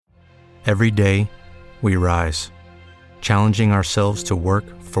Every day, we rise, challenging ourselves to work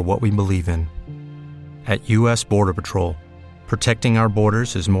for what we believe in. At U.S. Border Patrol, protecting our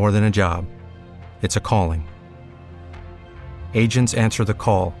borders is more than a job. It's a calling. Agents answer the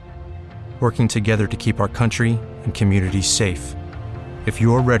call, working together to keep our country and communities safe. If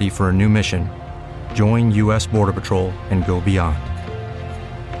you're ready for a new mission, join U.S. Border Patrol and go beyond.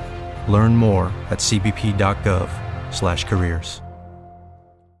 Learn more at cbp.gov/careers.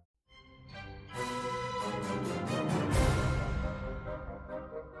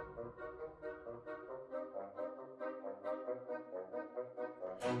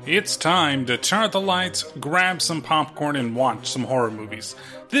 It's time to turn out the lights, grab some popcorn, and watch some horror movies.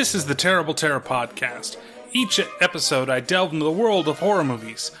 This is the Terrible Terror Podcast. Each episode, I delve into the world of horror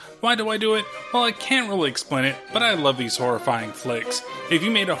movies. Why do I do it? Well, I can't really explain it, but I love these horrifying flicks. If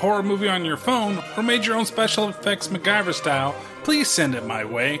you made a horror movie on your phone, or made your own special effects MacGyver style, please send it my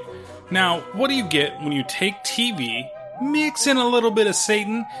way. Now, what do you get when you take TV, mix in a little bit of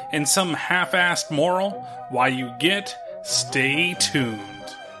Satan, and some half-assed moral? Why, you get Stay Tuned.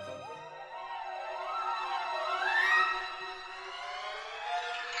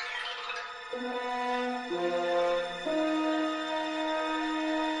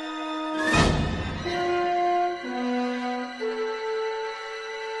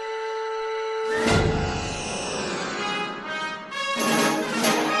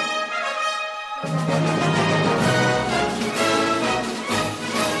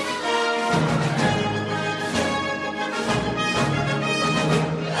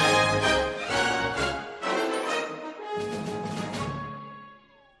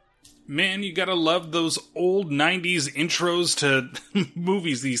 Man, you gotta love those old 90s intros to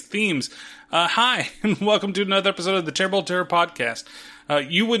movies, these themes. Hi, and welcome to another episode of the Terrible Terror Podcast.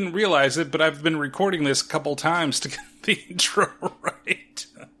 You wouldn't realize it, but I've been recording this a couple times to get the intro right.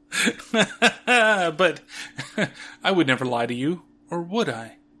 But I would never lie to you, or would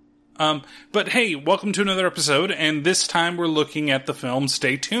I? But hey, welcome to another episode, and this time we're looking at the film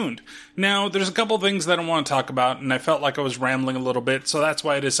Stay Tuned. Now, there's a couple things that I want to talk about, and I felt like I was rambling a little bit, so that's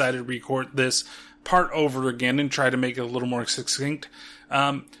why I decided to record this part over again and try to make it a little more succinct.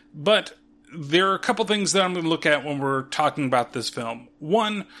 But there are a couple things that I'm going to look at when we're talking about this film.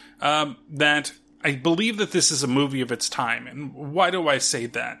 One, that I believe that this is a movie of its time, and why do I say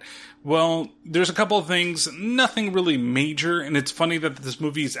that? Well, there's a couple of things, nothing really major, and it's funny that this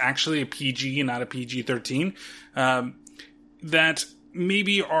movie is actually a PG and not a PG-13, that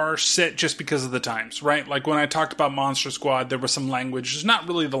maybe are set just because of the times, right? Like when I talked about Monster Squad, there was some language, it's not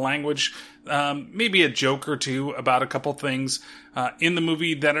really the language, maybe a joke or two about a couple things in the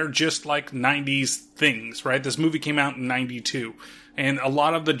movie that are just like 90s things, right? This movie came out in 92, and a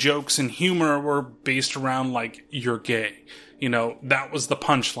lot of the jokes and humor were based around like, you're gay. You know, that was the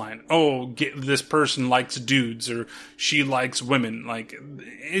punchline. Oh, this person likes dudes, or she likes women. Like,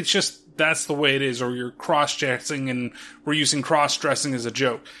 it's just, that's the way it is. Or you're cross-dressing, and we're using cross-dressing as a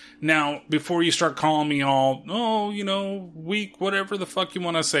joke. Now, before you start calling me all, weak, whatever the fuck you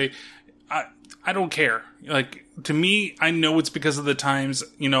want to say, I don't care. Like, to me, I know it's because of the times.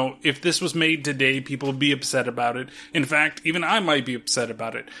 You know, if this was made today, people would be upset about it. In fact, even I might be upset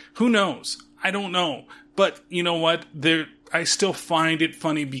about it. Who knows? I don't know. But, you know what? I still find it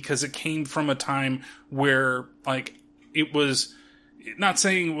funny because it came from a time where, like, it was, not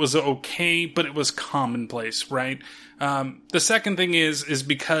saying it was okay, but it was commonplace, right? The second thing is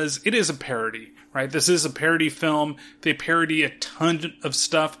because it is a parody, right? This is a parody film. They parody a ton of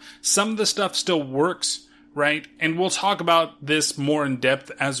stuff. Some of the stuff still works, right? And we'll talk about this more in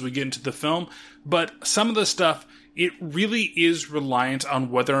depth as we get into the film. But some of the stuff, it really is reliant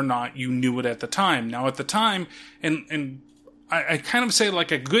on whether or not you knew it at the time. Now, at the time, and I kind of say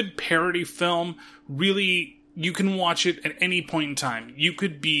like a good parody film, really, you can watch it at any point in time. You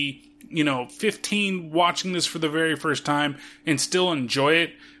could be, 15 watching this for the very first time and still enjoy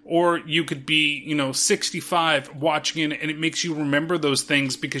it. Or you could be, 65 watching it and it makes you remember those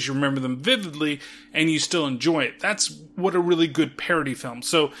things because you remember them vividly and you still enjoy it. That's what a really good parody film.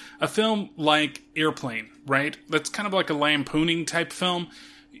 So a film like Airplane, right? That's kind of like a lampooning type film.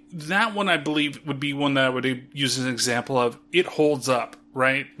 That one, I believe, would be one that I would use as an example of. It holds up,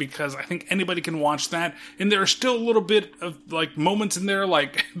 right? Because I think anybody can watch that. And there are still a little bit of, like, moments in there,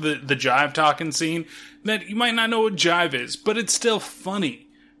 like the jive talking scene, that you might not know what jive is, but it's still funny,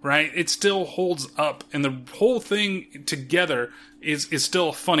 right? It still holds up. And the whole thing together is still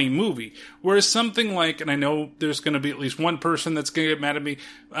a funny movie. Whereas something like, and I know there's going to be at least one person that's going to get mad at me,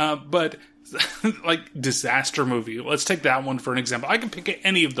 but like, disaster movie. Let's take that one for an example. I can pick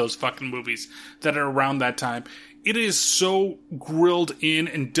any of those fucking movies that are around that time. It is so grilled in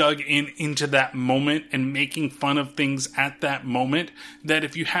and dug into that moment and making fun of things at that moment that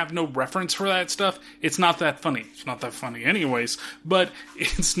if you have no reference for that stuff, it's not that funny. It's not that funny anyways, but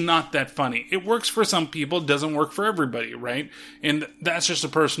it's not that funny. It works for some people, it doesn't work for everybody, right? And that's just a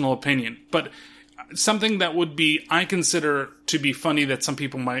personal opinion. But something that would be, I consider to be funny that some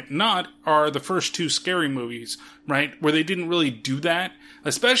people might not, are the first two Scary movies, right? Where they didn't really do that.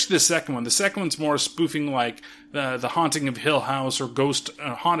 Especially the second one. The second one's more spoofing like the Haunting of Hill House or Ghost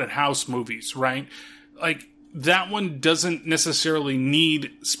Haunted House movies, right? Like, that one doesn't necessarily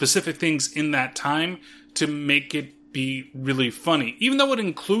need specific things in that time to make it be really funny. Even though it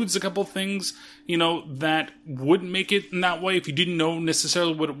includes a couple things, you know, that would make it in that way if you didn't know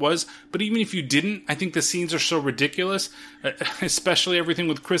necessarily what it was. But even if you didn't, I think the scenes are so ridiculous, especially everything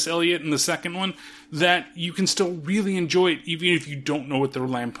with Chris Elliott in the second one, that you can still really enjoy it even if you don't know what they're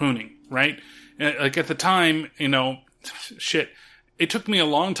lampooning, right? Like, at the time, you know, shit, it took me a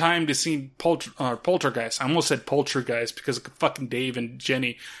long time to see Poltergeist. I almost said Poltergeist because of fucking Dave and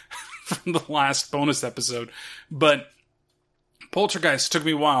Jenny from the last bonus episode. But Poltergeist took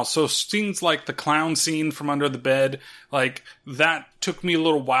me a while. So scenes like the clown scene from under the bed, like, that took me a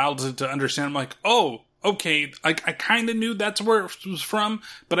little while to understand. I'm like, oh, okay, I kind of knew that's where it was from,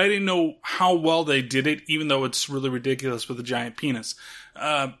 but I didn't know how well they did it, even though it's really ridiculous with a giant penis.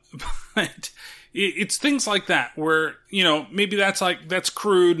 But it's things like that where, you know, maybe that's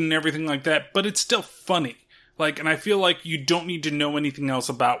crude and everything like that, but it's still funny. Like, and I feel like you don't need to know anything else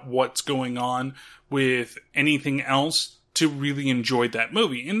about what's going on with anything else to really enjoy that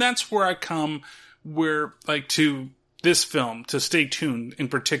movie. And that's where I come to this film, to Stay Tuned in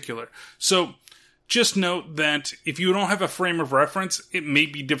particular. So just note that if you don't have a frame of reference, it may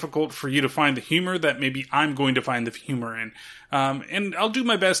be difficult for you to find the humor that maybe I'm going to find the humor in. And I'll do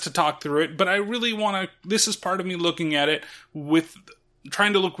my best to talk through it, but I really this is part of me looking at it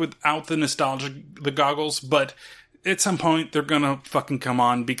trying to look without the goggles, but at some point they're gonna fucking come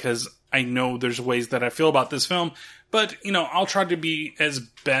on because I know there's ways that I feel about this film. But, you know, I'll try to be give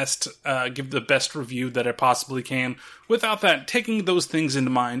the best review that I possibly can without that, taking those things into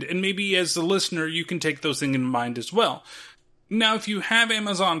mind. And maybe as the listener, you can take those things into mind as well. Now, if you have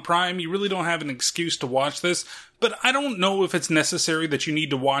Amazon Prime, you really don't have an excuse to watch this, but I don't know if it's necessary that you need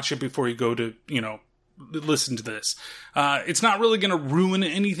to watch it before you go to, you know, listen to this. It's not really going to ruin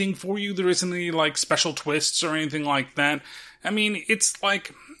anything for you. There isn't any, like, special twists or anything like that. I mean, it's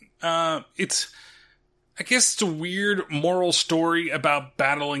like, I guess it's a weird moral story about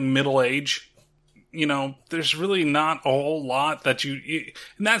battling middle age. You know, there's really not a whole lot that and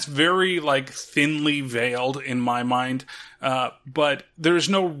that's very, like, thinly veiled in my mind. But there's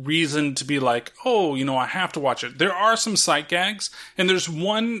no reason to be like, oh, you know, I have to watch it. There are some sight gags, and there's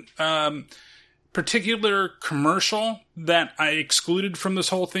one, particular commercial that I excluded from this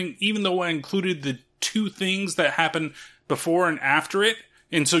whole thing, even though I included the two things that happen before and after it.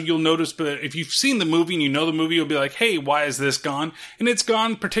 And so you'll notice, but if you've seen the movie and you know the movie, you'll be like, hey, why is this gone? And it's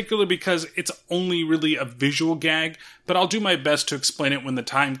gone particularly because it's only really a visual gag, but I'll do my best to explain it when the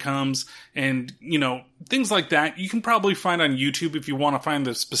time comes. And, you know, things like that you can probably find on YouTube if you want to find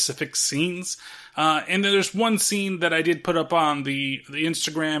the specific scenes. And then there's one scene that I did put up on the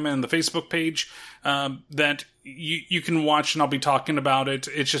Instagram and the Facebook page that you can watch, and I'll be talking about it.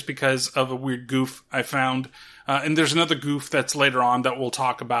 It's just because of a weird goof I found. And there's another goof that's later on that we'll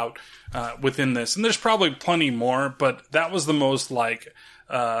talk about within this. And there's probably plenty more, but that was the most, like,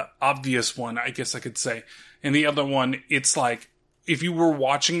 obvious one, I guess I could say. And the other one, it's like, if you were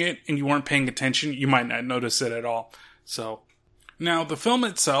watching it and you weren't paying attention, you might not notice it at all. So, now, the film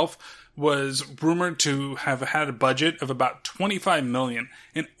itself was rumored to have had a budget of about $25 million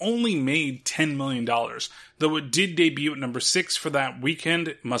and only made $10 million. Though it did debut at number 6 for that weekend.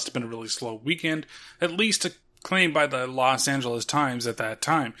 It must have been a really slow weekend, at least claimed by the Los Angeles Times at that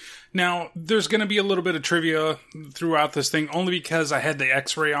time. Now, there's going to be a little bit of trivia throughout this thing, only because I had the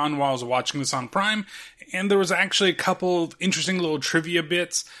X-ray on while I was watching this on Prime, and there was actually a couple of interesting little trivia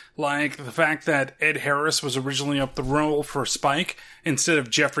bits, like the fact that Ed Harris was originally up the role for Spike instead of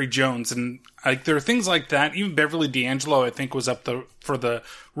Jeffrey Jones, and like there are things like that. Even Beverly D'Angelo, I think, was up for the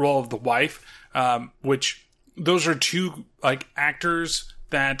role of the wife, which those are two, like, actors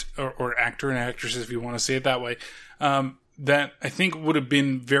that, or actor and actresses, if you want to say it that way, that I think would have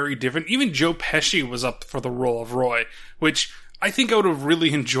been very different. Even Joe Pesci was up for the role of Roy, which I think I would have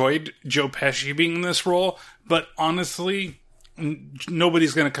really enjoyed Joe Pesci being in this role, but honestly,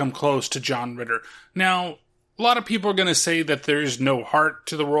 nobody's going to come close to John Ritter. Now, a lot of people are going to say that there's no heart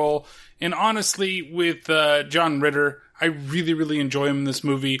to the role. And honestly, with John Ritter, I really, really enjoy him in this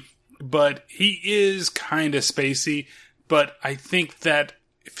movie. But he is kind of spacey. But I think that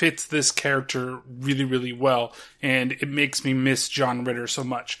fits this character really, really well. And it makes me miss John Ritter so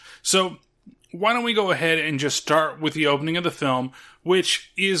much. So why don't we go ahead and just start with the opening of the film,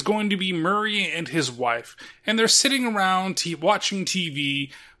 which is going to be Murray and his wife. And they're sitting around watching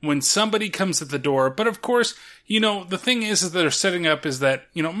TV when somebody comes at the door. But of course, the thing is that they're setting up is that,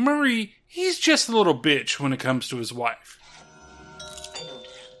 Murray, he's just a little bitch when it comes to his wife.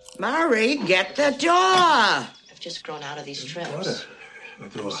 Murray, get the door! I've just grown out of these trips.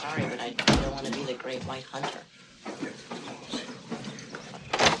 I'm sorry, but I don't want to be the great white hunter.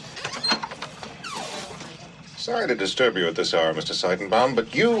 Sorry to disturb you at this hour, Mr. Seidenbaum,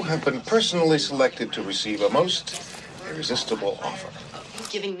 but you have been personally selected to receive a most irresistible offer. He's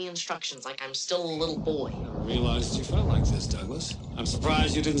giving me instructions like I'm still a little boy. I never realized you felt like this, Douglas. I'm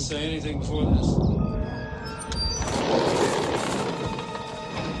surprised you didn't say anything before this.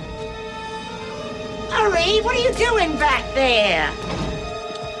 Murray, what are you doing back there?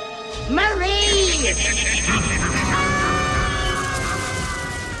 Murray!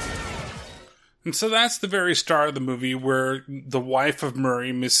 And so that's the very start of the movie where the wife of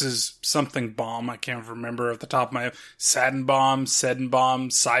Murray, Mrs. Something Baum, I can't remember off the top of my head, Seidenbaum,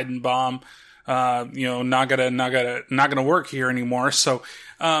 not gonna work here anymore. So,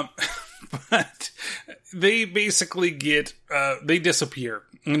 but they basically they disappear.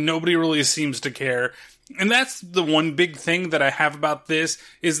 Nobody really seems to care. And that's the one big thing that I have about this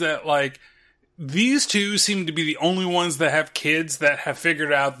is that, these two seem to be the only ones that have kids that have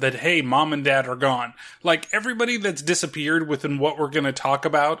figured out that, hey, mom and dad are gone. Everybody that's disappeared within what we're going to talk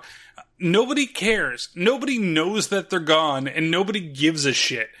about, nobody cares. Nobody knows that they're gone, and nobody gives a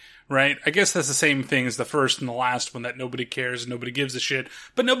shit, right? I guess that's the same thing as the first and the last one, that nobody cares and nobody gives a shit.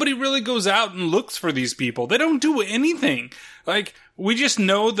 But nobody really goes out and looks for these people. They don't do anything. We just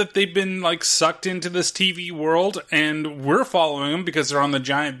know that they've been, sucked into this TV world, and we're following them because they're on the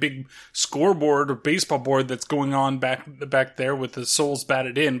giant big scoreboard or baseball board that's going on back there with the souls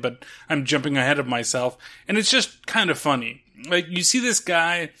batted in, but I'm jumping ahead of myself. And it's just kind of funny. You see this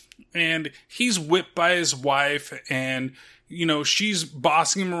guy, and he's whipped by his wife, and she's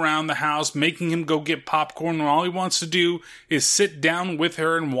bossing him around the house, making him go get popcorn when all he wants to do is sit down with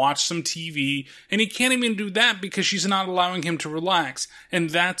her and watch some TV. And he can't even do that because she's not allowing him to relax. And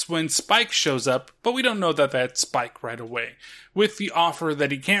that's when Spike shows up, but we don't know that that's Spike right away, with the offer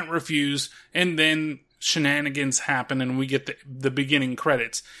that he can't refuse. And then shenanigans happen and we get the beginning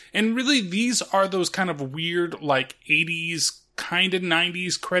credits. And really, these are those kind of weird, 80s, kind of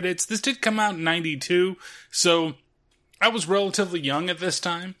 90s credits. This did come out in 92, so I was relatively young at this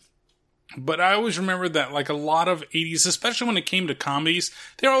time, but I always remember that a lot of 80s, especially when it came to comedies,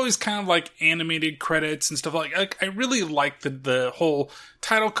 they're always kind of animated credits and stuff I really like the whole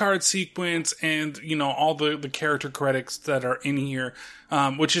title card sequence and, all the character credits that are in here,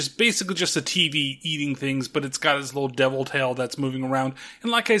 which is basically just a TV eating things, but it's got its little devil tail that's moving around.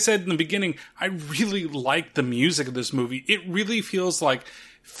 And like I said in the beginning, I really like the music of this movie. It really feels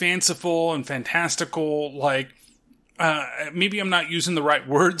fanciful and fantastical, maybe I'm not using the right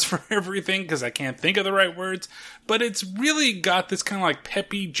words for everything because I can't think of the right words, but it's really got this kind of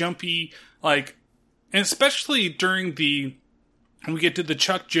peppy, jumpy, and especially during when we get to the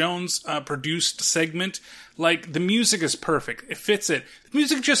Chuck Jones produced segment, the music is perfect. It fits it. The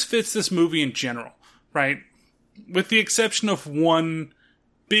music just fits this movie in general, right? With the exception of one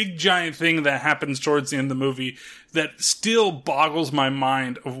big giant thing that happens towards the end of the movie that still boggles my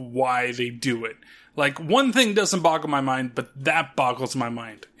mind of why they do it. One thing doesn't boggle my mind, but that boggles my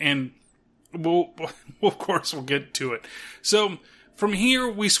mind. And of course, we'll get to it. So, from here,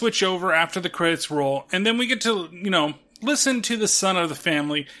 we switch over after the credits roll, and then we get to, listen to the son of the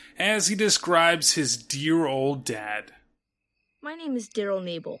family as he describes his dear old dad. My name is Daryl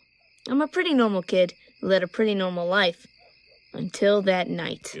Nabel. I'm a pretty normal kid who led a pretty normal life. Until that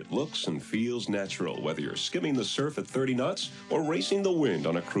night. It looks and feels natural, whether you're skimming the surf at 30 knots or racing the wind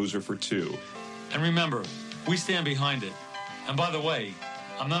on a cruiser for 2. And remember, we stand behind it. And by the way,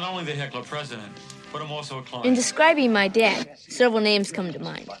 I'm not only the Heckler president, but I'm also a client. In describing my dad, several names come to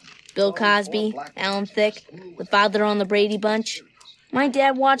mind. Bill Cosby, Alan Thicke, the father on the Brady Bunch. My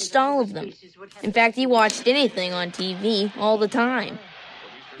dad watched all of them. In fact, he watched anything on TV all the time.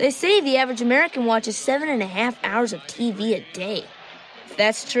 They say the average American watches 7.5 hours of TV a day. If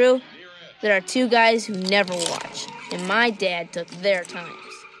that's true, there are 2 guys who never watch, and my dad took their times.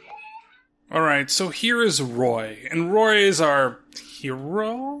 Alright, so here is Roy, and Roy is our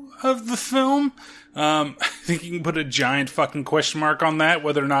hero of the film. I think you can put a giant fucking question mark on that,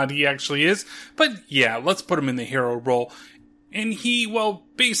 whether or not he actually is. But yeah, let's put him in the hero role. And he, well,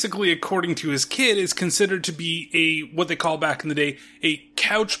 basically, according to his kid, is considered to be what they call back in the day, a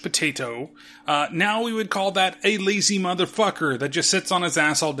couch potato. Now we would call that a lazy motherfucker that just sits on his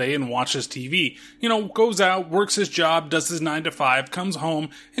ass all day and watches TV. You know, goes out, works his job, does his 9 to 5, comes home,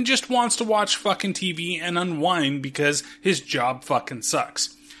 and just wants to watch fucking TV and unwind because his job fucking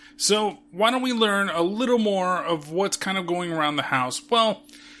sucks. So, why don't we learn a little more of what's kind of going around the house? Well,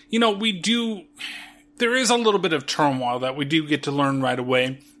 you know, there is a little bit of turmoil that we do get to learn right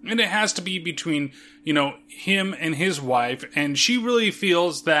away, and it has to be between, you know, him and his wife, and she really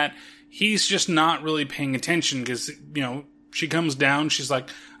feels that he's just not really paying attention because, you know, she comes down, she's like,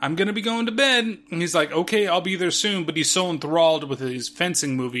 I'm gonna be going to bed, and he's like, okay, I'll be there soon, but he's so enthralled with his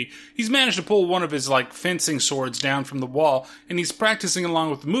fencing movie, he's managed to pull one of his, like, fencing swords down from the wall, and he's practicing along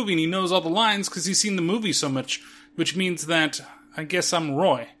with the movie, and he knows all the lines because he's seen the movie so much, which means that, I guess I'm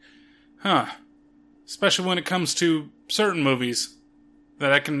Roy. Huh. Especially when it comes to certain movies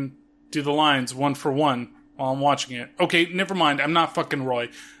that I can do the lines one for one while I'm watching it. Okay, never mind. I'm not fucking Roy.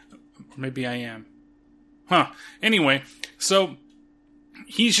 Or maybe I am. Huh. Anyway, so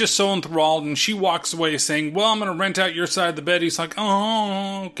he's just so enthralled, and she walks away saying, well, I'm going to rent out your side of the bed. He's like,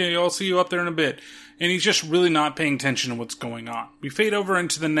 oh, okay, I'll see you up there in a bit. And he's just really not paying attention to what's going on. We fade over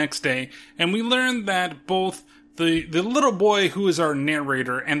into the next day, and we learn that both the little boy who is our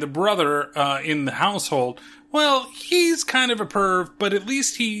narrator and the brother in the household, well, he's kind of a perv, but at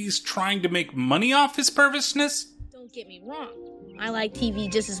least he's trying to make money off his pervishness. Don't get me wrong. I like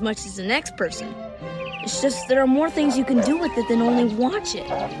TV just as much as the next person. It's just there are more things you can do with it than only watch it.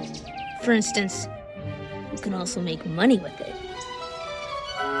 For instance, you can also make money with it.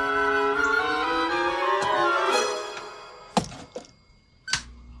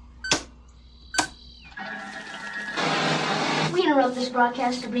 We interrupt this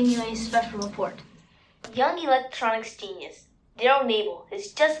broadcast to bring you a special report. Young electronics genius Daryl Nabel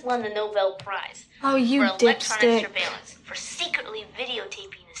has just won the Nobel Prize for electronic surveillance for secretly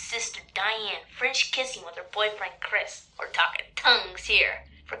videotaping his sister Diane French kissing with her boyfriend Chris. We're talking tongues here.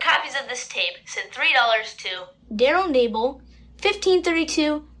 For copies of this tape, send $3 to Daryl Nabel,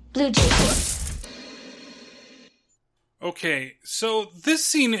 1532 Blue Jay Court. Okay, so this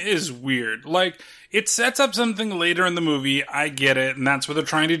scene is weird. Like, it sets up something later in the movie, I get it, and that's what they're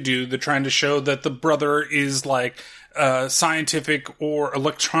trying to do. They're trying to show that the brother is, like, a scientific or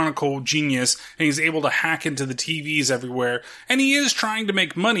electronical genius, and he's able to hack into the TVs everywhere, and he is trying to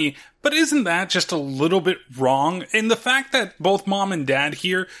make money, but isn't that just a little bit wrong? And the fact that both mom and dad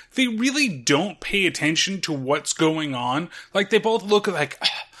here, they really don't pay attention to what's going on. Like, they both look like,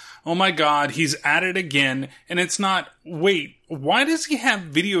 oh my god, he's at it again, and it's not, wait, why does he have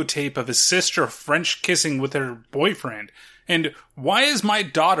videotape of his sister French kissing with her boyfriend? And why is my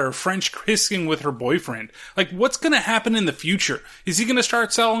daughter French kissing with her boyfriend? Like, what's gonna happen in the future? Is he gonna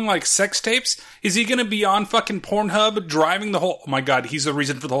start selling, like, sex tapes? Is he gonna be on fucking Pornhub driving the whole... Oh my god, he's the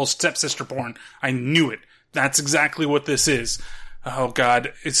reason for the whole stepsister porn. I knew it. That's exactly what this is. Oh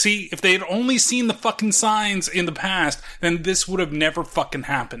god. See, if they had only seen the fucking signs in the past, then this would have never fucking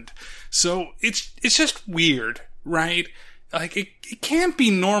happened. So, it's just weird, right? Like, it can't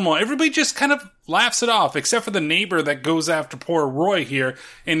be normal. Everybody just kind of laughs it off, except for the neighbor that goes after poor Roy here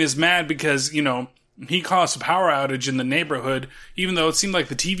and is mad because, you know, he caused a power outage in the neighborhood, even though it seemed like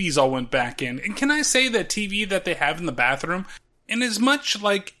the TVs all went back in. And can I say that TV that they have in the bathroom, and as much,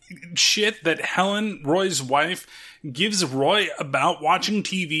 like, shit that Helen, Roy's wife, gives Roy about watching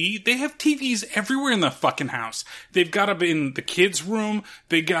TV, they have TVs everywhere in the fucking house. They've got it in the kids' room,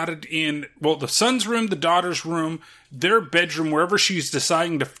 they got it in, well, the son's room, the daughter's room, their bedroom, wherever she's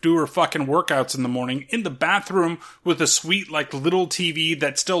deciding to do her fucking workouts in the morning, in the bathroom with a sweet, like, little TV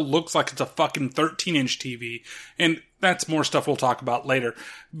that still looks like it's a fucking 13-inch TV. And that's more stuff we'll talk about later.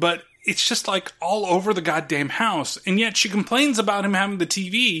 But it's just, like, all over the goddamn house. And yet she complains about him having the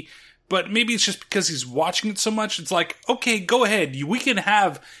TV, but maybe it's just because he's watching it so much. It's like, okay, go ahead. We can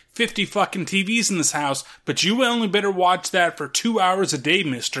have 50 fucking TVs in this house, but you only better watch that for 2 hours a day,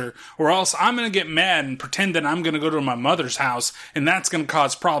 mister, or else I'm going to get mad and pretend that I'm going to go to my mother's house, and that's going to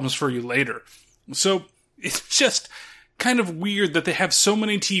cause problems for you later. So, it's just kind of weird that they have so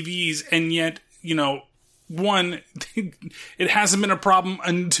many TVs, and yet, you know, one, it hasn't been a problem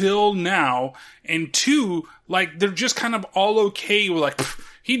until now, and two, like, they're just kind of all okay with, like,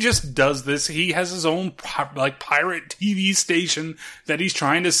 he just does this. He has his own, like, pirate TV station that he's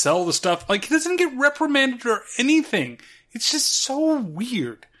trying to sell the stuff. Like, he doesn't get reprimanded or anything. It's just so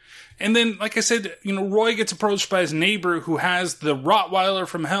weird. And then, like I said, Roy gets approached by his neighbor who has the Rottweiler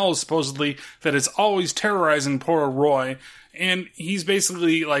from hell, supposedly, that is always terrorizing poor Roy. And he's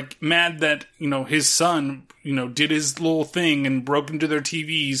basically, like, mad that, his son, did his little thing and broke into their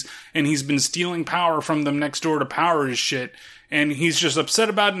TVs, and he's been stealing power from them next door to power his shit. And he's just upset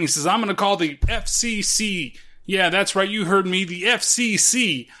about it, and he says, I'm gonna call the FCC. Yeah, that's right, you heard me, the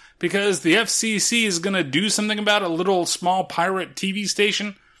FCC. Because the FCC is gonna do something about a little small pirate TV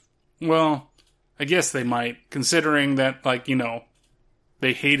station. Well, I guess they might, considering that,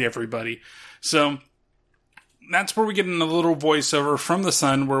 they hate everybody. So that's where we get in a little voiceover from the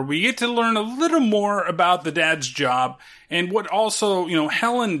son, where we get to learn a little more about the dad's job and what also,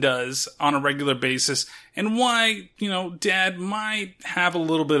 Helen does on a regular basis, and why, dad might have a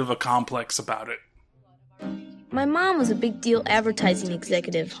little bit of a complex about it. My mom was a big deal advertising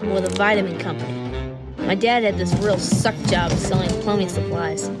executive with a vitamin company. My dad had this real suck job selling plumbing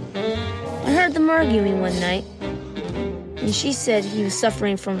supplies. I heard them arguing one night, and she said he was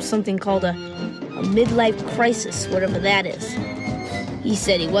suffering from something called a midlife crisis, whatever that is. He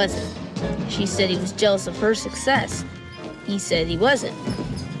said he wasn't. She said he was jealous of her success. He said he wasn't.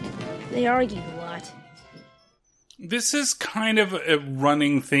 They argued a lot. This is kind of a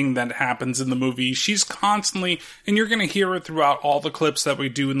running thing that happens in the movie. She's constantly, and you're going to hear it throughout all the clips that we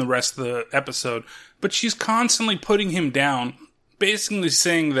do in the rest of the episode, but she's constantly putting him down, basically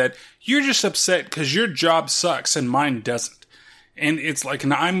saying that you're just upset because your job sucks and mine doesn't. And it's like,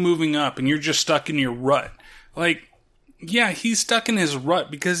 and I'm moving up and you're just stuck in your rut. Like, yeah, he's stuck in his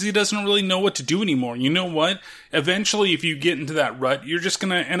rut because he doesn't really know what to do anymore. You know what? Eventually, if you get into that rut, you're just going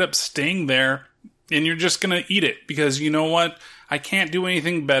to end up staying there and you're just going to eat it because you know what? I can't do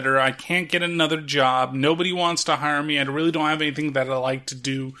anything better. I can't get another job. Nobody wants to hire me. I really don't have anything that I like to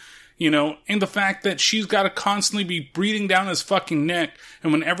do. And the fact that she's got to constantly be breathing down his fucking neck,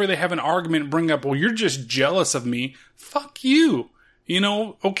 and whenever they have an argument, bring up, well, you're just jealous of me. Fuck you.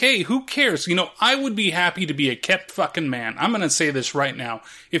 Okay, who cares? I would be happy to be a kept fucking man. I'm gonna say this right now.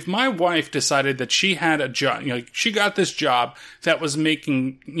 If my wife decided that she had a job, she got this job that was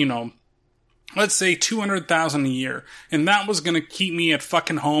making, let's say $200,000 a year, and that was going to keep me at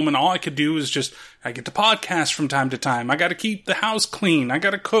fucking home, and all I could do is I get to podcast from time to time. I got to keep the house clean. I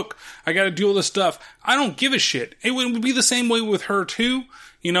got to cook. I got to do all this stuff. I don't give a shit. It would be the same way with her too.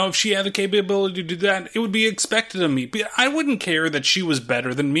 If she had the capability to do that, it would be expected of me. But I wouldn't care that she was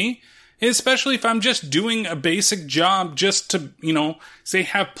better than me. Especially if I'm just doing a basic job just to, say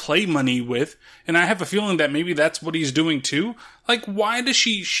have play money with. And I have a feeling that maybe that's what he's doing too. Like, why does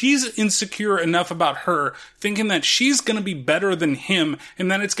she's insecure enough about her, thinking that she's gonna be better than him and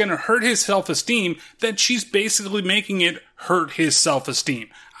that it's gonna hurt his self-esteem, that she's basically making it hurt his self-esteem.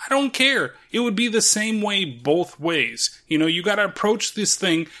 I don't care. It would be the same way both ways. You gotta approach this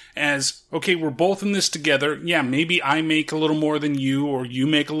thing as, okay, we're both in this together. Yeah, maybe I make a little more than you, or you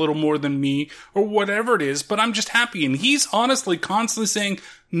make a little more than me, or whatever it is, but I'm just happy. And he's honestly constantly saying,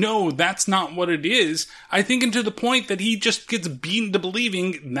 no, that's not what it is. I think, and to the point that he just gets beaten to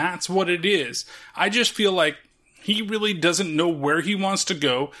believing that's what it is. I just feel like he really doesn't know where he wants to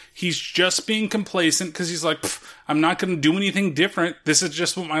go. He's just being complacent because he's like, I'm not going to do anything different. This is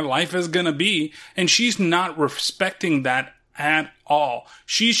just what my life is going to be. And she's not respecting that at all.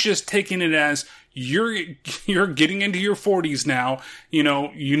 She's just taking it as, you're getting into your 40s now. You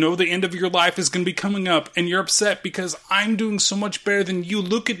know the end of your life is going to be coming up, and you're upset because I'm doing so much better than you.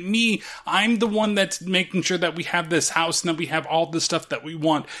 Look at me. I'm the one that's making sure that we have this house and that we have all the stuff that we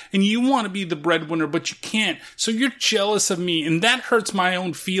want. And you want to be the breadwinner, but you can't. So you're jealous of me, and that hurts my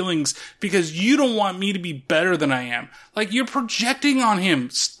own feelings because you don't want me to be better than I am. Like, you're projecting on him.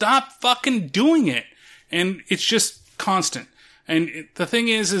 Stop fucking doing it. And it's just constant. And the thing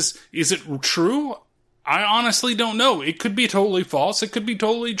is it true? I honestly don't know. It could be totally false. It could be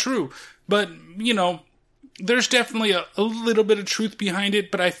totally true. But, there's definitely a little bit of truth behind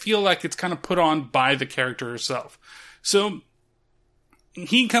it, but I feel like it's kind of put on by the character herself. So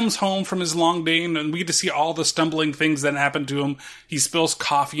he comes home from his long day, and we get to see all the stumbling things that happen to him. He spills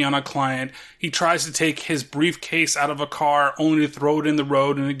coffee on a client. He tries to take his briefcase out of a car, only to throw it in the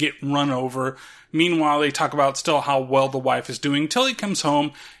road and get run over. Meanwhile, they talk about still how well the wife is doing till he comes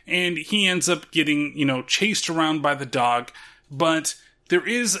home, and he ends up getting, chased around by the dog. But there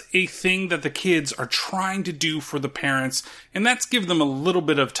is a thing that the kids are trying to do for the parents, and that's give them a little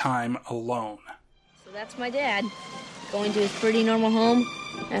bit of time alone. So that's my dad, going to his pretty normal home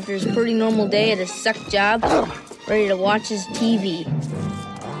after his pretty normal day at his suck job, ready to watch his TV.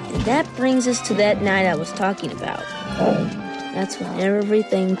 And that brings us to that night I was talking about. That's when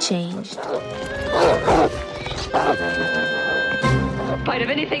everything changed. spite of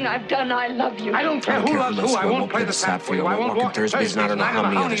anything I've done, I love you. I don't care who loves who. I won't play the sap for you. I won't walk Thursdays, and I don't know how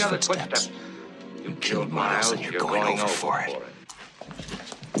many other footsteps. You killed Miles, and you're going over for it.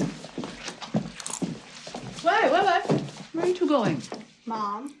 Wait. Where are you two going?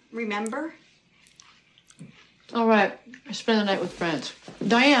 Mom, remember? All right. I spent the night with friends.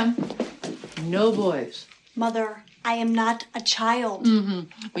 Diane, no boys. Mother, I am not a child.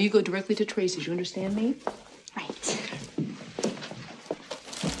 Mm-hmm. Well, you go directly to Tracy's. You understand me? Right.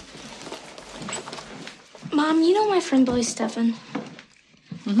 Mom, you know my friend Billy Stephan?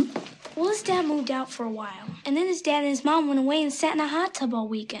 Mm-hmm. Well, his dad moved out for a while. And then his dad and his mom went away and sat in a hot tub all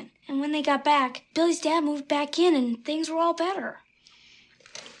weekend. And when they got back, Billy's dad moved back in and things were all better.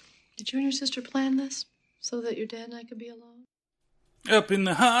 Did you and your sister plan this so that your dad and I could be alone? Up in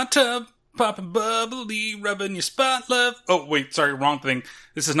the hot tub, popping bubbly, rubbing your spot, love. Oh, wait, sorry, wrong thing.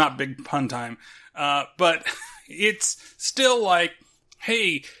 This is not big pun time. But it's still like,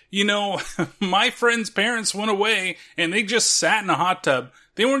 hey, you know, my friend's parents went away and they just sat in a hot tub.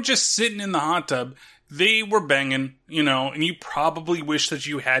 They weren't just sitting in the hot tub. They were banging, you know, and you probably wish that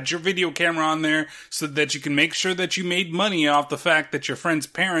you had your video camera on there so that you can make sure that you made money off the fact that your friend's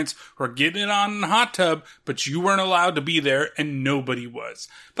parents were getting it on in the hot tub, but you weren't allowed to be there and nobody was.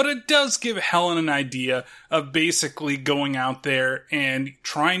 But it does give Helen an idea of basically going out there and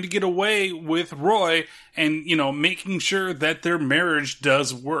trying to get away with Roy and, you know, making sure that their marriage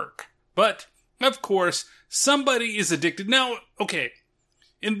does work. But, of course, somebody is addicted. Now, okay,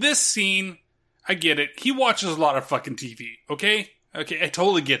 in this scene, I get it. He watches a lot of fucking TV, okay? Okay, I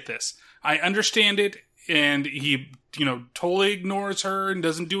totally get this. I understand it, and he, you know, totally ignores her and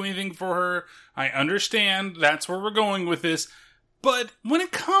doesn't do anything for her. I understand. That's where we're going with this. But when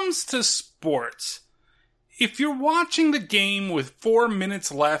it comes to sports, if you're watching the game with 4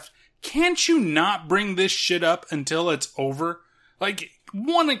 minutes left, can't you not bring this shit up until it's over? Like,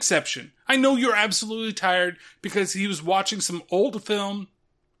 one exception. I know you're absolutely tired because he was watching some old film,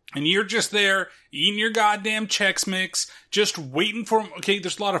 and you're just there, eating your goddamn Chex Mix, just waiting for him. Okay,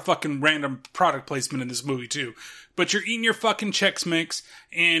 there's a lot of fucking random product placement in this movie, too. But you're eating your fucking Chex Mix,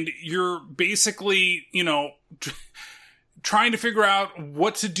 and you're basically, you know, trying to figure out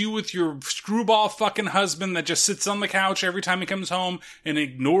what to do with your screwball fucking husband that just sits on the couch every time he comes home and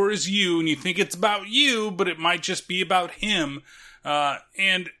ignores you, and you think it's about you, but it might just be about him. But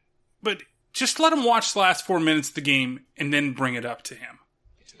just let him watch the last 4 minutes of the game, and then bring it up to him.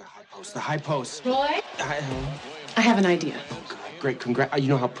 The high post. Roy? I have an idea. Oh, God. Great. Congrats. You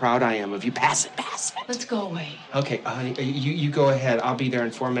know how proud I am of you. Pass it. Let's go away. Okay, honey, you go ahead. I'll be there in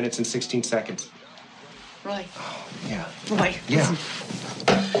 4 minutes and 16 seconds. Roy. Oh, yeah. Roy, yeah.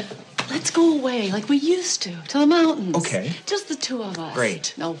 Listen. Let's go away like we used to the mountains. Okay. Just the two of us.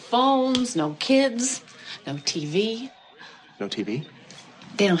 Great. No phones, no kids, no TV. No TV?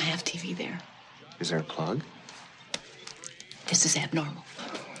 They don't have TV there. Is there a plug? This is abnormal.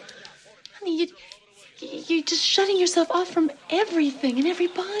 Honey, you're just shutting yourself off from everything and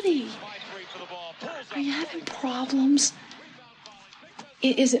everybody. Are you having problems?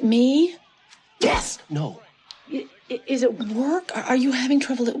 Is it me? Yes. No. Is it work? Are you having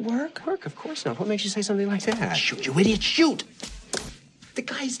trouble at work? Work? Of course not. What makes you say something like that? Shoot, you idiot, shoot! The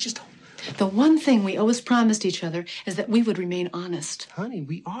guy's just... The one thing we always promised each other is that we would remain honest. Honey,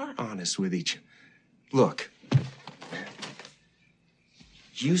 we are honest with each other. Look.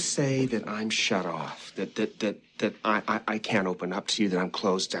 You say that I'm shut off, that I can't open up to you, that I'm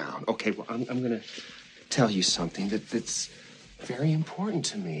closed down. Okay, well, I'm going to tell you something that's very important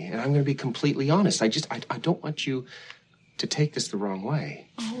to me, and I'm going to be completely honest. I don't want you to take this the wrong way.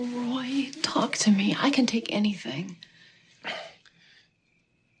 Oh, Roy, talk to me. I can take anything.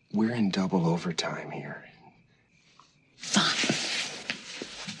 We're in double overtime here. Fine.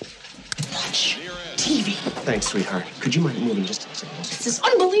 Watch TV. Thanks, sweetheart. Could you mind moving just a second? This is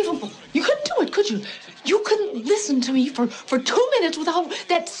unbelievable. You couldn't do it, could you? You couldn't listen to me for 2 minutes without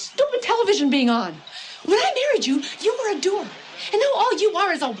that stupid television being on. When I married you, you were a doer. And now all you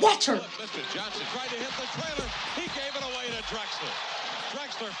are is a watcher. Mr. Johnson tried to hit the trailer. He gave it away to Drexler.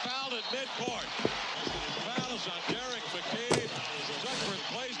 Drexler fouled at midcourt. Foul is on Derek McCabe. Zucker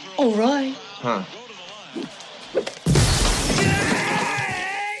plays through. Oh, Roy. Huh.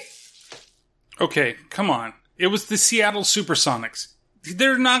 Okay, come on. It was the Seattle Supersonics.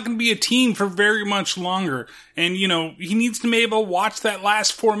 They're not going to be a team for very much longer. And, you know, he needs to be able to watch that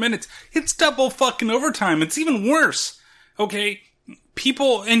last 4 minutes. It's double fucking overtime. It's even worse. Okay,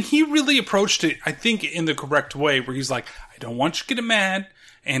 people, and he really approached it, I think, in the correct way, where he's like, I don't want you to get mad,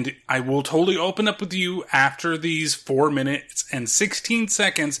 and I will totally open up with you after these 4 minutes and 16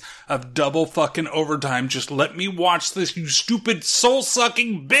 seconds of double fucking overtime. Just let me watch this, you stupid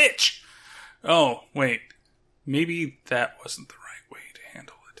soul-sucking bitch! Oh, wait. Maybe that wasn't the right way to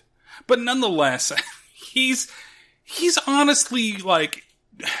handle it. But nonetheless, he's honestly, like,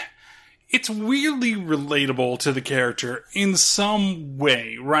 it's weirdly relatable to the character in some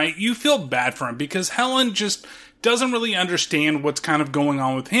way, right? You feel bad for him because Helen just doesn't really understand what's kind of going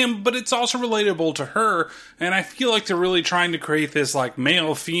on with him, but it's also relatable to her, and I feel like they're really trying to create this, like,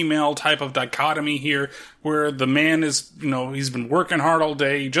 male-female type of dichotomy here, where the man is, you know, he's been working hard all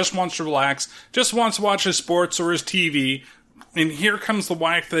day, he just wants to relax, just wants to watch his sports or his TV, and here comes the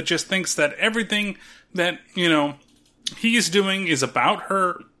wife that just thinks that everything that, you know, he's doing is about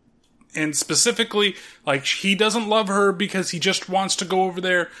her, and specifically, like, he doesn't love her because he just wants to go over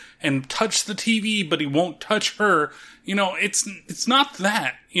there and touch the TV, but he won't touch her. You know, it's not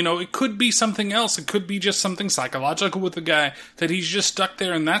that. You know, it could be something else. It could be just something psychological with the guy, that he's just stuck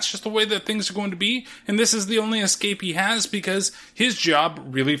there, and that's just the way that things are going to be. And this is the only escape he has because his job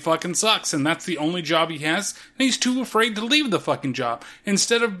really fucking sucks, and that's the only job he has, and he's too afraid to leave the fucking job.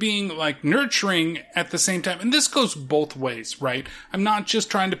 Instead of being, like, nurturing at the same time. And this goes both ways, right? I'm not just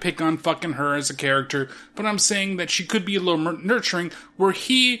trying to pick on fucking her as a character, but I'm saying that she could be a little nurturing, where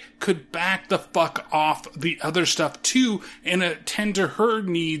he could back the fuck off the other stuff too, and attend to her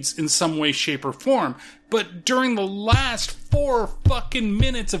needs in some way, shape, or form. But during the last 4 fucking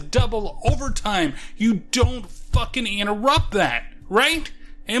minutes of double overtime, you don't fucking interrupt that, right?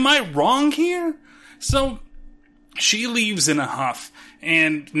 Am I wrong here? So, she leaves in a huff,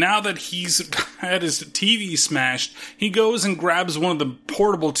 and now that he's had his TV smashed, he goes and grabs one of the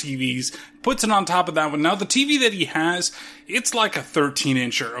portable TVs, puts it on top of that one. Now, the TV that he has, it's like a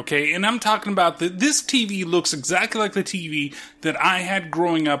 13-incher, okay? And I'm talking about this TV looks exactly like the TV that I had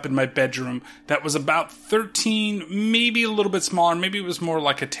growing up in my bedroom that was about 13, maybe a little bit smaller, maybe it was more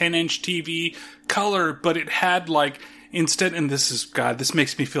like a 10-inch TV color, but it had, like, instead, and this is, God, this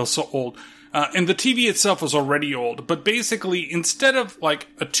makes me feel so old. And the TV itself was already old, but basically, instead of, like,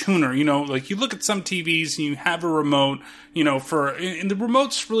 a tuner, you know, like, you look at some TVs and you have a remote, you know, and the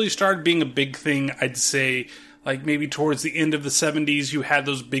remotes really started being a big thing, I'd say, like, maybe towards the end of the 70s, you had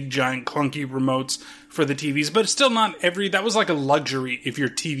those big, giant, clunky remotes for the TVs, but still not that was like a luxury if your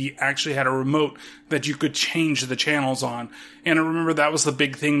TV actually had a remote that you could change the channels on. And I remember that was the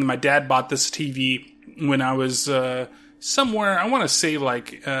big thing. My dad bought this TV when I was, somewhere, I want to say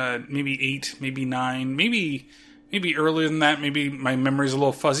like, maybe 8, maybe 9, maybe earlier than that. Maybe my memory's a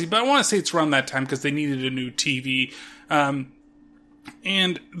little fuzzy, but I want to say it's around that time because they needed a new TV.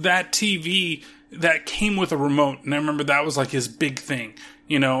 And that TV that came with a remote, and I remember that was like his big thing,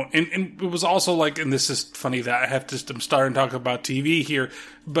 you know, and it was also like, and this is funny that I'm starting to talk about TV here,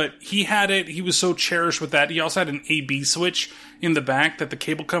 but he had it, he was so cherished with that. He also had an AB switch in the back that the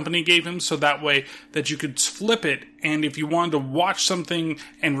cable company gave him, so that way that you could flip it, and if you wanted to watch something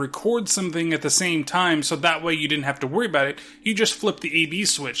and record something at the same time, so that way you didn't have to worry about it, you just flip the AB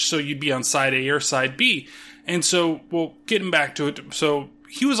switch, so you'd be on side A or side B. And so, well, getting back to it, so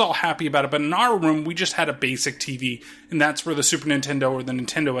he was all happy about it, but in our room, we just had a basic TV, and that's where the Super Nintendo, or the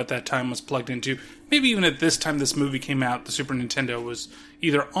Nintendo at that time, was plugged into. Maybe even at this time this movie came out, the Super Nintendo was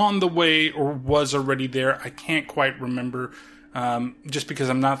either on the way or was already there. I can't quite remember, just because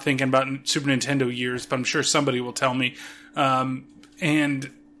I'm not thinking about Super Nintendo years, but I'm sure somebody will tell me.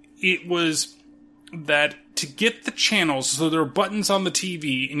 And it was that to get the channels, so there were buttons on the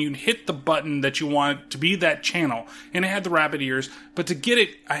TV, and you'd hit the button that you want to be that channel, and it had the rabbit ears, but to get it,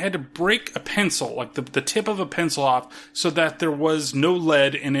 I had to break a pencil, like the tip of a pencil off, so that there was no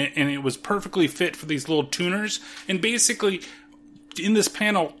lead in it, and it was perfectly fit for these little tuners, and basically, in this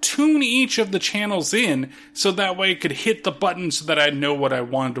panel, tune each of the channels in, so that way it could hit the button so that I'd know what I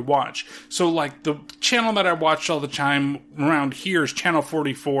wanted to watch. So, like, the channel that I watched all the time around here is channel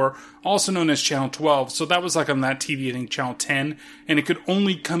 44, also known as channel 12, so that was like on that TV, I think channel 10, and it could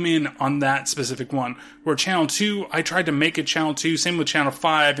only come in on that specific one. Where channel 2, I tried to make it channel 2, same with channel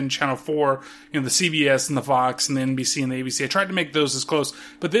 5 and channel 4, you know, the CBS and the Fox and the NBC and the ABC. I tried to make those as close,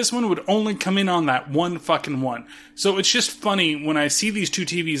 but this one would only come in on that one fucking one. So it's just funny when I see these two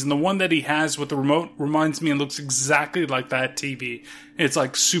TVs, and the one that he has with the remote reminds me and looks exactly like that TV. It's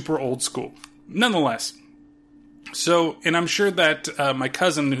like super old school. Nonetheless, so, and I'm sure that my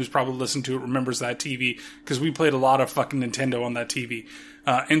cousin, who's probably listened to it, remembers that TV, because we played a lot of fucking Nintendo on that TV,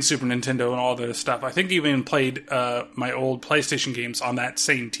 and Super Nintendo and all this stuff. I think even played my old PlayStation games on that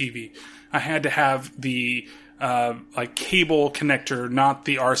same TV. I had to have the like cable connector, not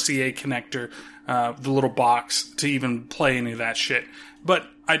the RCA connector, the little box to even play any of that shit. But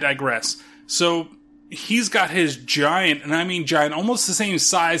I digress. So he's got his giant, and I mean giant, almost the same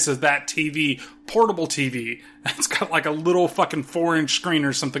size as that TV, portable TV. It's got like a little fucking 4-inch screen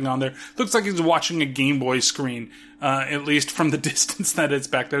or something on there. Looks like he's watching a Game Boy screen, at least from the distance that it's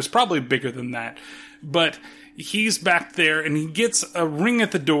back there. It's probably bigger than that. But he's back there, and he gets a ring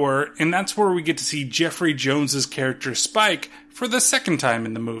at the door, and that's where we get to see Jeffrey Jones's character Spike for the second time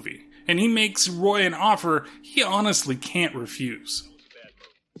in the movie. And he makes Roy an offer he honestly can't refuse.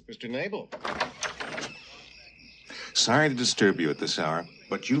 Mr. Nabel. Sorry to disturb you at this hour,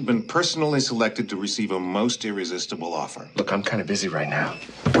 but you've been personally selected to receive a most irresistible offer. Look, I'm kind of busy right now.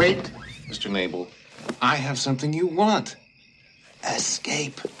 Wait, Mr. Nabel. I have something you want.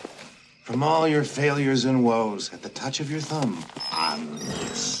 Escape from all your failures and woes at the touch of your thumb on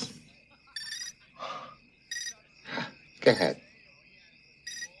this. Go ahead.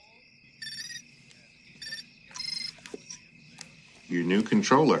 Your new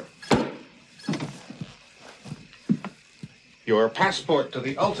controller. Your passport to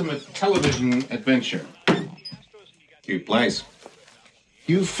the ultimate television adventure. Cute place.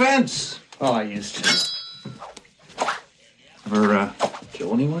 You fence. Oh, I used to. Ever,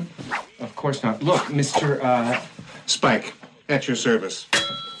 kill anyone? Of course not. Look, Mr. Spike, at your service.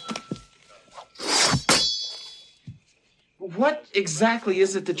 What exactly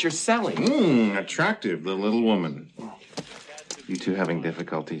is it that you're selling? Attractive, the little woman. You two having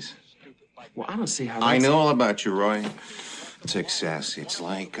difficulties? Well, I don't see how I know all about you, Roy. Success. It's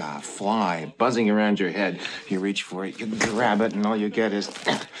like a fly buzzing around your head. You reach for it, you grab it, and all you get is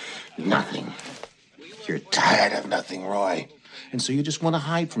nothing. You're tired of nothing, Roy. And so you just want to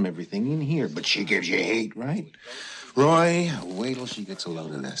hide from everything in here. But she gives you hate, right? Roy, wait till she gets a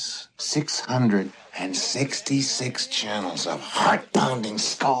load of this. 666 channels of heart-pounding,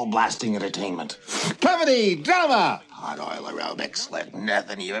 skull-blasting entertainment. Comedy, drama, hot oil aerobics like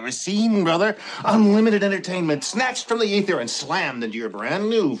nothing you've ever seen, brother. Unlimited entertainment snatched from the ether and slammed into your brand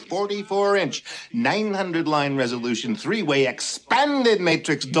new 44-inch, 900-line resolution, 3-way expanded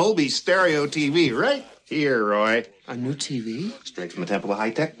matrix Dolby stereo TV right here, Roy. A new TV? Straight from the Temple of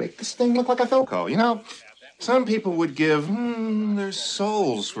High Tech. Make this thing look like a Philco, you know? Some people would give their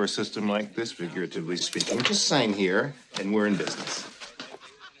souls for a system like this, figuratively speaking. Just sign here, and we're in business.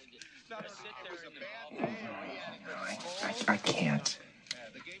 I can't.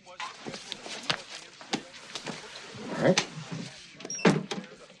 All right.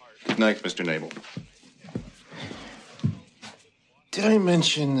 Good night, Mr. Nabel. Did I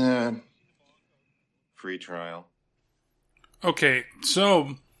mention free trial? Okay,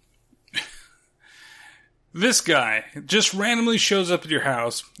 so this guy just randomly shows up at your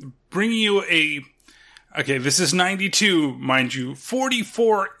house, bringing you okay, this is 92, mind you,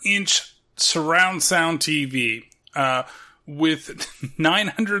 44-inch surround sound TV, with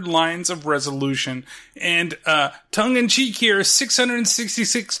 900 lines of resolution, and tongue-in-cheek here,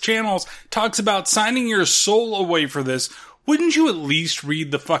 666 channels, talks about signing your soul away for this. Wouldn't you at least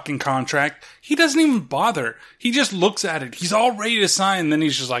read the fucking contract? He doesn't even bother. He just looks at it. He's all ready to sign, then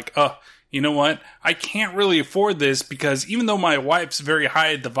he's just like, you know what? I can't really afford this because even though my wife's very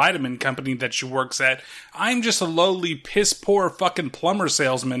high at the vitamin company that she works at, I'm just a lowly, piss-poor fucking plumber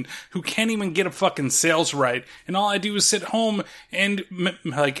salesman who can't even get a fucking sales right. And all I do is sit home and,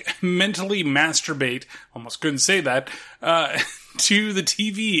 mentally masturbate, almost couldn't say that, to the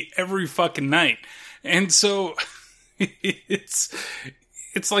TV every fucking night. And so, it's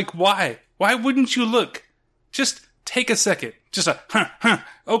like, why? Why wouldn't you look? Just take a second. Just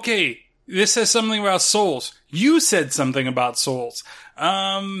okay. This says something about souls. You said something about souls.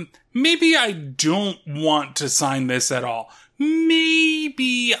 Maybe I don't want to sign this at all.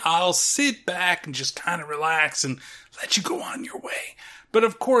 Maybe I'll sit back and just kind of relax and let you go on your way. But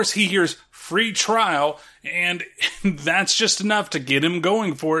of course he hears free trial, and that's just enough to get him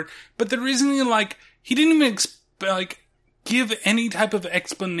going for it. But there isn't he didn't even give any type of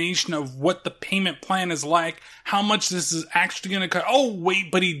explanation of what the payment plan is like, how much this is actually going to cut. Oh,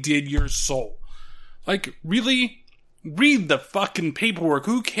 wait, but he did your soul. Really? Read the fucking paperwork.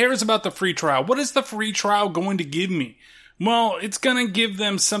 Who cares about the free trial? What is the free trial going to give me? Well, it's going to give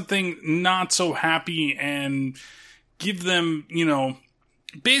them something not so happy and give them,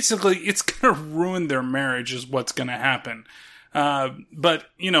 basically it's going to ruin their marriage is what's going to happen. But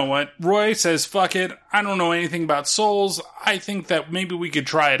you know what? Roy says, fuck it. I don't know anything about souls. I think that maybe we could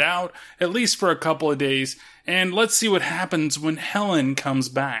try it out, at least for a couple of days, and let's see what happens when Helen comes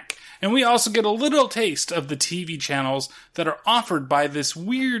back. And we also get a little taste of the TV channels that are offered by this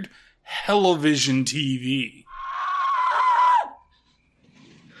weird Hellovision TV.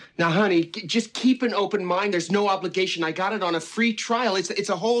 Now, honey, just keep an open mind. There's no obligation. I got it on a free trial. It's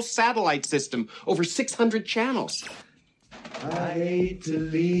a whole satellite system, over 600 channels. I hate to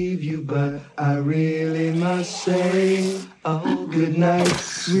leave you, but I really must say, oh, good night,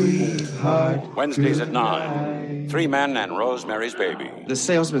 sweetheart. Wednesdays at 9. 3 Men and Rosemary's Baby. The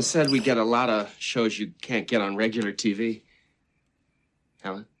salesman said we get a lot of shows you can't get on regular TV.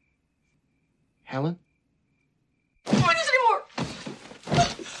 Helen? Helen?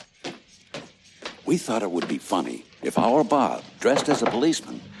 We thought it would be funny if our Bob, dressed as a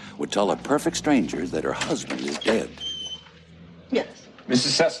policeman, would tell a perfect stranger that her husband is dead. Yes.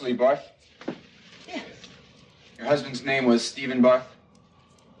 Mrs. Cecily Barth? Yes. Your husband's name was Stephen Barth?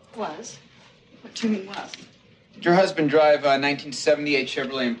 Was? What do you mean was? Did your husband drive a 1978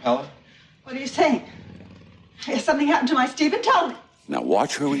 Chevrolet Impala? What are you saying? Has something happened to my Stephen? Tell me. Now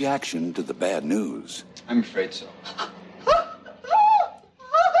watch her reaction to the bad news. I'm afraid so.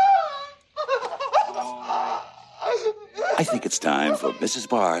 I think it's time for Mrs.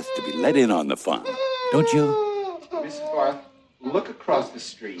 Barth to be let in on the fun. Don't you? Mrs. Barth, look across the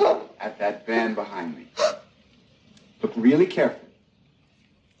street at that van behind me. Look really carefully.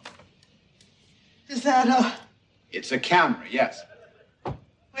 Is that It's a camera, yes. Wait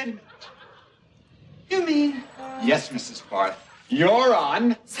a minute. You mean... Yes, Mrs. Barth. You're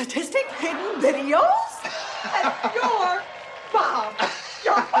on... Statistic hidden videos? And you're Bob.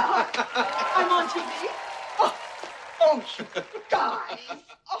 You're Bob. I'm on TV. Oh, guys.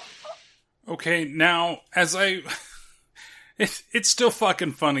 Okay, now, as I... It's still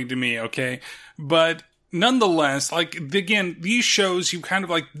fucking funny to me, okay? But nonetheless, like, again, these shows, you kind of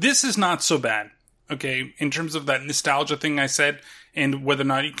like, this is not so bad, okay? In terms of that nostalgia thing I said, and whether or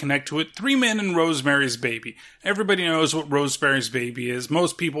not you connect to it. 3 Men and Rosemary's Baby. Everybody knows what Rosemary's Baby is.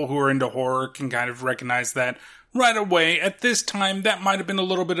 Most people who are into horror can kind of recognize that right away. At this time, that might have been a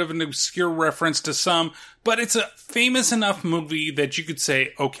little bit of an obscure reference to some, but it's a famous enough movie that you could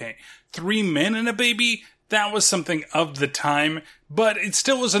say, okay, 3 Men and a Baby, that was something of the time, but it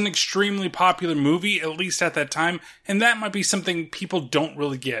still was an extremely popular movie, at least at that time, and that might be something people don't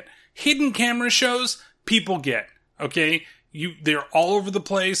really get. Hidden camera shows, people get, okay? They're all over the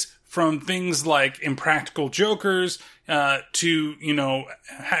place, from things like Impractical Jokers, to,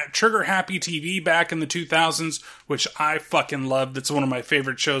 Trigger Happy TV back in the 2000s, which I fucking loved. That's one of my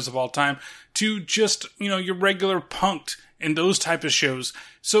favorite shows of all time, to just, your regular Punk'd and those type of shows.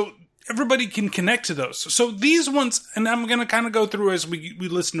 So everybody can connect to those. So these ones, and I'm going to kind of go through as we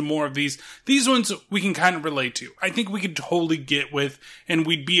listen to more of these ones we can kind of relate to. I think we could totally get with, and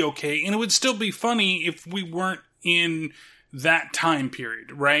we'd be okay. And it would still be funny if we weren't in that time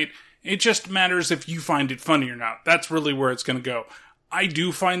period, right? It just matters if you find it funny or not. That's really where it's going to go. I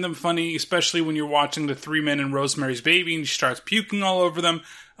do find them funny, especially when you're watching the 3 Men and Rosemary's Baby and she starts puking all over them.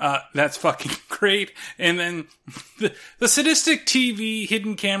 That's fucking great. And then the sadistic TV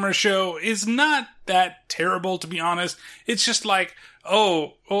hidden camera show is not that terrible, to be honest. It's just like,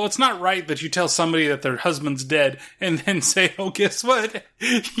 oh, well, it's not right that you tell somebody that their husband's dead and then say, oh, guess what?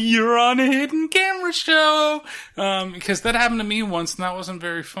 You're on a hidden camera show. Because that happened to me once and that wasn't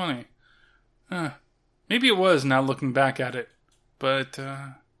very funny. Maybe it was now looking back at it. But,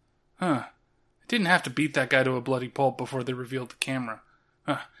 I didn't have to beat that guy to a bloody pulp before they revealed the camera.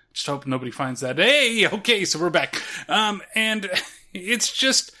 Just hope nobody finds that. Hey, okay, so we're back. And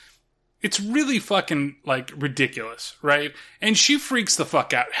it's really fucking, ridiculous, right? And she freaks the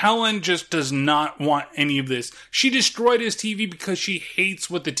fuck out. Helen just does not want any of this. She destroyed his TV because she hates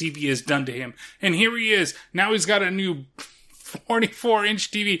what the TV has done to him. And here he is. Now he's got a new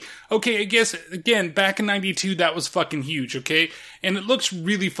 44-inch TV. Okay, I guess, again, back in 92, that was fucking huge, okay? And it looks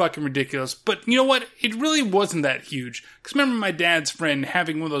really fucking ridiculous. But you know what? It really wasn't that huge. Because remember my dad's friend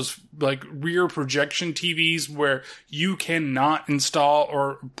having one of those, rear projection TVs where you cannot install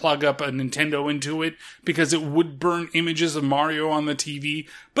or plug up a Nintendo into it because it would burn images of Mario on the TV.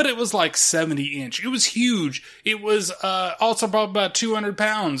 But it was 70-inch. It was huge. It was also about 200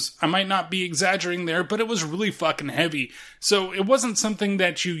 pounds. I might not be exaggerating there, but it was really fucking heavy. So it wasn't something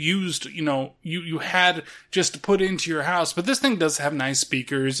that you used, you had just to put into your house. But this thing does have nice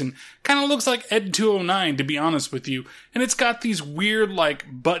speakers and kind of looks like Ed 209, to be honest with you. And it's got these weird,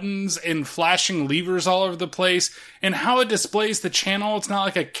 buttons and flashing levers all over the place. And how it displays the channel, it's not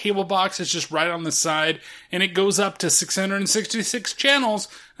like a cable box, it's just right on the side. And it goes up to 666 channels.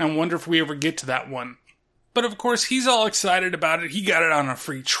 I wonder if we ever get to that one. But of course, he's all excited about it. He got it on a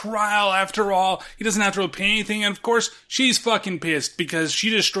free trial after all. He doesn't have to pay anything. And of course, she's fucking pissed because she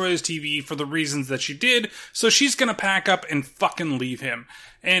destroys TV for the reasons that she did. So she's gonna pack up and fucking leave him.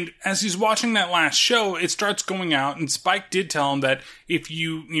 And as he's watching that last show, it starts going out. And Spike did tell him that if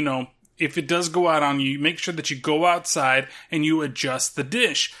if it does go out on you, make sure that you go outside and you adjust the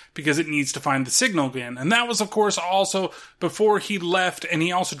dish because it needs to find the signal again. And that was, of course, also before he left, and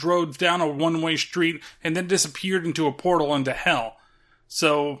he also drove down a one-way street and then disappeared into a portal into hell.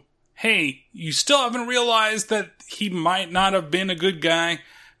 So, hey, you still haven't realized that he might not have been a good guy,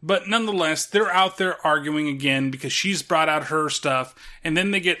 but nonetheless, they're out there arguing again because she's brought out her stuff, and then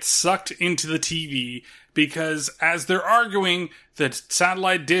they get sucked into the TV because as they're arguing, the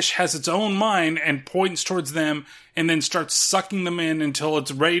satellite dish has its own mind and points towards them and then starts sucking them in until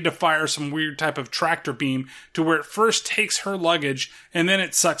it's ready to fire some weird type of tractor beam to where it first takes her luggage and then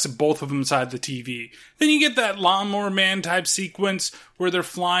it sucks both of them inside the TV. Then you get that Lawnmower Man type sequence where they're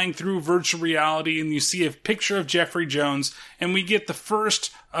flying through virtual reality and you see a picture of Jeffrey Jones, and we get the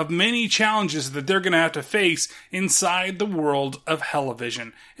first of many challenges that they're going to have to face inside the world of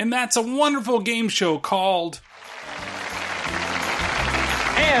Hellivision. And that's a wonderful game show called...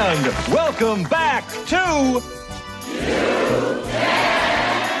 And welcome back to...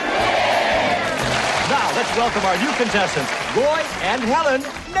 Now let's welcome our new contestants, Roy and Helen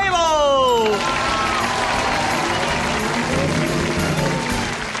Nemo!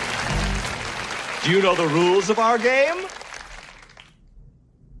 Do you know the rules of our game?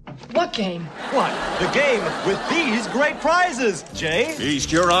 What game? What? The game with these great prizes, Jay.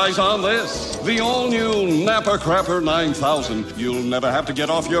 Feast your eyes on this. The all-new Napa Crapper 9000. You'll never have to get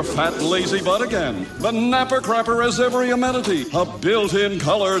off your fat, lazy butt again. The Napa Crapper has every amenity. A built-in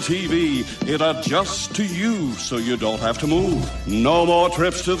color TV. It adjusts to you so you don't have to move. No more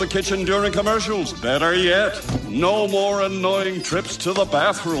trips to the kitchen during commercials. Better yet, no more annoying trips to the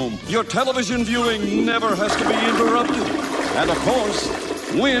bathroom. Your television viewing never has to be interrupted. And of course...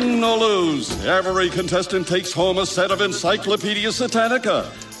 win or lose, every contestant takes home a set of Encyclopedia Satanica.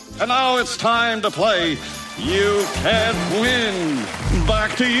 And now it's time to play You Can't Win.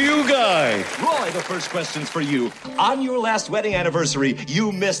 Back to you, Guy. Roy, the first question's for you. On your last wedding anniversary,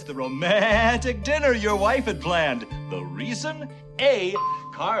 you missed the romantic dinner your wife had planned. The reason? A,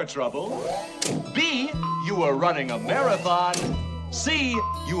 car trouble. B, you were running a marathon. C,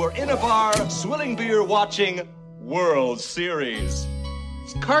 you were in a bar, swilling beer, watching World Series.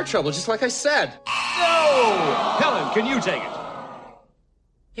 Car trouble, just like I said. No! Helen, can you take it?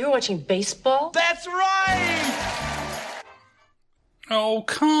 You were watching baseball? That's right! Oh,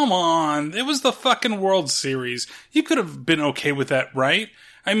 come on. It was the fucking World Series. You could have been okay with that, right?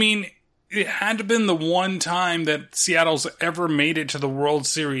 I mean, it had to have been the one time that Seattle's ever made it to the World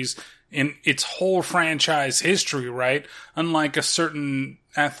Series in its whole franchise history, right? Unlike a certain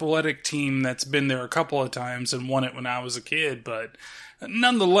athletic team that's been there a couple of times and won it when I was a kid, but...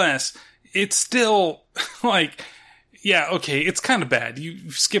 nonetheless, it's still, like, yeah, okay, it's kind of bad. You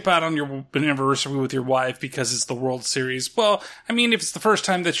skip out on your anniversary with your wife because it's the World Series. Well, I mean, if it's the first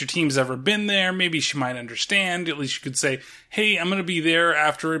time that your team's ever been there, maybe she might understand. At least you could say, hey, I'm going to be there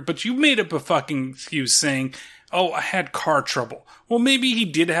after it. But you made up a fucking excuse saying, oh, I had car trouble. Well, maybe he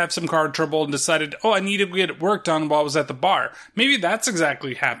did have some car trouble and decided, oh, I need to get it worked on while I was at the bar. Maybe that's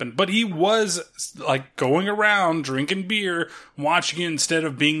exactly happened. But he was, like, going around, drinking beer, watching it instead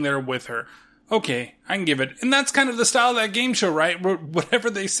of being there with her. Okay, I can give it. And that's kind of the style of that game show, right? Whatever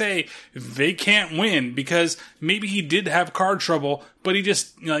they say, they can't win because maybe he did have car trouble, but he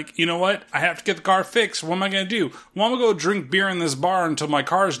just, like, you know what? I have to get the car fixed. What am I going to do? Well, I'm going to go drink beer in this bar until my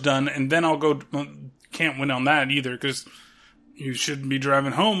car's done, and then I'll go... can't win on that either because you shouldn't be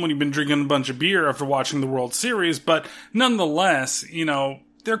driving home when you've been drinking a bunch of beer after watching the World Series. But nonetheless, you know,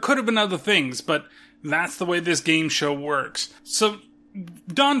 there could have been other things, but that's the way this game show works. So,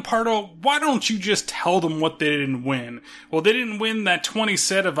 Don Pardo, why don't you just tell them what they didn't win? Well, they didn't win that 20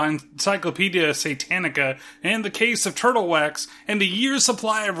 set of Encyclopedia Satanica and the case of turtle wax and a year's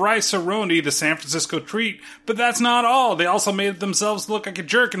supply of rice-a-roni, the San Francisco treat. But that's not all. They also made themselves look like a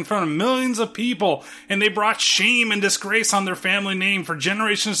jerk in front of millions of people, and they brought shame and disgrace on their family name for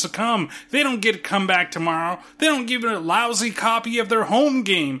generations to come. They don't get to come back tomorrow. They don't give it a lousy copy of their home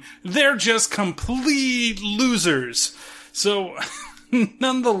game. They're just complete losers. So...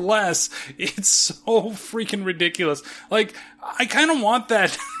 nonetheless, it's so freaking ridiculous. Like, I kind of want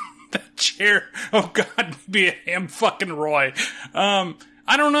that that chair. Oh God, maybe a ham fucking Roy.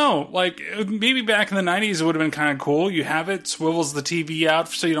 I don't know. Like, maybe back in the 90s it would have been kind of cool. You have it, swivels the TV out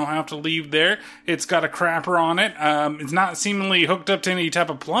so you don't have to leave there. It's got a crapper on it. It's not seemingly hooked up to any type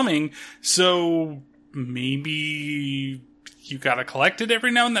of plumbing. So, maybe you gotta collect it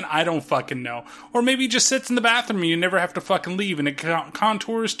every now and then. I don't fucking know. Or maybe it just sits in the bathroom and you never have to fucking leave and it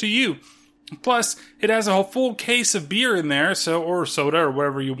contours to you. Plus, it has a full case of beer in there, or soda or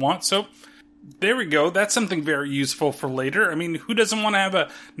whatever you want. So, there we go. That's something very useful for later. I mean, who doesn't want to have a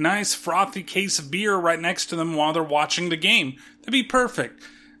nice frothy case of beer right next to them while they're watching the game? That'd be perfect.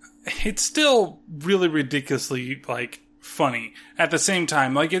 It's still really ridiculously, funny at the same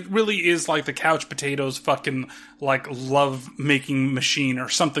time. It really is like the couch potatoes fucking, love-making machine or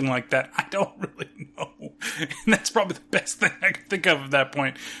something like that. I don't really know. And that's probably the best thing I can think of at that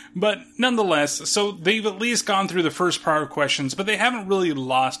point. But nonetheless, so they've at least gone through the first prior questions, but they haven't really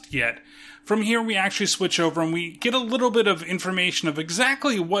lost yet. From here, we actually switch over and we get a little bit of information of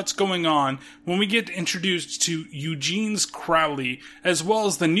exactly what's going on when we get introduced to Eugene's Crowley, as well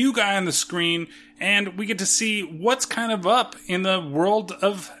as the new guy on the screen, and we get to see what's kind of up in the world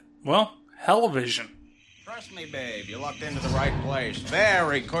of, Hellvision. Trust me, babe, you lucked into the right place.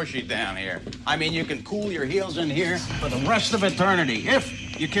 Very cushy down here. I mean, you can cool your heels in here for the rest of eternity,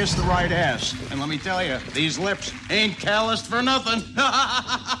 if you kiss the right ass. And let me tell you, these lips ain't calloused for nothing.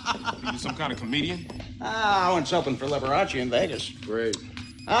 You some kind of comedian? I went soaping for Liberace in Vegas. Great.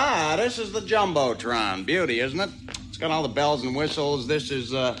 This is the Jumbotron. Beauty, isn't it? It's got all the bells and whistles. This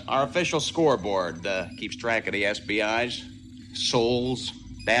is our official scoreboard. Keeps track of the SBIs, souls,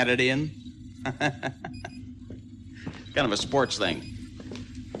 batted in. Kind of a sports thing.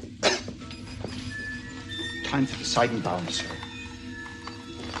 Time for the Seidenbaum, sir.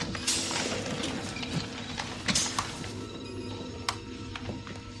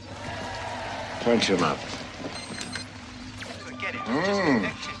 Punch him up.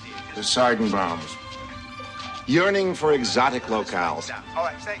 The Seidenbaums. Yearning for exotic locales.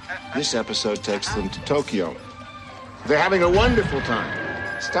 This episode takes them to Tokyo. They're having a wonderful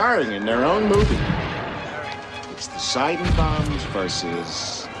time, starring in their own movie. It's the Seidenbaums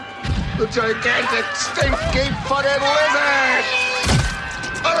versus the gigantic, stinky-footed lizard!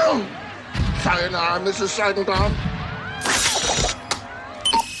 Oh! Sayonara, Mrs. Seidenbaum.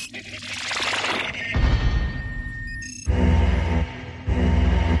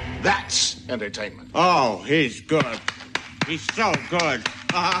 That's entertainment. Oh, he's good. He's so good.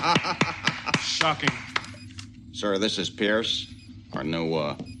 Shocking. Sir, this is Pierce, our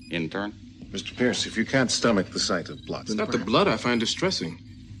new intern. Mr. Pierce, if you can't stomach the sight of blood... It's not the blood I find distressing.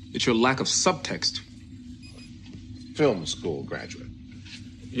 It's your lack of subtext. Film school graduate.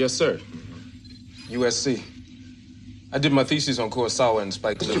 Yes, sir. USC. I did my thesis on Kurosawa and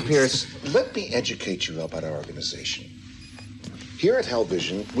Spike Lee. Mr. Pierce, let me educate you about our organization. Here at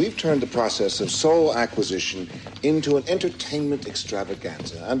Hellvision, we've turned the process of soul acquisition into an entertainment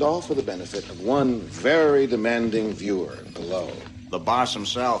extravaganza, and all for the benefit of one very demanding viewer below. The boss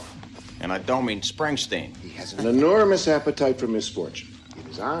himself. And I don't mean Springsteen. He has an enormous appetite for misfortune. It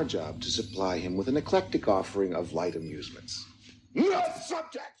is our job to supply him with an eclectic offering of light amusements. No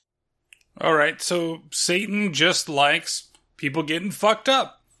subject! Alright, so Satan just likes people getting fucked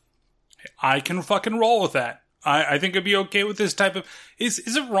up. I can fucking roll with that. I think I'd be okay with this type of... Is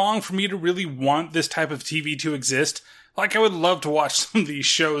it wrong for me to really want this type of TV to exist? I would love to watch some of these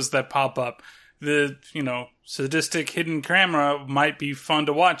shows that pop up. The, sadistic hidden camera might be fun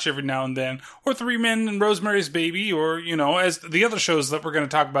to watch every now and then. Or Three Men and Rosemary's Baby, or, as the other shows that we're going to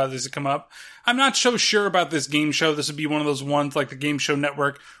talk about as they come up. I'm not so sure about this game show. This would be one of those ones like the Game Show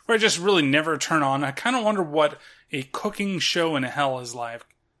Network, where I just really never turn on. I kind of wonder what a cooking show in hell is like.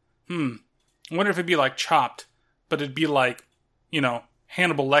 I wonder if it'd be like Chopped, but it'd be like,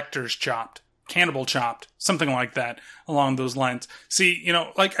 Hannibal Lecter's Chopped. Cannibal Chopped, something like that, along those lines. See,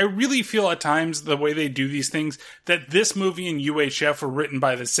 I really feel at times the way they do these things that this movie and UHF were written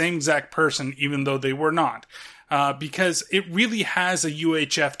by the same exact person, even though they were not. Because it really has a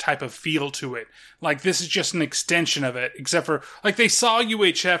UHF type of feel to it. This is just an extension of it, except for, they saw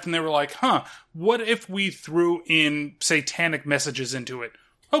UHF and they were like, what if we threw in satanic messages into it?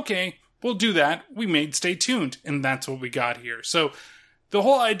 Okay, we'll do that. We made Stay Tuned, and that's what we got here. So, the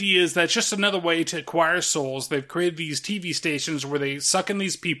whole idea is that it's just another way to acquire souls. They've created these TV stations where they suck in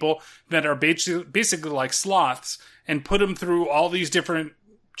these people that are basically like sloths and put them through all these different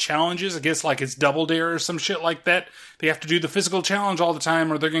challenges. I guess it's Double Dare or some shit like that. They have to do the physical challenge all the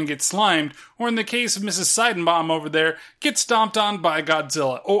time or they're going to get slimed. Or in the case of Mrs. Seidenbaum over there, get stomped on by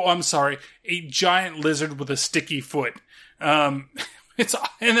Godzilla. Oh, I'm sorry. A giant lizard with a sticky foot. And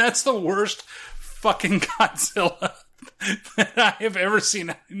that's the worst fucking Godzilla that I have ever seen.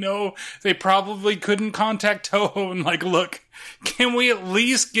 I know they probably couldn't contact Toho and look, can we at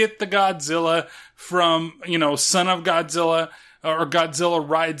least get the Godzilla from, Son of Godzilla? or Godzilla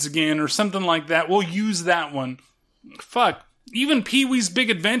Rides Again or something like that. We'll use that one. Fuck. Even Pee-wee's Big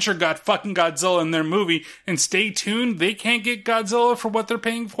Adventure got fucking Godzilla in their movie, and Stay Tuned, they can't get Godzilla for what they're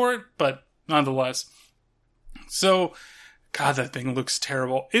paying for it, but nonetheless. So, God, that thing looks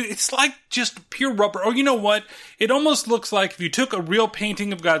terrible. It's like just pure rubber. Oh, you know what? It almost looks like if you took a real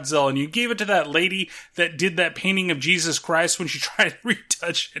painting of Godzilla and you gave it to that lady that did that painting of Jesus Christ when she tried to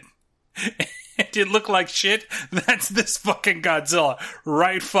retouch it. It did look like shit. That's this fucking Godzilla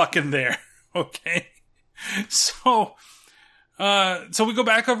right fucking there. Okay? So we go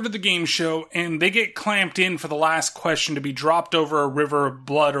back over to the game show, and they get clamped in for the last question to be dropped over a river of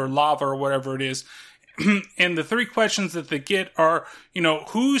blood or lava or whatever it is. And the 3 questions that they get are,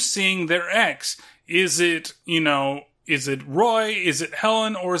 who's seeing their ex? Is it Roy? Is it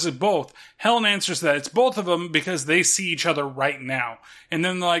Helen? Or is it both? Helen answers that it's both of them because they see each other right now. And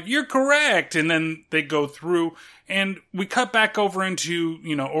then they're like, you're correct. And then they go through, and we cut back over into,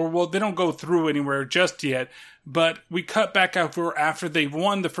 they don't go through anywhere just yet, but we cut back over after they've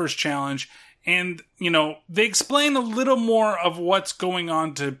won the first challenge. And, they explain a little more of what's going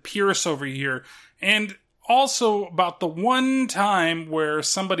on to Pierce over here. And also about the one time where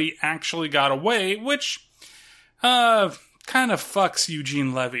somebody actually got away, which kind of fucks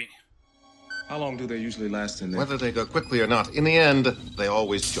Eugene Levy. How long do they usually last in there? Whether they go quickly or not, in the end, they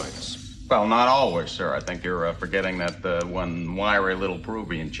always join us. Well, not always, sir. I think you're forgetting that one wiry little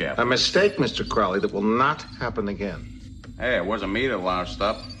Peruvian chap. A mistake, Mr. Crowley, that will not happen again. Hey, it wasn't me that loused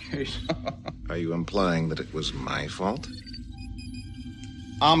up. Are you implying that it was my fault?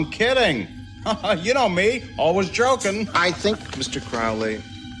 I'm kidding. You know me, always joking. I think, Mr. Crowley,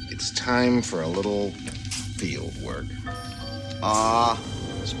 it's time for a little field work.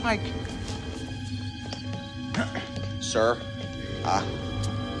 Spike. Sir,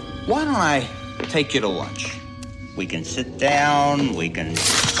 why don't I take you to lunch? We can sit down, we can...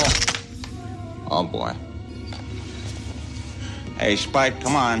 Oh boy. Hey, Spike,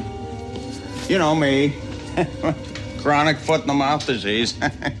 come on. You know me. Chronic foot-in-the-mouth disease.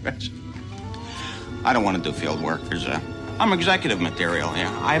 I don't want to do field work. I'm executive material.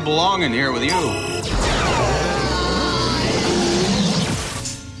 Yeah, I belong in here with you.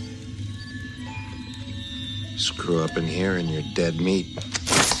 Screw up in here and you're dead meat.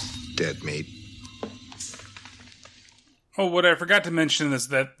 Dead meat. Oh, what I forgot to mention is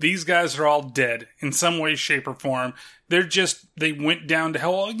that these guys are all dead in some way, shape, or form. They went down to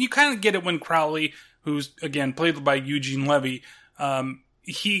hell. You kind of get it when Crowley, who's, again, played by Eugene Levy,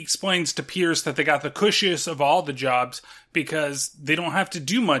 he explains to Pierce that they got the cushiest of all the jobs because they don't have to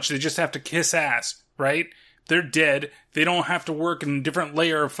do much. They just have to kiss ass, right? They're dead. They don't have to work in a different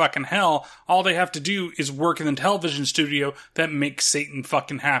layer of fucking hell. All they have to do is work in the television studio that makes Satan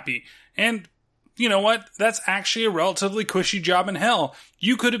fucking happy. And you know what? That's actually a relatively cushy job in hell.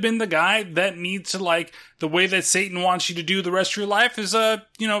 You could have been the guy that needs to, the way that Satan wants you to do the rest of your life is,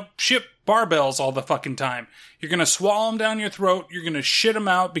 ship barbells all the fucking time. You're going to swallow them down your throat. You're going to shit them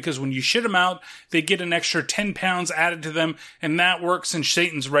out because when you shit them out, they get an extra 10 pounds added to them, and that works in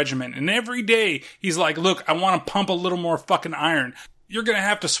Satan's regiment. And every day, he's like, look, I want to pump a little more fucking iron. You're going to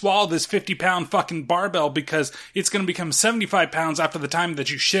have to swallow this 50-pound fucking barbell because it's going to become 75 pounds after the time that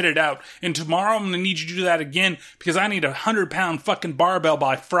you shit it out. And tomorrow I'm going to need you to do that again because I need a 100-pound fucking barbell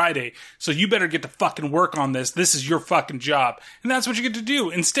by Friday. So you better get to fucking work on this. This is your fucking job. And that's what you get to do.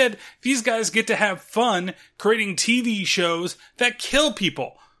 Instead, these guys get to have fun creating TV shows that kill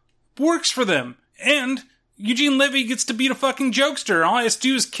people. Works for them. And Eugene Levy gets to be a fucking jokester. All he has to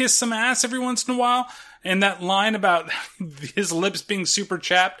do is kiss some ass every once in a while. And that line about his lips being super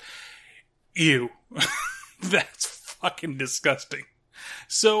chapped, ew. That's fucking disgusting.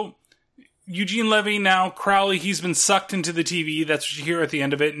 So, Eugene Levy, now Crowley, he's been sucked into the TV. That's what you hear at the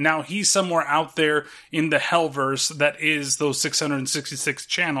end of it. Now he's somewhere out there in the Hellverse that is those 666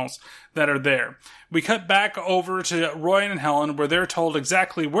 channels that are there. We cut back over to Roy and Helen where they're told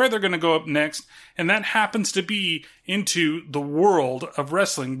exactly where they're going to go up next. And that happens to be into the world of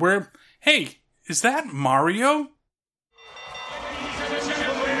wrestling where, hey, is that Mario?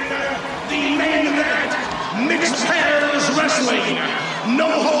 The main event, mixed pairs wrestling, no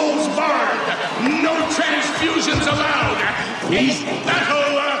holds barred, no transfusions allowed. It's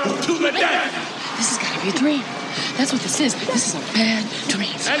battle to the death. This has got to be a dream. That's what this is. This is a bad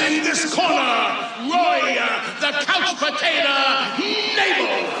dream. And in this corner, Roy, the couch potato, Nabel,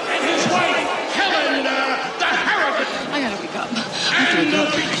 and his wife, Helen, the harrogant. I gotta wake up. And the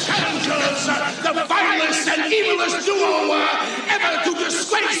big challengers, the vilest and evilest duo ever to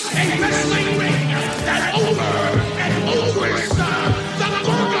disgrace a wrestling ring. That ogre and ogress, the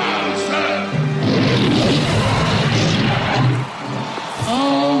Gorgons.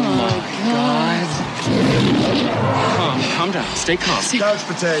 Stay calm. Couch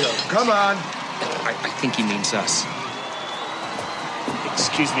potato, come on. I think he means us.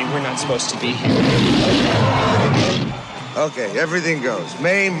 Excuse me, we're not supposed to be here. Okay, everything goes.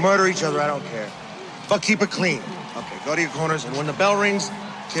 Maim, murder each other, I don't care. But keep it clean. Okay, go to your corners, and when the bell rings,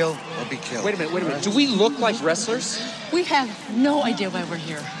 kill or be killed. Wait a minute. Do we look like wrestlers? We have no idea why we're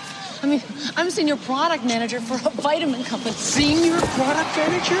here. I mean, I'm senior product manager for a vitamin company. Senior product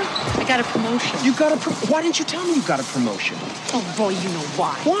manager? I got a promotion. You got a Why didn't you tell me you got a promotion? Oh, Roy, you know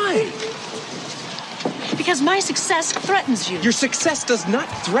why. Why? Because my success threatens you. Your success does not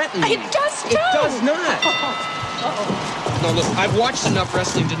threaten me. It does, too. It does not. Uh-oh. No, look, I've watched enough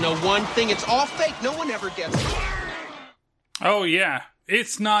wrestling to know one thing. It's all fake. No one ever gets it. Oh, yeah.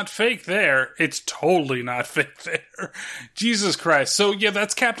 It's not fake there. It's totally not fake there. Jesus Christ. So, yeah,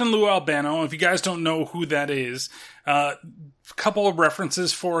 that's Captain Lou Albano. If you guys don't know who that is, couple of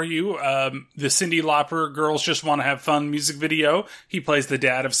references for you. The Cyndi Lauper Girls Just Want to Have Fun music video. He plays the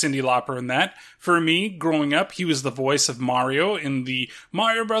dad of Cyndi Lauper in that. For me, growing up, he was the voice of Mario in the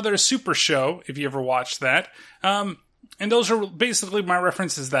Mario Brothers Super Show, if you ever watched that. And those are basically my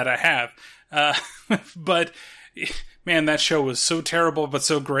references that I have. But man, that show was so terrible but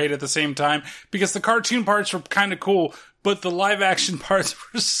so great at the same time, because the cartoon parts were kind of cool, but the live action parts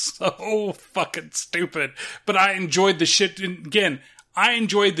were so fucking stupid. But I enjoyed the shit. Again, I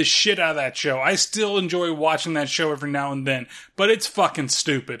enjoyed the shit out of that show. I still enjoy watching that show every now and then, but it's fucking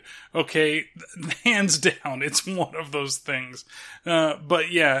stupid. Okay, hands down, it's one of those things.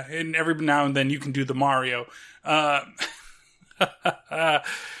 But yeah, and every now and then you can do the Mario.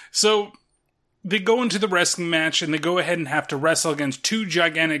 So they go into the wrestling match and they go ahead and have to wrestle against two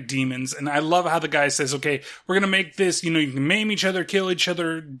gigantic demons. And I love how the guy says, okay, we're going to make this, you can maim each other, kill each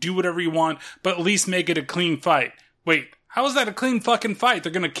other, do whatever you want, but at least make it a clean fight. Wait, how is that a clean fucking fight?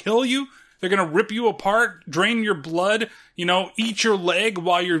 They're going to kill you? They're going to rip you apart, drain your blood, eat your leg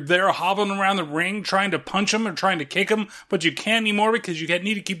while you're there hobbling around the ring trying to punch them or trying to kick them, but you can't anymore because you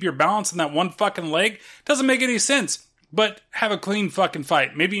need to keep your balance on that one fucking leg? Doesn't make any sense. But have a clean fucking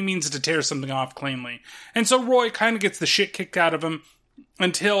fight. Maybe he means to tear something off cleanly. And so Roy kind of gets the shit kicked out of him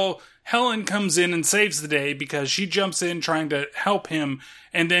until Helen comes in and saves the day because she jumps in trying to help him.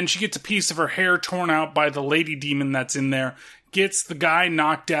 And then she gets a piece of her hair torn out by the lady demon that's in there. Gets the guy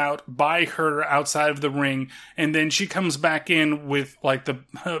knocked out by her outside of the ring. And then she comes back in with like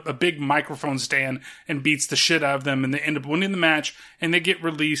a big microphone stand and beats the shit out of them. And they end up winning the match. And they get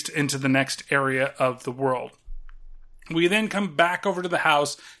released into the next area of the world. We then come back over to the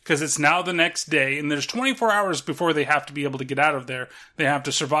house because it's now the next day, and there's 24 hours before they have to be able to get out of there. They have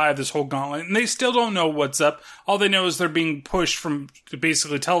to survive this whole gauntlet, and they still don't know what's up. All they know is they're being pushed from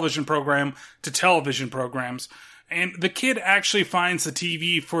basically television program to television programs. And the kid actually finds the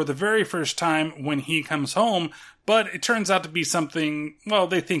TV for the very first time when he comes home, but it turns out to be something, well,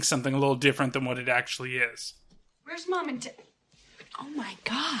 they think something a little different than what it actually is. Where's Mom and Dad? Oh, my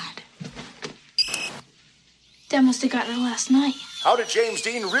God. Dad must have gotten her last night. How did James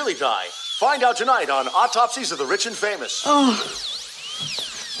Dean really die? Find out tonight on Autopsies of the Rich and Famous. Oh.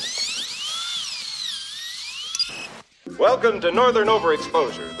 Welcome to Northern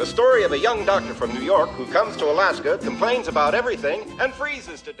Overexposure, the story of a young doctor from New York who comes to Alaska, complains about everything, and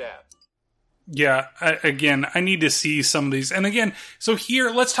freezes to death. Yeah, I need to see some of these. And again, so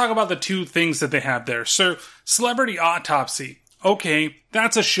here, let's talk about the two things that they have there. So, Celebrity Autopsy. Okay,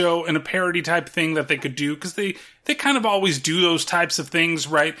 that's a show and a parody type thing that they could do, because they kind of always do those types of things,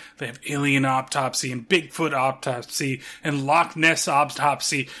 right? They have Alien Autopsy and Bigfoot Autopsy and Loch Ness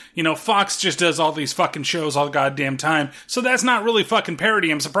Autopsy. Fox just does all these fucking shows all the goddamn time. So that's not really fucking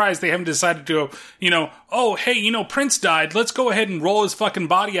parody. I'm surprised they haven't decided to go, oh, hey, Prince died. Let's go ahead and roll his fucking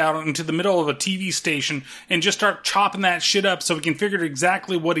body out into the middle of a TV station and just start chopping that shit up so we can figure out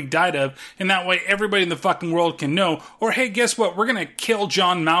exactly what he died of. And that way everybody in the fucking world can know. Or, hey, guess what? We're going to kill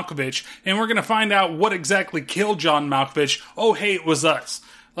John Malkovich and we're going to find out what exactly killed John Malkovich. Oh, hey, it was us.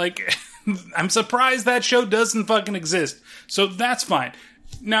 Like, I'm surprised that show doesn't fucking exist. So that's fine.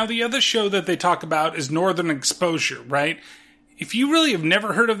 Now, the other show that they talk about is Northern Exposure, right? If you really have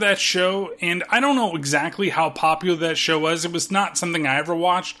never heard of that show, and I don't know exactly how popular that show was, it was not something I ever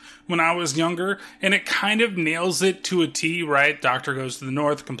watched when I was younger, and it kind of nails it to a T, right? Doctor goes to the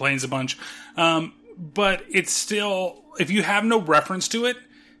north, complains a bunch. But it's still, if you have no reference to it,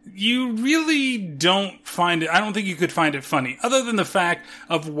 you really don't find it, I don't think you could find it funny, other than the fact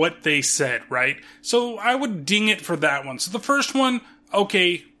of what they said, right? So I would ding it for that one. So the first one,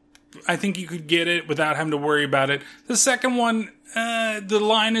 okay, I think you could get it without having to worry about it. The second one, the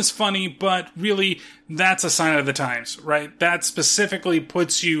line is funny, but really, that's a sign of the times, right? That specifically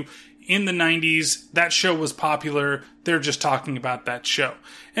puts you in the 90s, that show was popular. They're just talking about that show.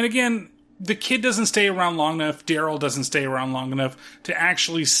 And again, the kid doesn't stay around long enough, Daryl doesn't stay around long enough to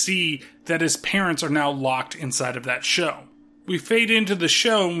actually see that his parents are now locked inside of that show. We fade into the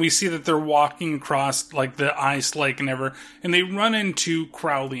show and we see that they're walking across like the ice lake and ever, and they run into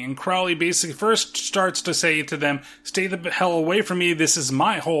Crowley, and Crowley basically first starts to say to them, "Stay the hell away from me, this is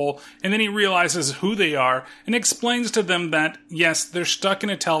my hole," and then he realizes who they are and explains to them that yes, they're stuck in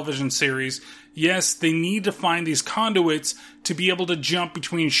a television series. Yes, they need to find these conduits to be able to jump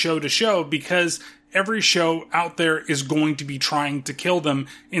between show to show because every show out there is going to be trying to kill them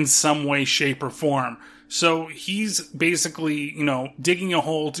in some way, shape, or form. So he's basically, digging a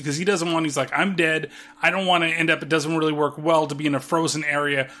hole because he doesn't want, he's like, I'm dead. I don't want to end up, it doesn't really work well to be in a frozen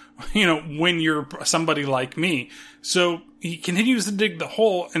area, when you're somebody like me. So he continues to dig the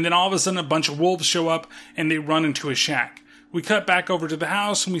hole, and then all of a sudden a bunch of wolves show up and they run into a shack. We cut back over to the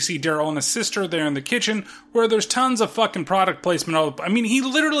house and we see Daryl and his sister there in the kitchen where there's tons of fucking product placement. He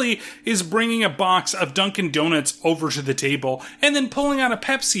literally is bringing a box of Dunkin' Donuts over to the table and then pulling out a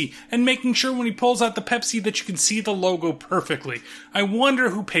Pepsi and making sure when he pulls out the Pepsi that you can see the logo perfectly. I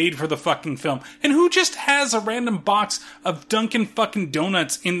wonder who paid for the fucking film and who just has a random box of Dunkin' fucking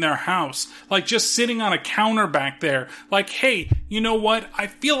Donuts in their house. Like just sitting on a counter back there. Like, hey, you know what? I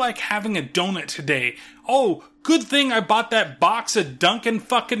feel like having a donut today. Oh, good thing I bought that box of Dunkin'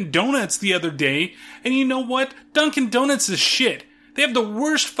 fucking Donuts the other day. And you know what? Dunkin' Donuts is shit. They have the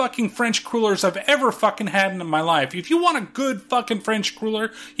worst fucking French crullers I've ever fucking had in my life. If you want a good fucking French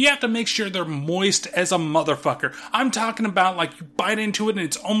cruller, you have to make sure they're moist as a motherfucker. I'm talking about like you bite into it and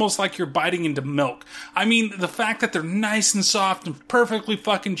it's almost like you're biting into milk. The fact that they're nice and soft and perfectly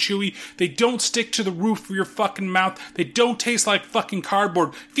fucking chewy. They don't stick to the roof of your fucking mouth. They don't taste like fucking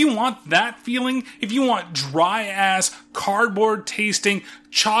cardboard. If you want that feeling, if you want dry ass, cardboard tasting,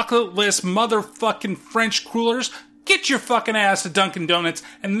 chocolate-less motherfucking French crullers, get your fucking ass to Dunkin' Donuts,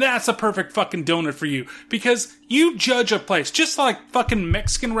 and that's a perfect fucking donut for you. Because you judge a place, just like fucking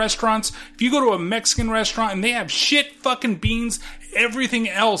Mexican restaurants. If you go to a Mexican restaurant and they have shit fucking beans, everything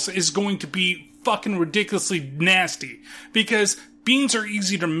else is going to be fucking ridiculously nasty. Because beans are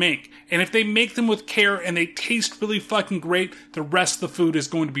easy to make, and if they make them with care and they taste really fucking great, the rest of the food is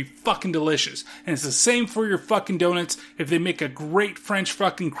going to be fucking delicious. And it's the same for your fucking donuts. If they make a great French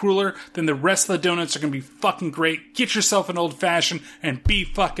fucking cruller, then the rest of the donuts are going to be fucking great. Get yourself an old fashioned and be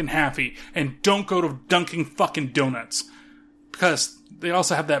fucking happy. And don't go to Dunkin' fucking Donuts. Because they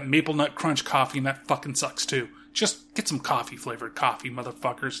also have that maple nut crunch coffee and that fucking sucks too. Just get some coffee flavored coffee,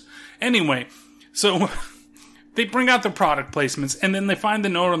 motherfuckers. Anyway, so they bring out the product placements, and then they find the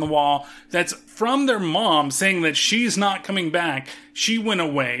note on the wall that's from their mom saying that she's not coming back. She went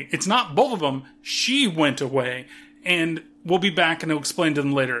away. It's not both of them. She went away, and we'll be back and I'll explain to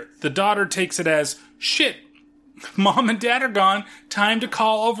them later. The daughter takes it as, shit, Mom and Dad are gone. Time to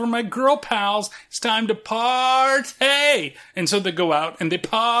call over my girl pals. It's time to party. And so they go out and they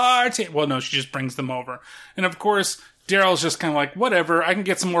party. Well, no, she just brings them over. And of course, Daryl's just kind of like, whatever, I can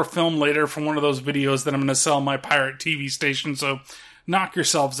get some more film later from one of those videos that I'm going to sell on my pirate TV station, so knock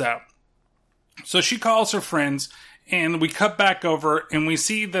yourselves out. So she calls her friends, and we cut back over, and we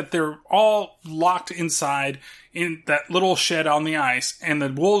see that they're all locked inside in that little shed on the ice, and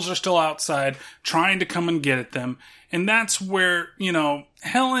the wolves are still outside trying to come and get at them. And that's where,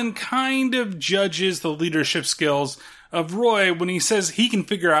 Helen kind of judges the leadership skills of Roy when he says he can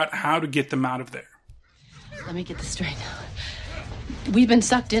figure out how to get them out of there. Let me get this straight. We've been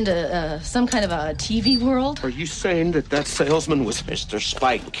sucked into some kind of a TV world? Are you saying that salesman was Mr.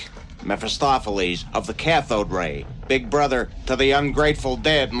 Spike, Mephistopheles of the cathode ray, big brother to the ungrateful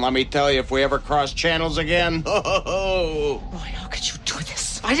dead, and let me tell you, if we ever cross channels again, Roy, how could you do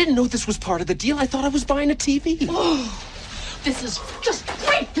this? I didn't know this was part of the deal. I thought I was buying a TV. Oh, this is just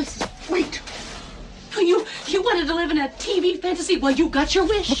great. This is great. You wanted to live in a TV fantasy? Well, you got your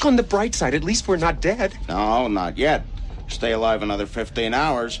wish. Look on the bright side. At least we're not dead. No, not yet. Stay alive another 15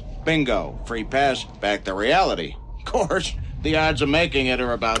 hours. Bingo. Free pass. Back to reality. Of course, the odds of making it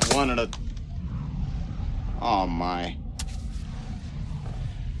are about 1 in a... Oh, my.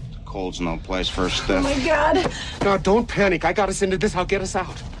 Cold's no place for a step. Oh, my God. No, don't panic. I got us into this. I'll get us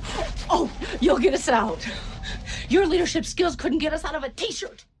out. Oh, you'll get us out. Your leadership skills couldn't get us out of a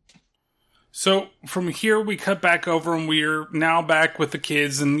T-shirt. So from here, we cut back over and we're now back with the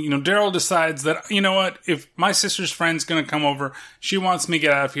kids. And, Daryl decides that, you know what, if my sister's friend's going to come over, she wants me to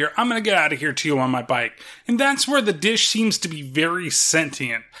get out of here, I'm going to get out of here too on my bike. And that's where the dish seems to be very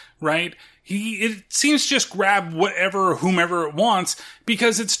sentient, right? it seems to just grab whomever it wants,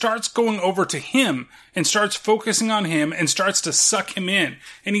 because it starts going over to him and starts focusing on him and starts to suck him in.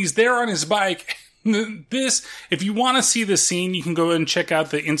 And he's there on his bike. If you want to see this scene, you can go and check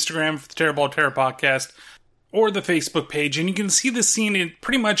out the Instagram for the Terrible Terror Podcast or the Facebook page, and you can see the scene in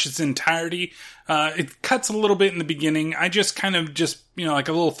pretty much its entirety. It cuts a little bit in the beginning. I just kind of like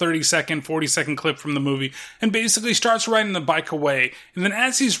a little 30-second, 40-second clip from the movie, and basically starts riding the bike away. And then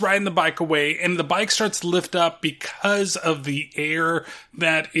as he's riding the bike away, and the bike starts to lift up because of the air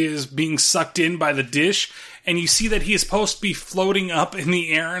that is being sucked in by the dish, and you see that he is supposed to be floating up in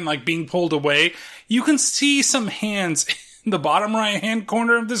the air and like being pulled away, you can see some hands in the bottom right-hand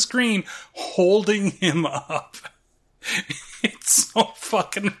corner of the screen holding him up. It's so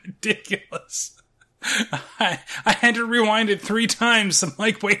fucking ridiculous. I had to rewind it 3 times. I'm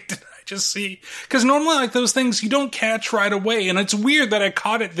like, wait, did I just see? Because normally, like, those things you don't catch right away. And it's weird that I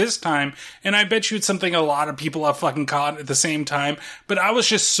caught it this time. And I bet you it's something a lot of people have fucking caught at the same time. But I was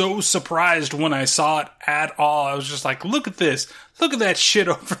just so surprised when I saw it at all. I was just like, look at this. Look at that shit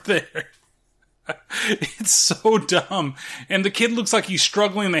over there. It's so dumb. And the kid looks like he's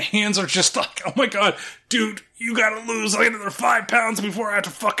struggling. The hands are just like, oh my god, dude, you gotta lose like another 5 pounds before I have to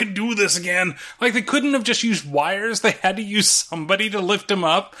fucking do this again. Like, they couldn't have just used wires. They had to use somebody to lift him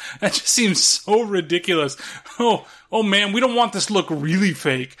up. That just seems so ridiculous. Oh man, we don't want this to look really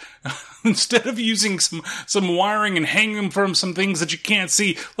fake. Instead of using some wiring and hanging him from some things that you can't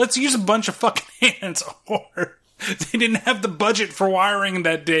see, let's use a bunch of fucking hands. Or they didn't have the budget for wiring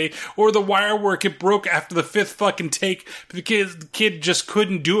that day, or the wire work, it broke after the 5th fucking take because the kid just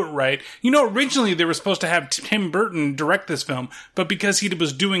couldn't do it right. You know, originally they were supposed to have Tim Burton direct this film, but because he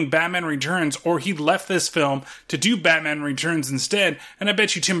was doing Batman Returns, or he left this film to do Batman Returns instead, and I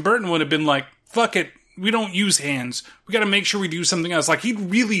bet you Tim Burton would have been like, fuck it, we don't use hands. We gotta make sure we do something else. Like, he'd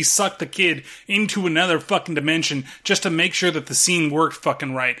really suck the kid into another fucking dimension just to make sure that the scene worked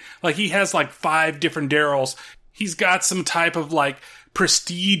fucking right. Like, he has like 5 different Daryls. He's got some type of, like,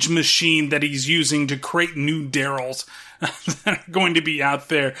 prestige machine that he's using to create new Daryls that are going to be out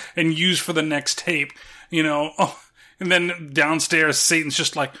there and used for the next tape, you know? Oh, and then downstairs, Satan's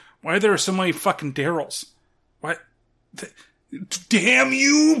just like, why are there so many fucking Daryls? What? Damn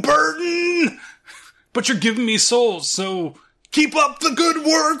you, Burton! But you're giving me souls, so keep up the good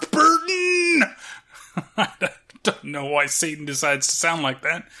work, Burton! I don't know why Satan decides to sound like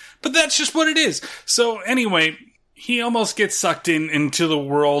that, but that's just what it is. So anyway, he almost gets sucked into the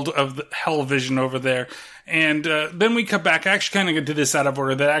world of the Hellvision over there. And then we come back. I actually kind of did this out of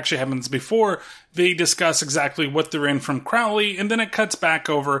order. That actually happens before they discuss exactly what they're in from Crowley. And then it cuts back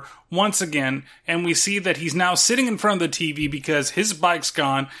over once again. And we see that he's now sitting in front of the TV because his bike's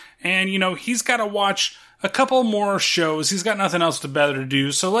gone. And, you know, he's got to watch a couple more shows. He's got nothing else better to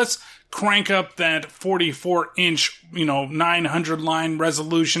do. So let's crank up that 44-inch, 900-line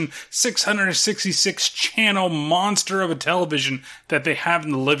resolution, 666-channel monster of a television that they have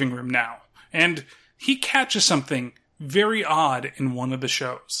in the living room now. And he catches something very odd in one of the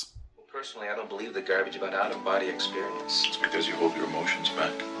shows. Personally, I don't believe the garbage about out-of-body experience. It's because you hold your emotions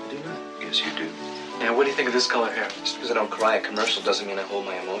back. I do not. Yes, you do. And what do you think of this color hair? Just because I don't cry at commercial doesn't mean I hold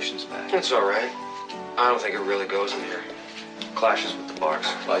my emotions back. It's all right. I don't think it really goes in here. Clashes with the bars.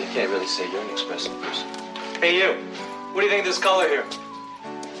 Well, you can't really say you're an expressive person. Hey, you. What do you think of this color here?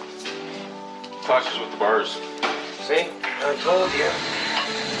 Clashes with the bars. See? I told you.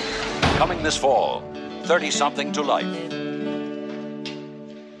 Coming this fall, 30-something to life. Roll,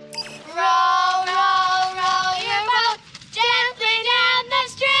 roll, roll your boat gently down the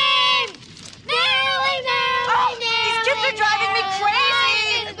stream. Merrily, merrily, merrily. These kids are driving me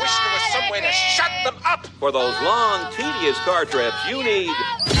crazy. I wish there was some way to shut them up. For those long, tedious car trips, you need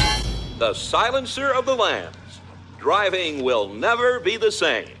the Silencer of the Lambs. Driving will never be the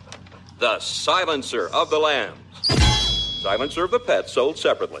same. The Silencer of the Lambs. Silencer of the Pets, sold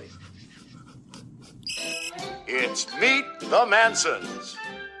separately. It's Meet the Mansons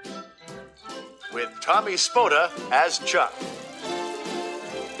with Tommy Spoda as Chuck.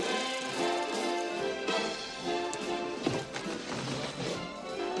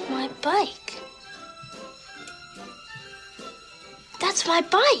 My bike. That's my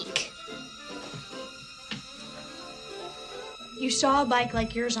bike. You saw a bike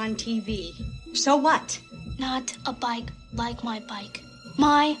like yours on TV. So what? Not a bike like my bike.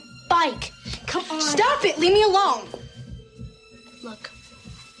 My bike. Come on. Stop it. Leave me alone. Look,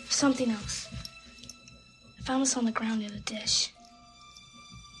 something else. I found this on the ground in a dish.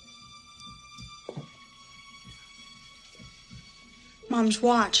 Mom's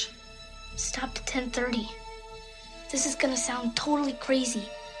watch. Stopped at 10:30. This is gonna sound totally crazy,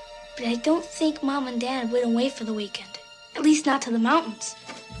 But I don't think Mom and Dad went away for the weekend. At least not to the mountains.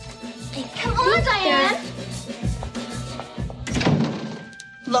 Come on, Diane.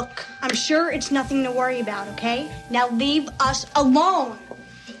 Look, I'm sure it's nothing to worry about, okay? Now leave us alone.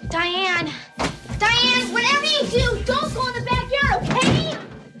 Diane, whatever you do, don't go in the backyard, okay?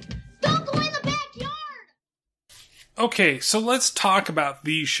 Don't go in the backyard. Okay, so let's talk about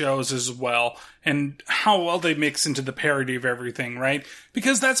these shows as well and how well they mix into the parody of everything, right?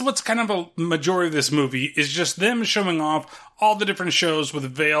 Because that's what's kind of a majority of this movie is just them showing off all the different shows with a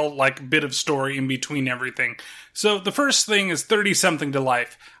veil, like bit of story in between everything. So the first thing is 30-something to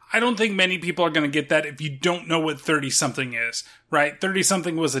life. I don't think many people are going to get that if you don't know what 30-something is, right?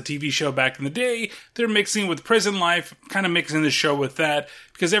 30-something was a TV show back in the day. They're mixing with prison life, kind of mixing the show with that,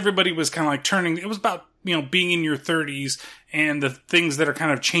 because everybody was kind of like turning, it was about, being in your 30s and the things that are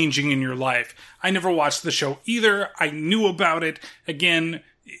kind of changing in your life. I never watched the show either. I knew about it. Again,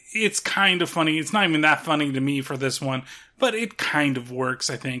 it's kind of funny. It's not even that funny to me for this one, but it kind of works,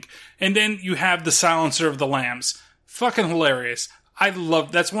 I think. And then you have The Silencer of the Lambs. Fucking hilarious.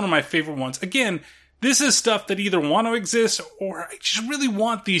 That's one of my favorite ones. Again, this is stuff that either want to exist or I just really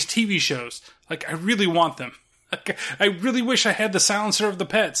want these TV shows. Like, I really want them. Like, I really wish I had The Silencer of the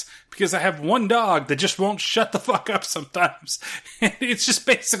Pets because I have one dog that just won't shut the fuck up sometimes. And it's just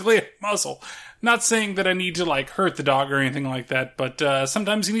basically a muzzle. Not saying that I need to, hurt the dog or anything like that, but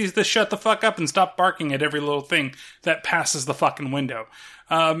sometimes he needs to shut the fuck up and stop barking at every little thing that passes the fucking window.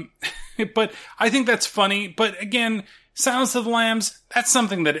 But I think that's funny. But again, Silence of the Lambs, that's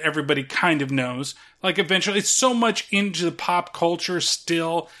something that everybody kind of knows. Eventually, it's so much into the pop culture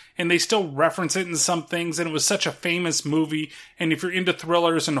still, and they still reference it in some things, and it was such a famous movie, and if you're into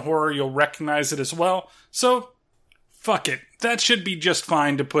thrillers and horror, you'll recognize it as well. So, fuck it. That should be just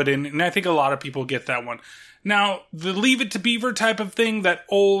fine to put in, and I think a lot of people get that one. Now, the Leave It to Beaver type of thing, that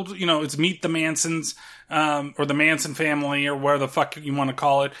old, it's Meet the Mansons, or the Manson family, or where the fuck you want to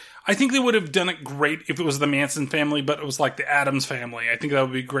call it. I think they would have done it great if it was the Manson family, but it was like the Addams family. I think that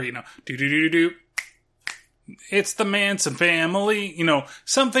would be great. Do-do-do-do-do. It's the Manson family.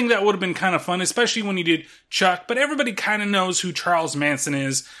 Something that would have been kind of fun, especially when you did Chuck, but everybody kind of knows who Charles Manson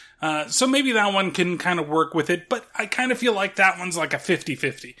is. So maybe that one can kind of work with it, but I kind of feel like that one's like a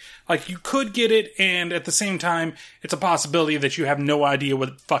 50-50. You could get it, and at the same time, it's a possibility that you have no idea what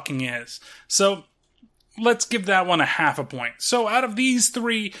it fucking is. So, let's give that one a half a point. So, out of these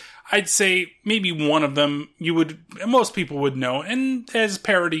three, I'd say maybe one of them most people would know, and as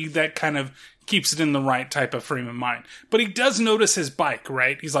parody, that kind of keeps it in the right type of frame of mind. But he does notice his bike,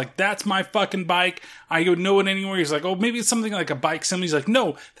 right? He's like, that's my fucking bike. I would know it anywhere. He's like, oh, maybe it's something like a bike symbol. He's like,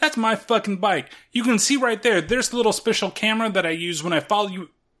 no, that's my fucking bike. You can see right there, there's the little special camera that I use when I follow you.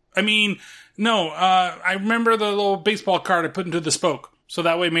 I remember the little baseball card I put into the spoke. So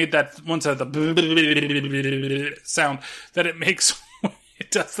that way it made that one side of the sound that it makes.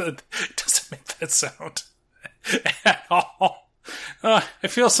 It doesn't make that sound at all. I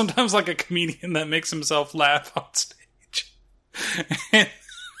feel sometimes like a comedian that makes himself laugh on stage. And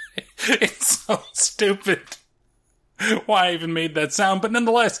it's so stupid why I even made that sound. But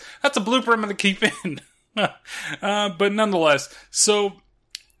nonetheless, that's a blooper I'm going to keep in. But nonetheless, so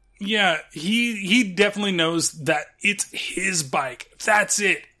yeah, he definitely knows that it's his bike. That's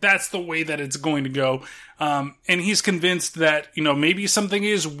it. That's the way that it's going to go. And he's convinced that, maybe something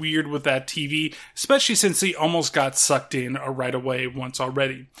is weird with that TV, especially since he almost got sucked in right away once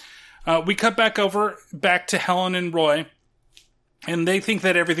already. We cut back to Helen and Roy, and they think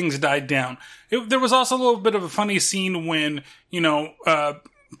that everything's died down. There was also a little bit of a funny scene when,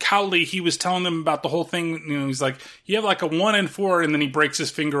 Cowley, he was telling them about the whole thing. He's like, you have like a 1 in 4, and then he breaks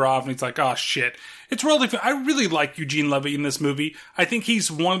his finger off, and he's like, oh shit. It's really fun. I really like Eugene Levy in this movie. I think he's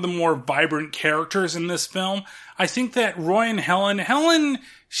one of the more vibrant characters in this film. I think that Roy and Helen,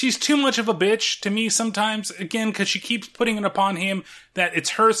 she's too much of a bitch to me sometimes, again, because she keeps putting it upon him that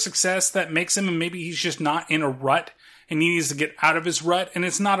it's her success that makes him, and maybe he's just not in a rut, and he needs to get out of his rut, and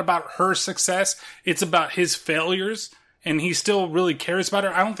it's not about her success, it's about his failures. And he still really cares about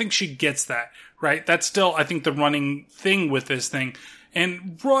her. I don't think she gets that, right? That's still, I think, the running thing with this thing.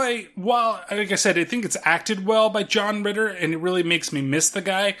 And Roy, while, like I said, I think it's acted well by John Ritter, and it really makes me miss the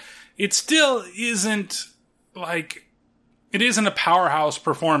guy, it still isn't, it isn't a powerhouse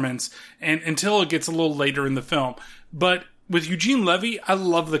performance, and until it gets a little later in the film. But with Eugene Levy, I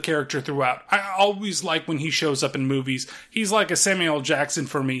love the character throughout. I always like when he shows up in movies. He's like a Samuel Jackson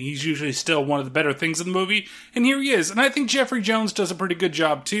for me. He's usually still one of the better things in the movie. And here he is. And I think Jeffrey Jones does a pretty good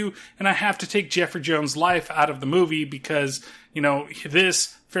job too. And I have to take Jeffrey Jones' life out of the movie because,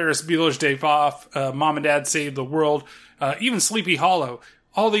 this, Ferris Bueller's Day Off, Mom and Dad Saved the World, even Sleepy Hollow.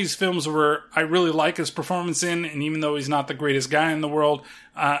 all these films where I really like his performance in, and even though he's not the greatest guy in the world,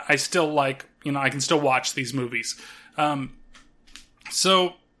 I still like, I can still watch these movies.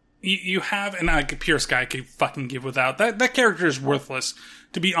 So you have, and Pierce Guy could fucking give without. That character is worthless,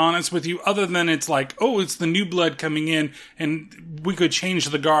 to be honest with you, other than it's like, oh, it's the new blood coming in, and we could change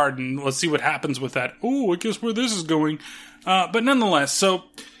the guard, and let's see what happens with that. Oh, I guess where this is going. But nonetheless, so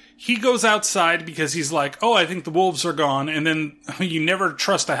he goes outside because he's like, oh, I think the wolves are gone. And then you never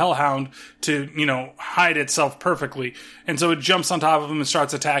trust a hellhound to, hide itself perfectly. And so it jumps on top of him and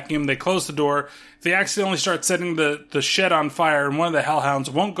starts attacking him. They close the door. They accidentally start setting the shed on fire, and one of the hellhounds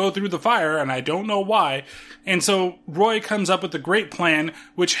won't go through the fire, and I don't know why. And so Roy comes up with a great plan,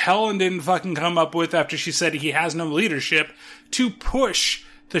 which Helen didn't fucking come up with after she said he has no leadership, to push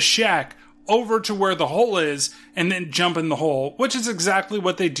the shack over to where the hole is and then jump in the hole, which is exactly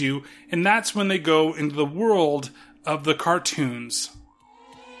what they do. And that's when they go into the world of the cartoons.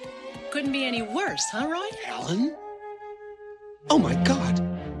 Couldn't be any worse, huh, Roy? Helen? Oh my God.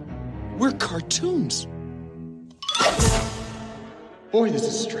 We're cartoons. Boy, this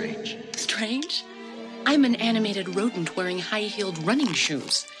is strange. Strange? I'm an animated rodent wearing high-heeled running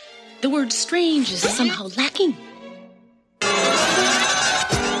shoes. The word strange is somehow lacking.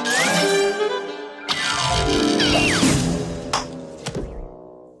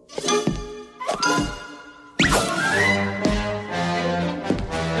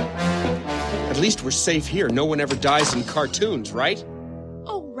 At least we're safe here. No one ever dies in cartoons, right?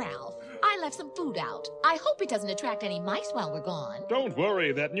 Oh, Ralph, I left some food out. I hope it doesn't attract any mice while we're gone. Don't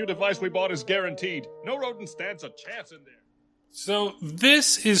worry, that new device we bought is guaranteed. No rodent stands a chance in there. So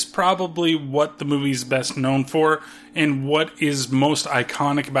this is probably what the movie's best known for, and what is most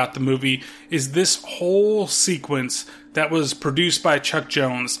iconic about the movie is this whole sequence that was produced by Chuck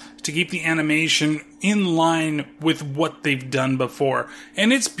Jones to keep the animation in line with what they've done before.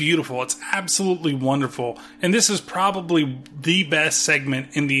 And it's beautiful. It's absolutely wonderful. And this is probably the best segment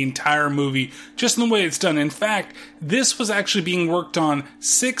in the entire movie, just in the way it's done. In fact, this was actually being worked on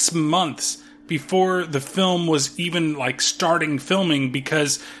 6 months before the film was even starting filming,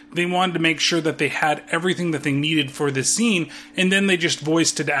 because they wanted to make sure that they had everything that they needed for the scene, and then they just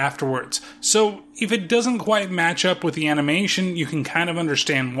voiced it afterwards. So if it doesn't quite match up with the animation, you can kind of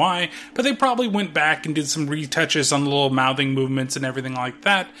understand why, but they probably went back and did some retouches on the little mouthing movements and everything like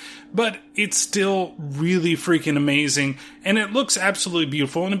that. But it's still really freaking amazing, and it looks absolutely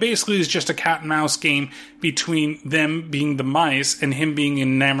beautiful, and it basically is just a cat and mouse game between them being the mice and him being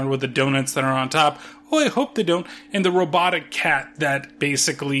enamored with the donuts that are on top. Oh, I hope they don't. And the robotic cat that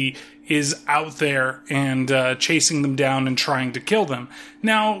basically is out there and chasing them down and trying to kill them.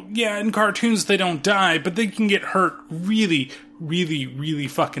 Now, yeah, in cartoons they don't die, but they can get hurt really, really, really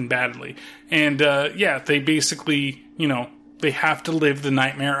fucking badly. And they basically, they have to live the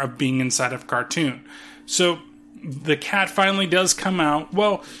nightmare of being inside of a cartoon. So the cat finally does come out.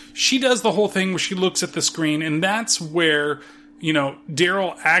 Well, she does the whole thing where she looks at the screen, and that's where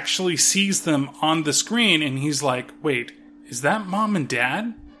Daryl actually sees them on the screen, and he's like, wait, is that Mom and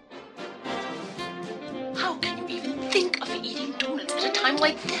Dad? How can you even think of eating donuts at a time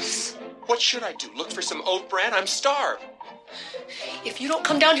like this? What should I do? Look for some oat bran? I'm starved. If you don't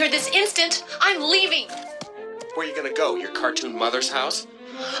come down here this instant, I'm leaving. Where are you gonna go? Your cartoon mother's house?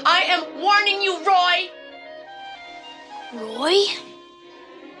 I am warning you, Roy! Roy?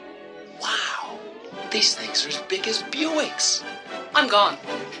 Wow. These things are as big as Buicks. I'm gone.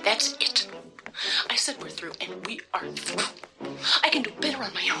 That's it. I said we're through, and we are through. I can do better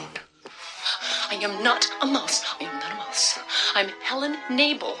on my own. I am not a mouse. I am not a mouse. I'm Helen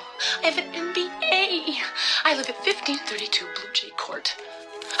Nabel. I have an MBA. I live at 1532 Blue Jay Court.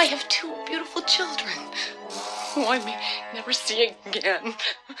 I have 2 beautiful children, who I may never see again.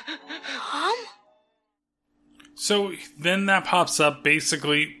 Mom? So then that pops up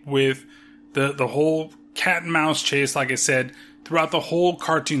basically with the whole cat and mouse chase, like I said, throughout the whole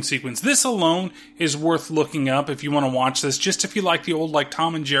cartoon sequence. This alone is worth looking up if you want to watch this, just if you like the old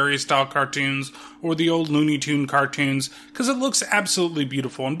Tom and Jerry style cartoons or the old Looney Tune cartoons, because it looks absolutely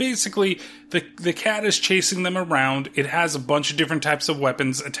beautiful. And basically, the cat is chasing them around. It has a bunch of different types of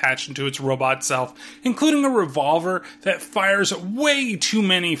weapons attached to its robot self, including a revolver that fires way too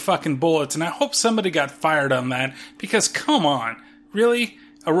many fucking bullets, and I hope somebody got fired on that, because come on, really?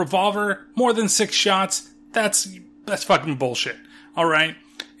 A revolver? More than 6 shots? That's fucking bullshit. Alright?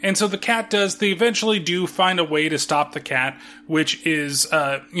 And so the cat they eventually do find a way to stop the cat, which is,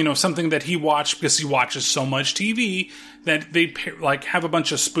 something that he watched because he watches so much TV that they, have a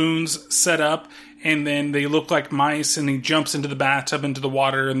bunch of spoons set up, and then they look like mice, and he jumps into the bathtub, into the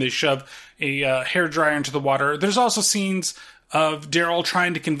water, and they shove a hairdryer into the water. There's also scenes of Daryl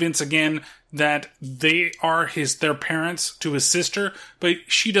trying to convince again that they are their parents to his sister, but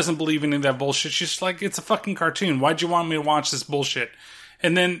she doesn't believe any of that bullshit. She's just like, it's a fucking cartoon. Why'd you want me to watch this bullshit?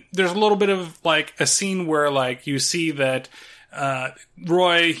 And then there's a little bit of like a scene where like you see that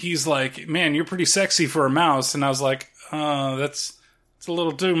Roy, he's like, man, you're pretty sexy for a mouse. And I was like, it's a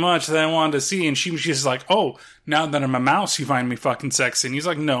little too much that I wanted to see. And she's like, oh, now that I'm a mouse, you find me fucking sexy. And he's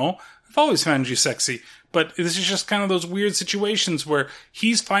like, no, I've always found you sexy. But this is just kind of those weird situations where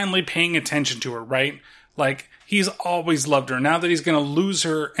he's finally paying attention to her, right? Like, he's always loved her. Now that he's going to lose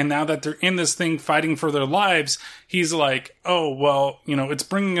her, and now that they're in this thing fighting for their lives, he's like, oh, well, it's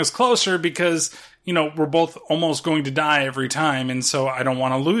bringing us closer because, we're both almost going to die every time, and so I don't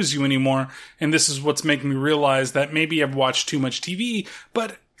want to lose you anymore. And this is what's making me realize that maybe I've watched too much TV,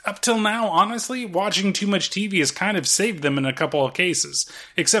 but up till now, honestly, watching too much TV has kind of saved them in a couple of cases.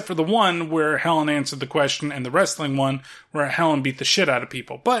 Except for the one where Helen answered the question and the wrestling one where Helen beat the shit out of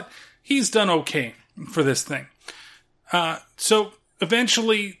people. But he's done okay for this thing. So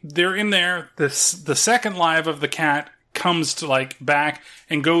eventually they're in there. The second live of the cat comes to like back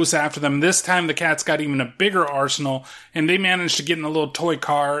and goes after them. This time the cat's got even a bigger arsenal, and they manage to get in a little toy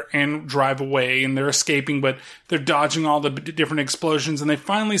car and drive away, and they're escaping, but they're dodging all the different explosions, and they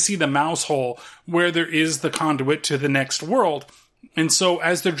finally see the mouse hole where there is the conduit to the next world. And so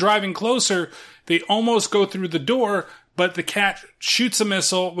as they're driving closer, they almost go through the door, but the cat shoots a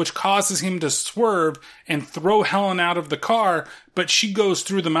missile, which causes him to swerve and throw Helen out of the car, but she goes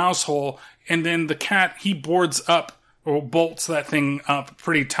through the mouse hole, and then the cat, he boards up or bolts that thing up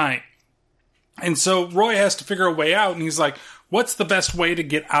pretty tight. And so Roy has to figure a way out, and he's like, what's the best way to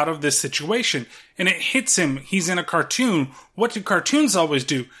get out of this situation? And it hits him. He's in a cartoon. What do cartoons always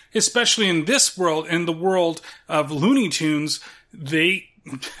do? Especially in this world, in the world of Looney Tunes, they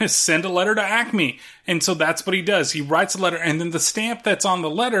send a letter to Acme. And so that's what he does. He writes a letter, and then the stamp that's on the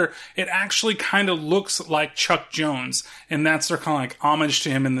letter, it actually kind of looks like Chuck Jones. And that's their kind of like homage to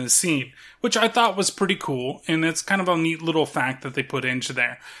him in this scene, which I thought was pretty cool. And it's kind of a neat little fact that they put into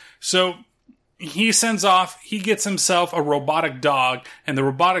there. So he sends off, he gets himself a robotic dog, and the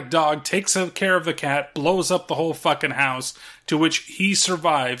robotic dog takes care of the cat, blows up the whole fucking house, to which he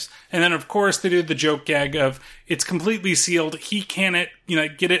survives. And then, of course, they did the joke gag of, it's completely sealed, he can't,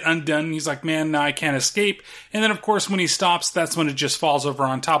 get it undone. He's like, man, now I can't escape. And then, of course, when he stops, that's when it just falls over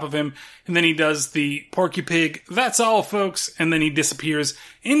on top of him. And then he does the Porky Pig, that's all, folks, and then he disappears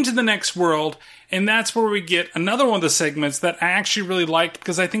into the next world. And that's where we get another one of the segments that I actually really liked,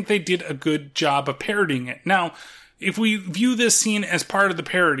 because I think they did a good job of parodying it. Now, if we view this scene as part of the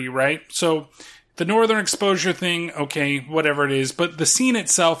parody, right? So the Northern Exposure thing, okay, whatever it is, but the scene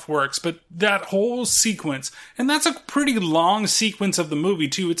itself works. But that whole sequence, and that's a pretty long sequence of the movie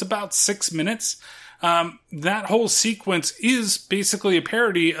too. It's about 6 minutes. That whole sequence is basically a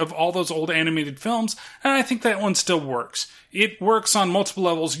parody of all those old animated films, and I think that one still works. It works on multiple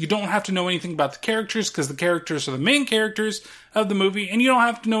levels. You don't have to know anything about the characters, because the characters are the main characters of the movie, and you don't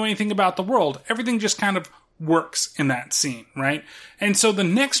have to know anything about the world. Everything just kind of works in that scene, right? And so the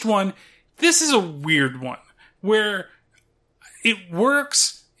next one, this is a weird one, where it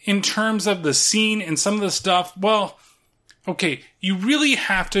works in terms of the scene and some of the stuff. Well, okay, you really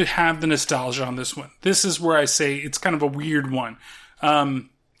have to have the nostalgia on this one. This is where I say it's kind of a weird one.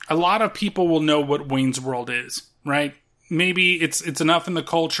 A lot of people will know what Wayne's World is, right? Maybe it's enough in the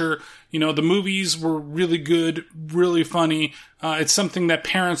culture. The movies were really good, really funny. It's something that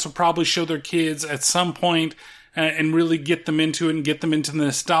parents will probably show their kids at some point and really get them into it and get them into the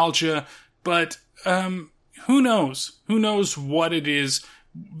nostalgia. But who knows? Who knows what it is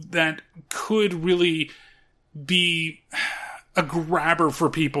that could really be a grabber for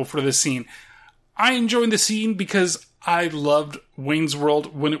people for this scene. I enjoyed the scene because I loved Wayne's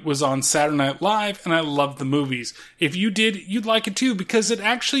World when it was on Saturday Night Live, and I loved the movies. If you did, you'd like it too, because it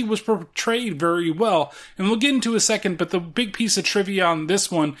actually was portrayed very well. And we'll get into a second, but the big piece of trivia on this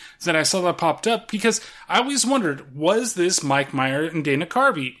one is that I saw that popped up, because I always wondered, was this Mike Meyer and Dana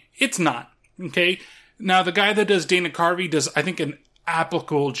Carvey? It's not. Okay? Now, the guy that does Dana Carvey does, I think, an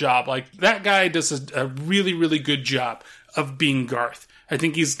applicable job. Like, that guy does a really, really good job of being Garth. I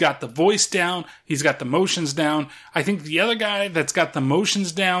think he's got the voice down. He's got the motions down. I think the other guy that's got the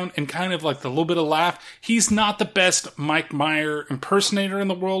motions down and kind of like the little bit of laugh, he's not the best Mike Meyer impersonator in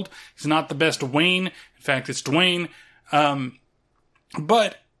the world. He's not the best Wayne. In fact, it's Dwayne.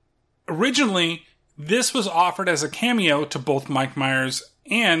 But originally, this was offered as a cameo to both Mike Myers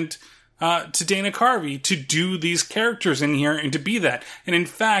and to Dana Carvey to do these characters in here and to be that. And in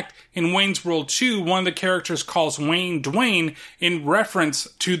fact, in Wayne's World 2, one of the characters calls Wayne Dwayne in reference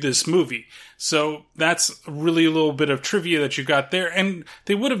to this movie. So that's really a little bit of trivia that you got there. And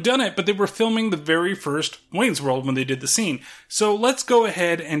they would have done it, but they were filming the very first Wayne's World when they did the scene. So let's go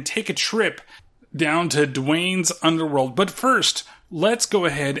ahead and take a trip down to Dwayne's Underworld. But first, let's go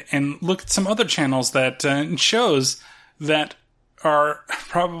ahead and look at some other channels that shows that are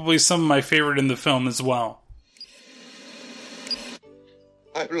probably some of my favorite in the film as well.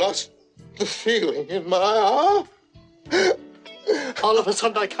 I've lost the feeling in my arm. All of a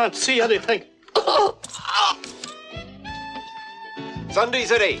sudden, I can't see anything.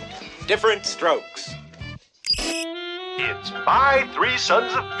 Sundays at 8. Different strokes. It's my three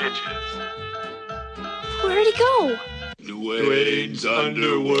sons of bitches. Where'd he go? Dwayne's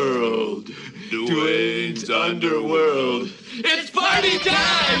Underworld. Dwayne's Underworld. It's party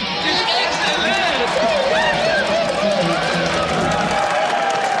time! It's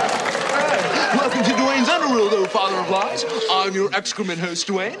Welcome to Dwayne's Underworld, oh father of lies. I'm your excrement host,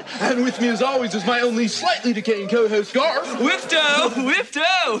 Dwayne, and with me as always is my only slightly decaying co-host, Garth. Whifto!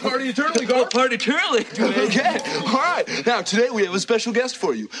 Whifto! Party eternally, Garth. Party eternally, Dwayne. Okay, all right. Now, today we have a special guest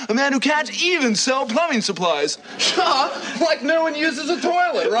for you. A man who can't even sell plumbing supplies. Like no one uses a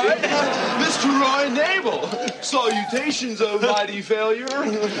toilet, right? Mr. Roy Nabel. Salutations, oh mighty failure.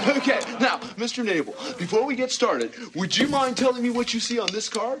 Okay, now, Mr. Nabel, before we get started, would you mind telling me what you see on this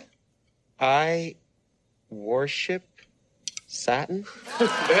card? I worship satin.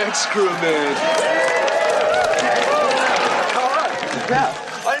 Excrement. All right. Now,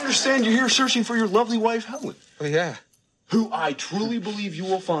 I understand you're here searching for your lovely wife, Helen. Oh, yeah. Who I truly believe you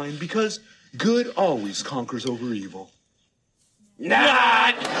will find because good always conquers over evil.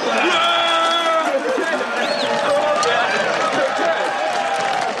 Not!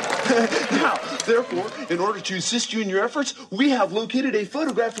 Now, therefore, in order to assist you in your efforts, we have located a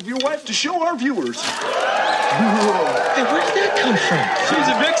photograph of your wife to show our viewers. Hey, where did that come from? She's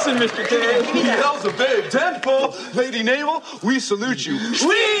a vixen, Mr. K. That was a big tentpole. Lady Naval, we salute you.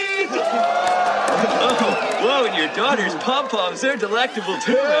 Sweet! Whoa, and your daughter's pom-poms, they're delectable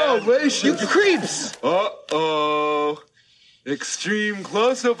too, man. You creeps! Uh-oh. Extreme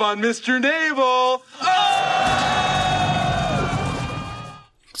close-up on Mr. Naval.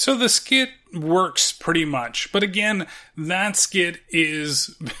 So the skit works pretty much. But again, that skit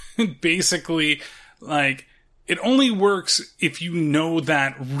is basically like, it only works if you know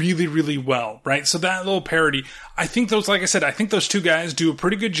that really, really well, right? So that little parody, I think those, like I said, I think those two guys do a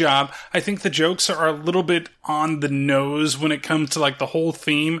pretty good job. I think the jokes are a little bit on the nose when it comes to like the whole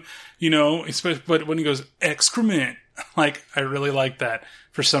theme, you know, especially, but when he goes excrement, like, I really like that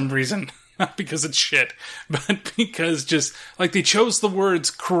for some reason. Not because it's shit, but because just, like, they chose the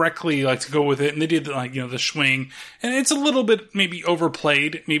words correctly, like, to go with it, and they did, like, you know, the swing, and it's a little bit maybe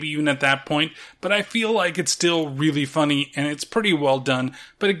overplayed, maybe even at that point, but I feel like it's still really funny, and it's pretty well done.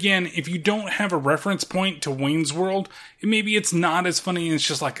 But again, if you don't have a reference point to Wayne's World, maybe it's not as funny, and it's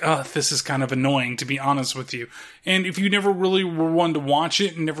just like, this is kind of annoying, to be honest with you. And if you never really were one to watch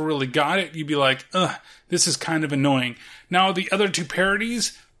it and never really got it, you'd be like, this is kind of annoying. Now, the other two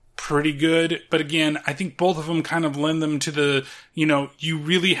parodies, pretty good, but again, I think both of them kind of lend them to the, you know, you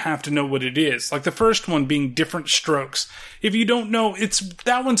really have to know what it is. Like the first one being Different Strokes. If you don't know,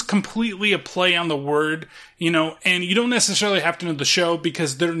 that one's completely a play on the word, you know, and you don't necessarily have to know the show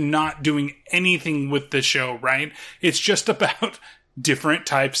because they're not doing anything with the show, right? It's just about different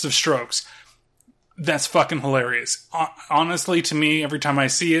types of strokes. That's fucking hilarious. Honestly, to me, every time I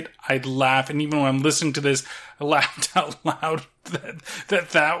see it, I'd laugh. And even when I'm listening to this, I laughed out loud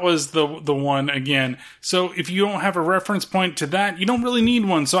that was the one again. So if you don't have a reference point to that, you don't really need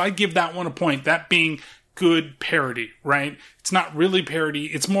one. So I give that one a point. That being good parody, right? It's not really parody.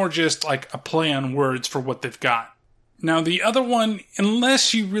 It's more just like a play on words for what they've got. Now, the other one,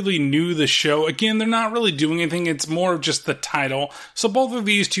 unless you really knew the show, again, they're not really doing anything. It's more of just the title. So both of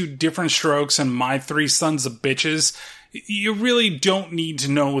these two, Different Strokes and My Three Sons of Bitches, you really don't need to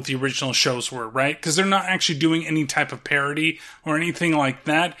know what the original shows were, right? Because they're not actually doing any type of parody or anything like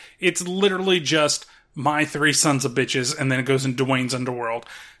that. It's literally just My Three Sons of Bitches, and then it goes into Dwayne's Underworld.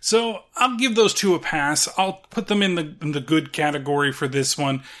 So I'll give those two a pass. I'll put them in the good category for this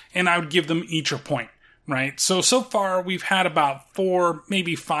one, and I would give them each a point. Right. So far we've had about 4,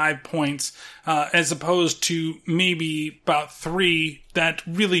 maybe 5 points, as opposed to maybe about 3 that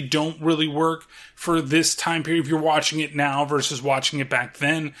really don't really work for this time period. If you're watching it now versus watching it back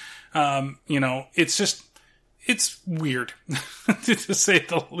then, you know, it's weird to say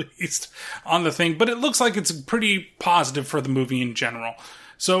the least on the thing, but it looks like it's pretty positive for the movie in general.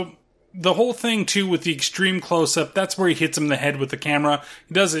 So the whole thing, too, with the extreme close-up, that's where he hits him in the head with the camera.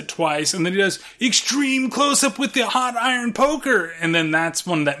 He does it twice, and then he does extreme close-up with the hot iron poker, and then that's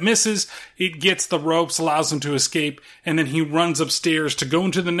one that misses. It gets the ropes, allows him to escape, and then he runs upstairs to go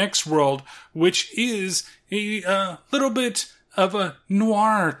into the next world, which is a little bit of a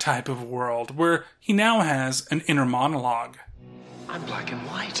noir type of world, where he now has an inner monologue. I'm black and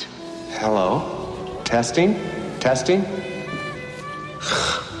white. Hello? Testing?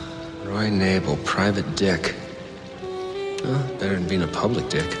 Roy Nabel, private dick. Well, better than being a public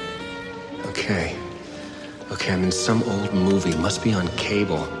dick. Okay, I'm in some old movie. Must be on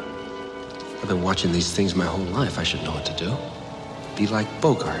cable. I've been watching these things my whole life. I should know what to do. Be like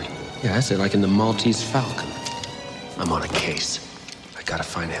Bogart. Yeah, I said like in the Maltese Falcon. I'm on a case. I gotta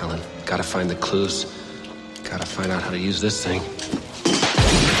find Helen. Gotta find the clues. Gotta find out how to use this thing.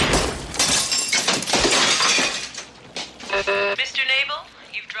 Mr. Nabel,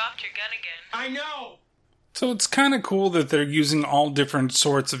 you've dropped your gun again. I know! So it's kind of cool that they're using all different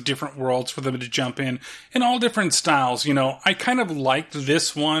sorts of different worlds for them to jump in all different styles. You know, I kind of liked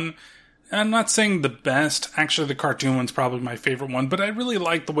this one. I'm not saying the best. Actually, the cartoon one's probably my favorite one, but I really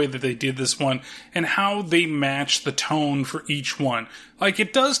like the way that they did this one and how they match the tone for each one. Like,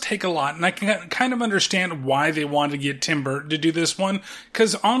 it does take a lot, and I can kind of understand why they wanted to get Tim Burton to do this one,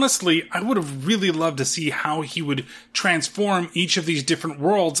 because honestly, I would have really loved to see how he would transform each of these different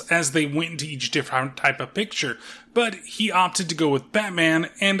worlds as they went into each different type of picture. But he opted to go with Batman,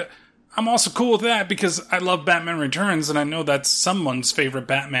 and I'm also cool with that because I love Batman Returns, and I know that's someone's favorite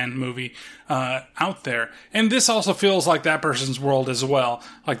Batman movie out there. And this also feels like that person's world as well.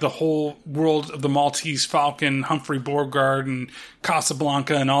 Like the whole world of the Maltese Falcon, Humphrey Bogart, and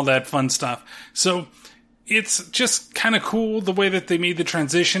Casablanca, and all that fun stuff. So it's just kind of cool the way that they made the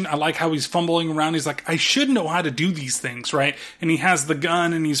transition. I like how he's fumbling around. He's like, I should know how to do these things, right? And he has the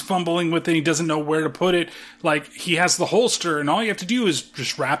gun and he's fumbling with it. He doesn't know where to put it. Like, he has the holster, and all you have to do is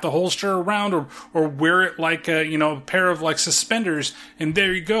just wrap the holster around or wear it like a pair of like suspenders, and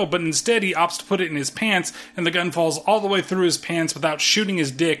there you go. But instead, he opts to put it in his pants, and the gun falls all the way through his pants without shooting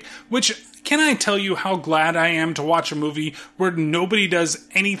his dick, which, can I tell you how glad I am to watch a movie where nobody does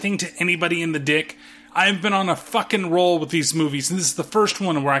anything to anybody in the dick? I've been on a fucking roll with these movies, and this is the first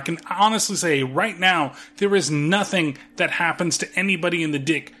one where I can honestly say right now there is nothing that happens to anybody in the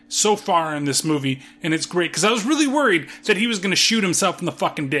dick so far in this movie, and it's great, because I was really worried that he was going to shoot himself in the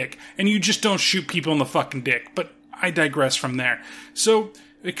fucking dick, and you just don't shoot people in the fucking dick, but I digress from there. So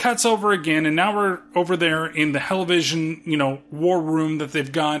it cuts over again, and now we're over there in the Hellvision, war room that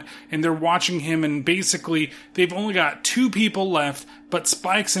they've got, and they're watching him, and basically they've only got 2 people left, but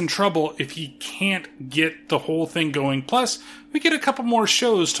Spike's in trouble if he can't get the whole thing going. Plus, we get a couple more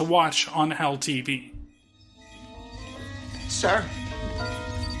shows to watch on Hell TV. Sir,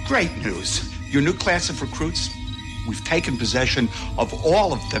 great news. Your new class of recruits, we've taken possession of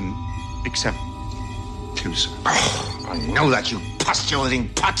all of them except 2, sir. Oh, I know that, you postulating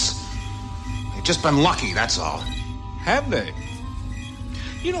putz. They've just been lucky, that's all. Have they?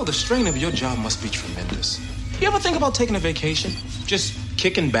 You know, the strain of your job must be tremendous. You ever think about taking a vacation? Just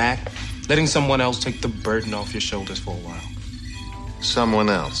kicking back, letting someone else take the burden off your shoulders for a while. Someone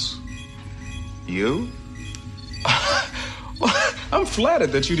else? You? Well, I'm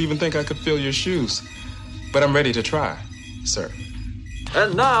flattered that you'd even think I could fill your shoes. But I'm ready to try, sir.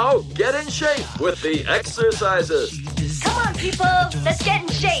 And now, get in shape with the exercises. Come on, people. Let's get in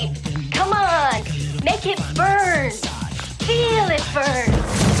shape. Come on. Make it burn. Feel it burn.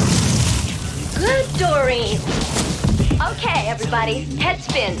 Good, Doreen. Okay, everybody. Head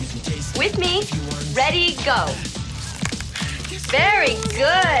spins. With me. Ready, go. Very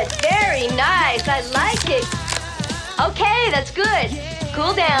good. Very nice. I like it. Okay, that's good.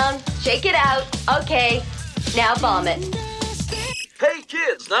 Cool down. Shake it out. Okay. Now vomit. Hey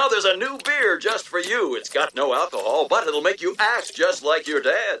kids, now there's a new beer just for you. It's got no alcohol, but it'll make you act just like your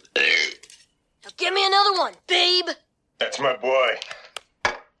dad. Now give me another one, babe. That's my boy.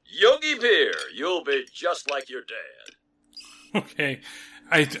 Yogi Beer, you'll be just like your dad. Okay,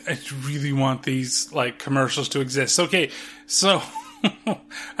 I really want these commercials to exist. Okay, so I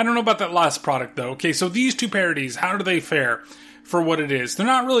don't know about that last product though. Okay, so these 2 parodies, how do they fare for what it is? They're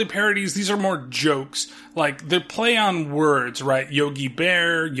not really parodies, these are more jokes. Like, they play on words, right? Yogi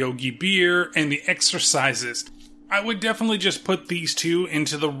Bear, Yogi Beer, and the exercises. I would definitely just put these two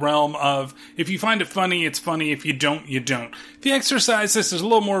into the realm of, if you find it funny, it's funny. If you don't, you don't. The Exorcist, this is a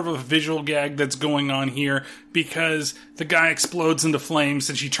little more of a visual gag that's going on here, because the guy explodes into flames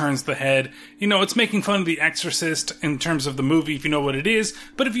and she turns the head. You know, it's making fun of The Exorcist in terms of the movie, if you know what it is,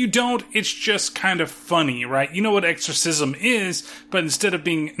 but if you don't, it's just kind of funny, right? You know what exorcism is, but instead of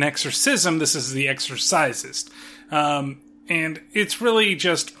being an exorcism, this is The Exorcist. And it's really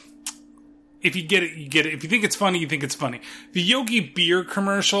just... If you get it, you get it. If you think it's funny, you think it's funny. The Yogi beer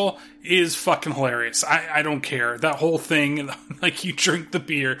commercial is fucking hilarious. I don't care. That whole thing, like, you drink the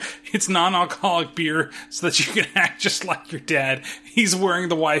beer. It's non-alcoholic beer so that you can act just like your dad. He's wearing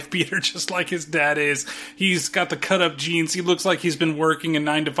the wife beater just like his dad is. He's got the cut-up jeans. He looks like he's been working a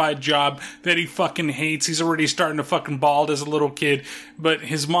 9-to-5 job that he fucking hates. He's already starting to fucking bald as a little kid. But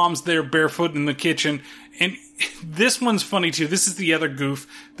his mom's there barefoot in the kitchen. And this one's funny too. This is the other goof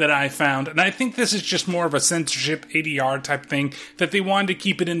that I found. And I think this is just more of a censorship ADR type thing, that they wanted to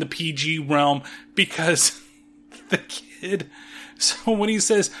keep it in the PG realm because the kid... So when he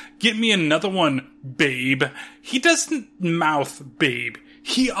says, "Get me another one, babe," he doesn't mouth babe.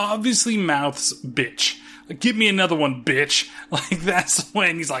 He obviously mouths bitch. Like, "Give me another one, bitch." Like, that's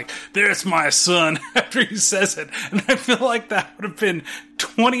when he's like, "There's my son," after he says it. And I feel like that would have been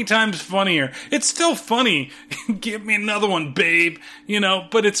 20 times funnier. It's still funny. "Give me another one, babe." You know,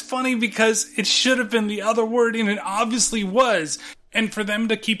 but it's funny because it should have been the other word, and it obviously was. And for them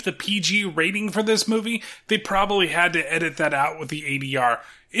to keep the PG rating for this movie, they probably had to edit that out with the ADR.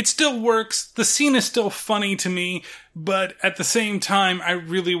 It still works. The scene is still funny to me, but at the same time, I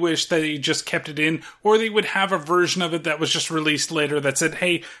really wish that they just kept it in, or they would have a version of it that was just released later that said,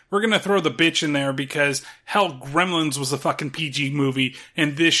 "Hey, we're gonna throw the bitch in there because, hell, Gremlins was a fucking PG movie,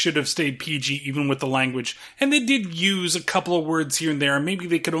 and this should have stayed PG even with the language." And they did use a couple of words here and there. Maybe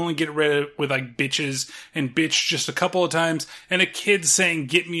they could only get rid of it with, like, bitches and bitch just a couple of times, and a kid saying,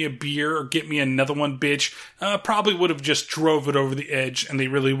 "Get me a beer," or "Get me another one, bitch," probably would have just drove it over the edge, and they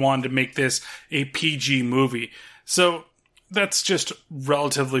really wanted to make this a PG movie. So that's just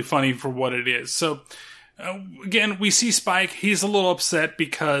relatively funny for what it is. So again, we see Spike. He's a little upset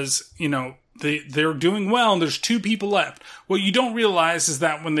because, you know, they're doing well and there's 2 people left. What you don't realize is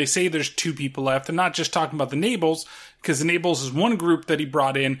that when they say there's 2 people left, they're not just talking about the Nables, because the Nables is one group that he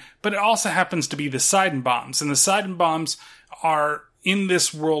brought in, but it also happens to be the Seidenbaums. And the Seidenbaums are in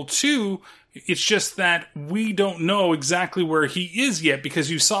this world too. It's just that we don't know exactly where he is yet, because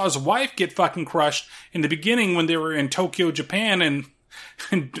you saw his wife get fucking crushed in the beginning when they were in Tokyo, Japan, and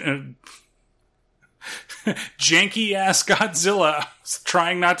janky-ass Godzilla,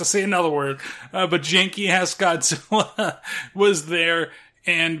 trying not to say another word, but janky-ass Godzilla was there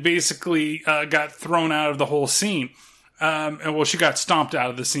and basically got thrown out of the whole scene. Well, she got stomped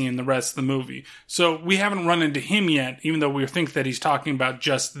out of the scene the rest of the movie. So we haven't run into him yet, even though we think that he's talking about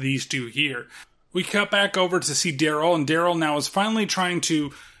just these 2 here. We cut back over to see Daryl, and Daryl now is finally trying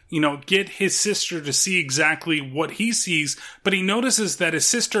to, you know, get his sister to see exactly what he sees, but he notices that his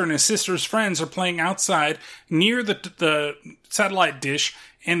sister and his sister's friends are playing outside near the satellite dish,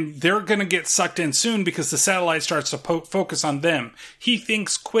 and they're going to get sucked in soon because the satellite starts to focus on them. He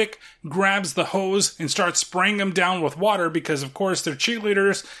thinks quick, grabs the hose, and starts spraying them down with water because, of course, they're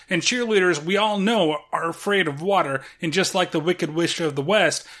cheerleaders, and cheerleaders, we all know, are afraid of water, and just like the Wicked Witch of the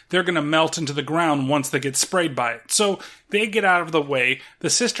West, they're going to melt into the ground once they get sprayed by it. So they get out of the way.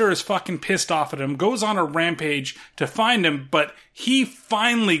 The sister is fucking pissed off at him, goes on a rampage to find him, but he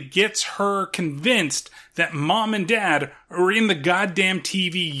finally gets her convinced that Mom and Dad are in the goddamn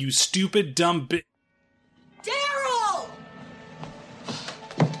TV, you stupid, dumb bitch. Daryl!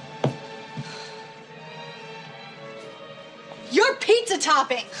 Your pizza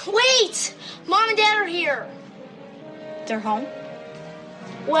topping! Wait! Mom and Dad are here. They're home?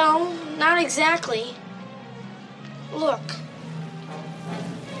 Well, not exactly. Look.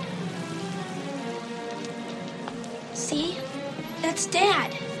 See? That's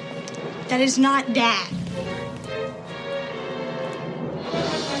Dad. That is not Dad.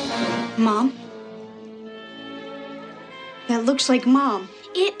 Mom? That looks like Mom.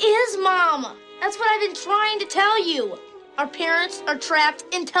 It is Mom. That's what I've been trying to tell you. Our parents are trapped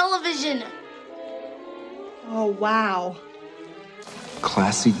in television. Oh, wow.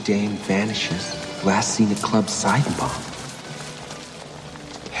 Classy dame vanishes. Last seen at Club Seidenbaum.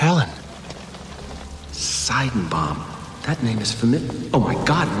 Helen. Seidenbaum. That name is familiar. Oh my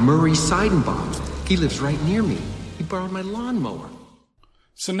God, Murray Seidenbaum. He lives right near me. He borrowed my lawnmower.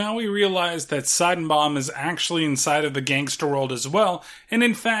 So now we realize that Seidenbaum is actually inside of the gangster world as well, and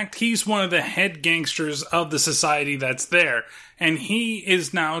in fact, he's one of the head gangsters of the society that's there. And he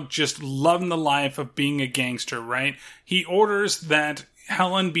is now just loving the life of being a gangster, right? He orders that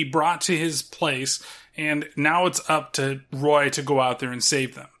Helen be brought to his place, and now it's up to Roy to go out there and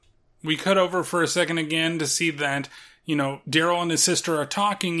save them. We cut over for a second again to see that, Daryl and his sister are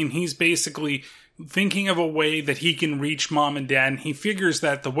talking, and he's basically thinking of a way that he can reach mom and dad, and he figures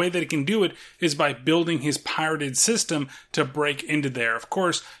that the way that he can do it is by building his pirated system to break into there. Of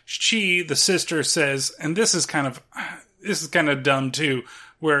course, she, the sister, says, and this is kind of dumb too,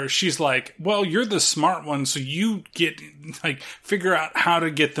 where she's like, well, you're the smart one, so you figure out how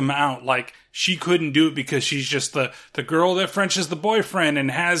to get them out. Like, she couldn't do it because she's just the girl that Frenches the boyfriend and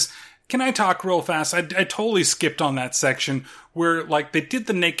has... Can I talk real fast? I totally skipped on that section where, they did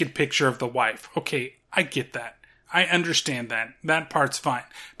the naked picture of the wife. Okay, I get that. I understand that. That part's fine.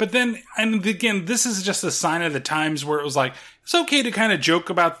 But then, and again, this is just a sign of the times where it was like, it's okay to kind of joke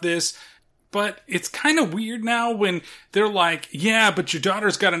about this, but it's kind of weird now when they're like, yeah, but your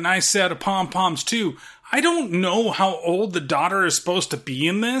daughter's got a nice set of pom-poms too. I don't know how old the daughter is supposed to be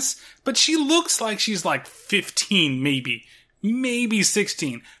in this, but she looks like she's 15 maybe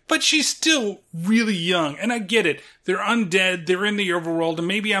 16, but she's still really young, and I get it. They're undead, they're in the overworld, and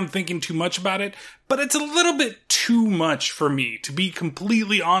maybe I'm thinking too much about it, but it's a little bit too much for me, to be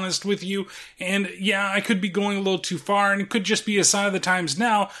completely honest with you, and yeah, I could be going a little too far, and it could just be a sign of the times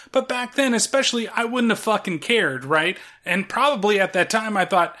now, but back then, especially, I wouldn't have fucking cared, right? And probably at that time, I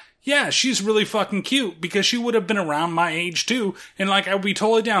thought, yeah, she's really fucking cute, because she would have been around my age too, and I would be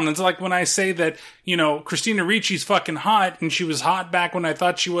totally down. It's like when I say that, Christina Ricci's fucking hot, and she was hot back when I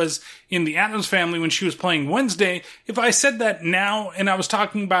thought she was in the Addams Family when she was playing Wednesday. If I said that now, and I was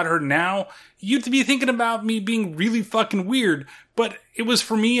talking about her now, you'd be thinking about me being really fucking weird, but it was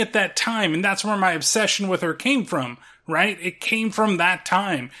for me at that time, and that's where my obsession with her came from. Right? It came from that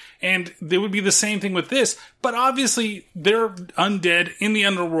time. And it would be the same thing with this. But obviously, they're undead in the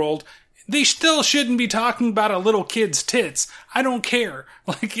underworld. They still shouldn't be talking about a little kid's tits. I don't care.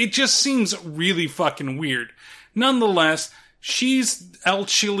 It just seems really fucking weird. Nonetheless, she's El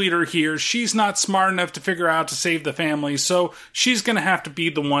Cheerleader here. She's not smart enough to figure out to save the family, so she's going to have to be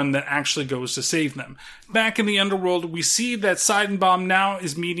the one that actually goes to save them. Back in the underworld, we see that Seidenbaum now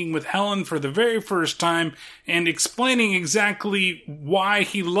is meeting with Helen for the very first time and explaining exactly why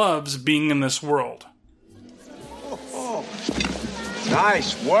he loves being in this world. Oh,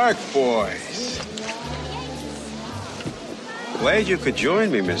 nice work, boys. Glad you could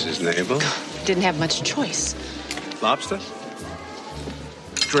join me, Mrs. Nabel. Didn't have much choice. Lobster?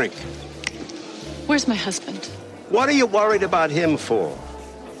 Drink. Where's my husband? What are you worried about him for?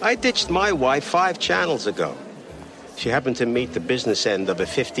 I ditched my wife 5 channels ago. She happened to meet the business end of a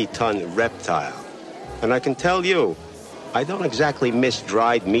 50-ton reptile. And I can tell you, I don't exactly miss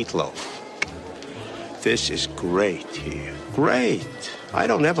dried meatloaf. This is great here. Great. I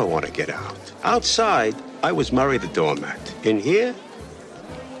don't ever want to get out. Outside, I was Murray the doormat. In here,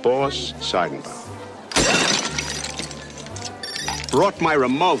 Boss Seidenbaum. Brought my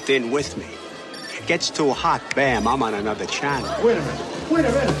remote in with me. Gets too hot, bam, I'm on another channel. Wait a minute.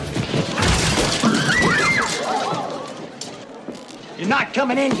 You're not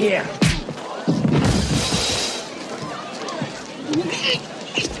coming in here.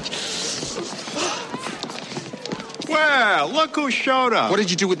 Well, look who showed up. What did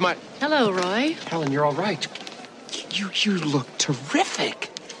you do with my... Hello, Roy. Helen, you're all right. You look terrific.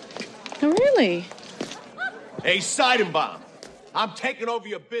 Oh, really? Hey, Seidenbaum, I'm taking over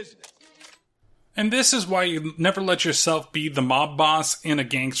your business. And this is why you never let yourself be the mob boss in a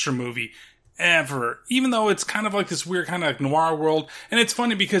gangster movie. Ever. Even though it's kind of like this weird kind of noir world. And it's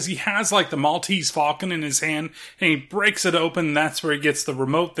funny because he has the Maltese Falcon in his hand and he breaks it open and that's where he gets the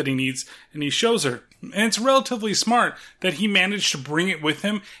remote that he needs and he shows her. And it's relatively smart that he managed to bring it with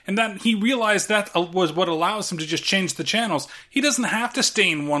him and that he realized that was what allows him to just change the channels. He doesn't have to stay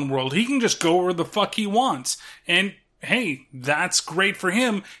in one world. He can just go where the fuck he wants. And hey, that's great for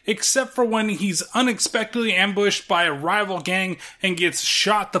him, except for when he's unexpectedly ambushed by a rival gang and gets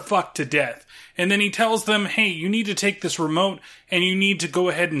shot the fuck to death. And then he tells them, hey, you need to take this remote and you need to go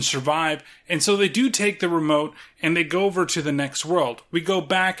ahead and survive. And so they do take the remote and they go over to the next world. We go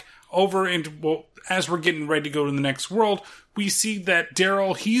back over into, well, as we're getting ready to go to the next world, we see that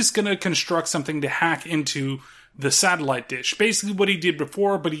Daryl, he's going to construct something to hack into the satellite dish. Basically what he did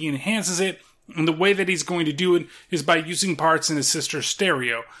before, but he enhances it And the way that he's going to do it is by using parts in his sister's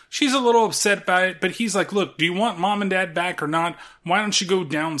stereo. She's a little upset by it, but he's like, look, do you want mom and dad back or not? Why don't you go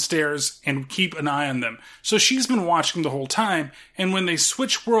downstairs and keep an eye on them? So she's been watching the whole time, and when they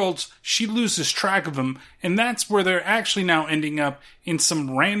switch worlds, she loses track of them, and that's where they're actually now ending up in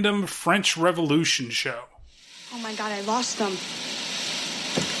some random French Revolution show. Oh my God, I lost them.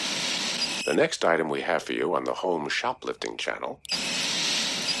 The next item we have for you on the Home Shoplifting channel.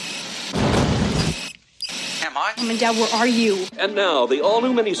 Am I? Mom and Dad, where are you? And now, the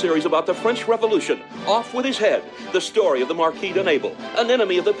all-new miniseries about the French Revolution. Off with his head. The story of the Marquis de Nabel, an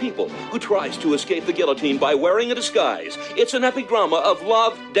enemy of the people who tries to escape the guillotine by wearing a disguise. It's an epic drama of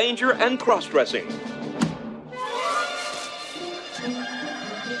love, danger, and cross-dressing.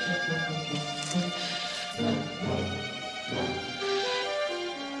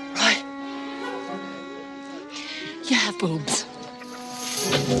 Right. You have boobs.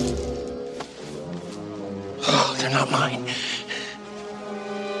 Oh, they're not mine.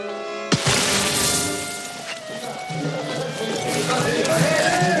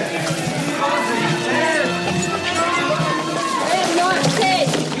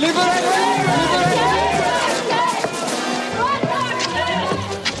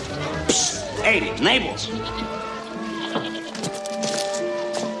 Psst. Hey, Nabels.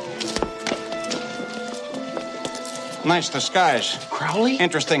 Nice disguise. Crowley?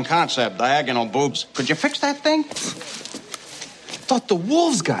 Interesting concept, diagonal boobs. Could you fix that thing? Thought the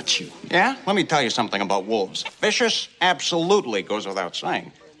wolves got you. Yeah? Let me tell you something about wolves. Vicious? Absolutely, goes without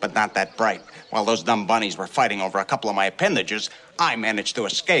saying. But not that bright. While those dumb bunnies were fighting over a couple of my appendages, I managed to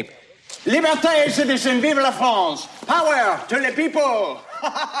escape. Liberté, citizen, vive la France! Power to the people!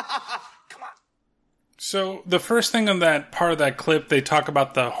 So the first thing on that part of that clip, they talk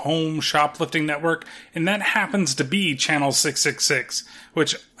about the Home Shoplifting Network, and that happens to be Channel 666,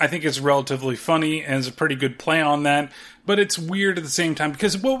 which I think is relatively funny and is a pretty good play on that, but it's weird at the same time,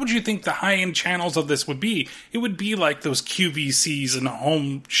 because what would you think the high-end channels of this would be? It would be like those QVCs and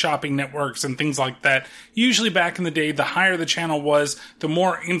home shopping networks and things like that. Usually back in the day, the higher the channel was, the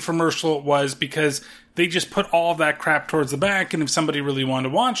more infomercial it was, because they just put all of that crap towards the back, and if somebody really wanted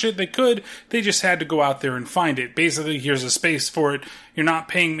to watch it, they could. They just had to go out there and find it. Basically, here's a space for it. You're not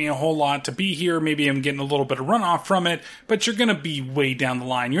paying me a whole lot to be here. Maybe I'm getting a little bit of runoff from it, but you're going to be way down the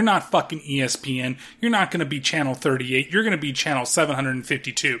line. You're not fucking ESPN. You're not going to be Channel 38. You're going to be Channel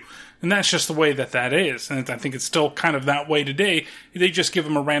 752. And that's just the way that is. And I think it's still kind of that way today. They just give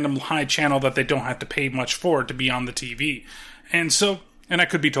them a random high channel that they don't have to pay much for to be on the TV. And I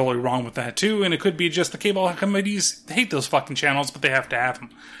could be totally wrong with that too, and it could be just the cable companies hate those fucking channels, but they have to have them.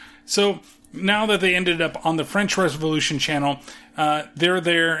 So now that they ended up on the French Revolution channel, they're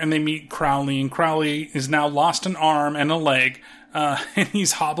there and they meet Crowley, and Crowley is now lost an arm and a leg, and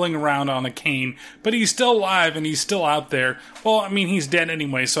he's hobbling around on a cane, but he's still alive and he's still out there. Well, I mean, he's dead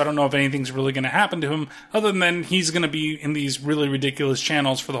anyway, so I don't know if anything's really going to happen to him, other than he's going to be in these really ridiculous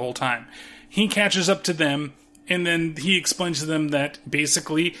channels for the whole time. He catches up to them, and then he explains to them that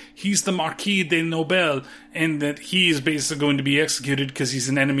basically he's the Marquis de Nobel, and that he is basically going to be executed because he's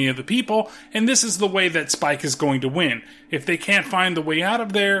an enemy of the people, and this is the way that Spike is going to win. If they can't find the way out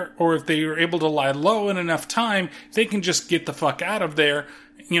of there, or if they are able to lie low in enough time, they can just get the fuck out of there,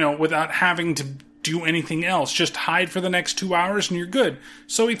 without having to do anything else. Just hide for the next 2 hours and you're good.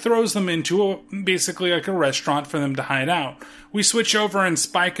 So he throws them into basically like a restaurant for them to hide out. We switch over and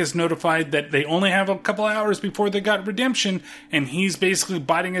Spike is notified that they only have a couple hours before they got redemption, and he's basically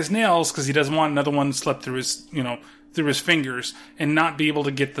biting his nails because he doesn't want another one to slip through his, through his fingers and not be able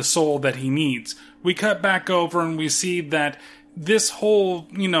to get the soul that he needs. We cut back over and we see that this whole,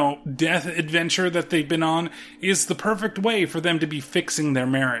 death adventure that they've been on is the perfect way for them to be fixing their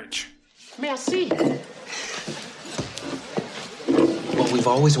marriage. Merci. Well, we've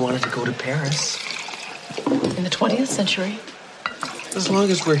always wanted to go to Paris. In the 20th century. As long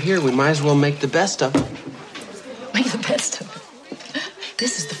as we're here, we might as well make the best of it. Make the best of it.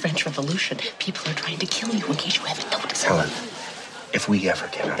 This is the French Revolution. People are trying to kill you in case you haven't noticed. Helen, if we ever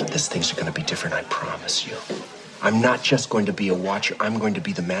get out of this, things are going to be different, I promise you. I'm not just going to be a watcher. I'm going to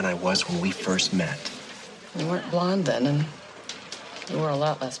be the man I was when we first met. You weren't blonde then, and you wore a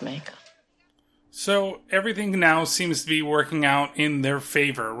lot less makeup. So everything now seems to be working out in their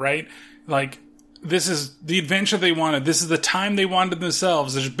favor, right? Like, this is the adventure they wanted. This is the time they wanted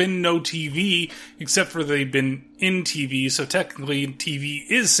themselves. There's been no TV, except for they've been in TV, so technically TV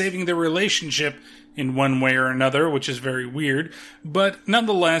is saving their relationship in one way or another, which is very weird. But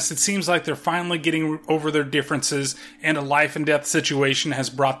nonetheless, it seems like they're finally getting over their differences, and a life and death situation has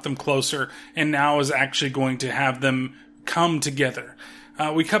brought them closer, and now is actually going to have them come together.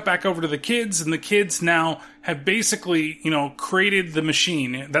 We cut back over to the kids, and the kids now have basically, created the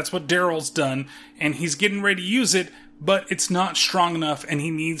machine. That's what Daryl's done, and he's getting ready to use it, but it's not strong enough, and he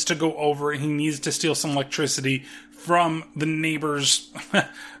needs to go over, and he needs to steal some electricity from the neighbor's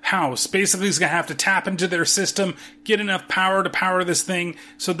house. Basically, he's going to have to tap into their system, get enough power to power this thing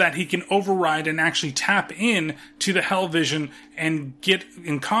so that he can override and actually tap in to the Hellvision and get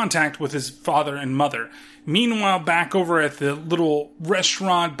in contact with his father and mother. Meanwhile, back over at the little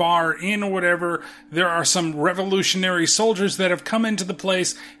restaurant, bar, inn, or whatever, there are some revolutionary soldiers that have come into the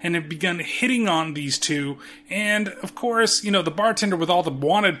place and have begun hitting on these two. And, of course, the bartender with all the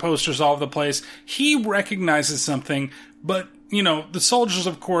wanted posters all over the place, he recognizes something, but, the soldiers,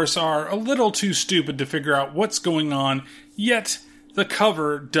 of course, are a little too stupid to figure out what's going on, yet the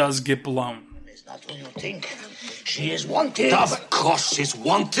cover does get blown. Is that what you think? She is wanted. Of course she's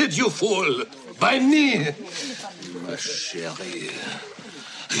wanted, you fool. By me. Ma chérie,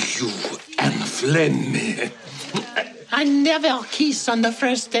 you enflame me. I never kiss on the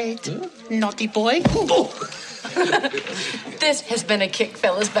first date. Naughty boy. This has been a kick,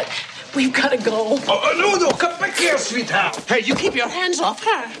 fellas, but we've got to go. Oh, no, come back here, sweetheart. Hey, you keep your hands off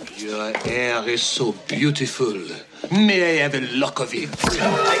her. Your hair is so beautiful. May I have a lock of it?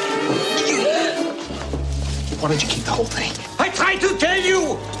 Why don't you keep the whole thing? I tried to tell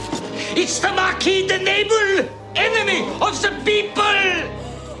you. It's the Marquis de Nable, enemy of the people.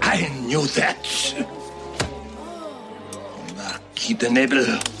 I knew that. Marquis de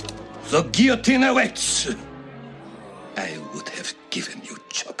Nable, the guillotine awaits. I would have given you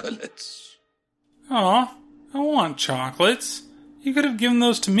chocolates. Aw, I want chocolates. You could have given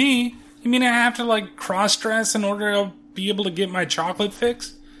those to me. You mean I have to, cross-dress in order to be able to get my chocolate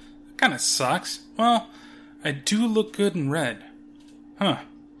fix? That kind of sucks. Well, I do look good in red. Huh.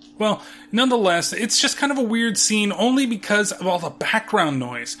 Well, nonetheless, it's just kind of a weird scene only because of all the background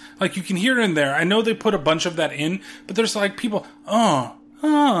noise. You can hear it in there. I know they put a bunch of that in, but there's people,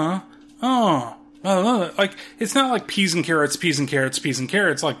 it's not like peas and carrots, peas and carrots, peas and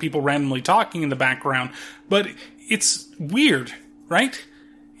carrots, like people randomly talking in the background, but it's weird, right?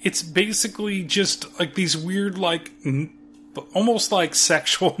 It's basically just these weird, almost like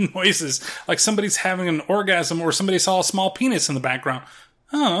sexual noises, like somebody's having an orgasm or somebody saw a small penis in the background.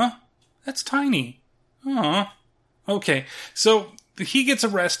 That's tiny. Okay, so he gets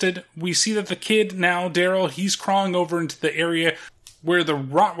arrested. We see that the kid now, Daryl, he's crawling over into the area where the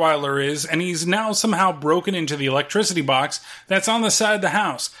Rottweiler is, and he's now somehow broken into the electricity box that's on the side of the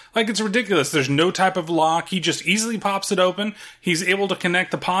house. It's ridiculous. There's no type of lock. He just easily pops it open. He's able to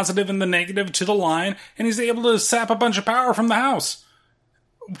connect the positive and the negative to the line, and he's able to sap a bunch of power from the house.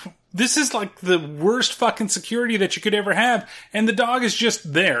 This is the worst fucking security that you could ever have, and the dog is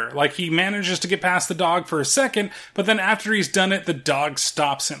just there. He manages to get past the dog for a second, but then after he's done it, the dog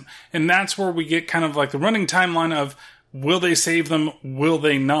stops him. And that's where we get kind of the running timeline of, will they save them? Will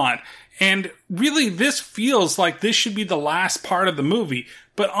they not? And really, this feels like this should be the last part of the movie.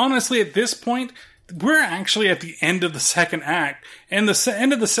 But honestly, at this point, we're actually at the end of the second act. And the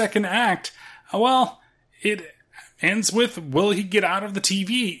end of the second act, it ends with, will he get out of the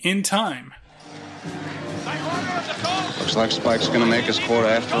TV in time? Looks like Spike's gonna make his quota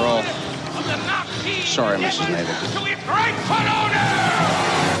after all. Sorry, Mrs. Nable.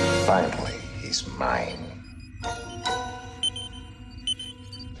 Finally, he's mine.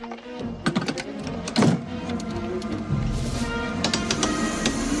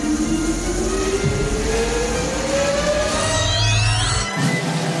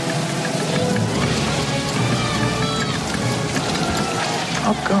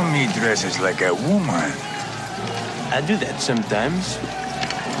 How come he dresses like a woman? I do that sometimes.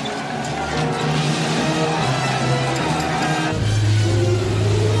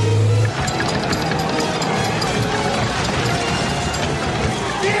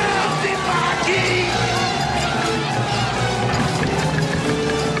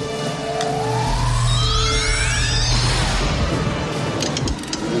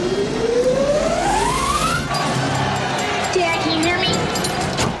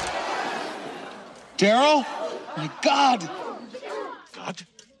 Daryl? My God! God?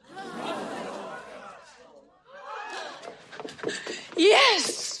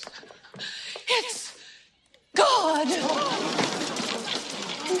 Yes! It's God!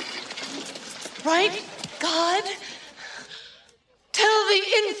 Right, God? Tell the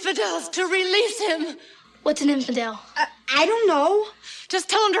infidels to release him. What's an infidel? I don't know. Just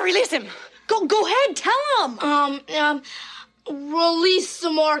tell him to release him. Go ahead, tell him. Release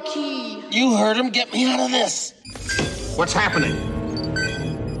the Marquis. You heard him. Get me out of this. What's happening?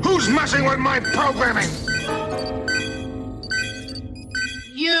 Who's messing with my programming?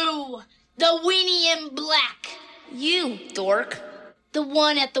 You, the weenie in black. You, dork. The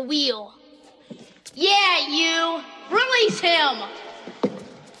one at the wheel. Yeah, you. Release him.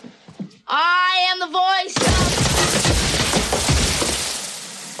 I am the voice of...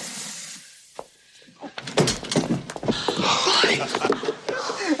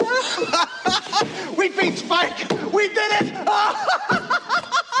 We beat Spike! We did it!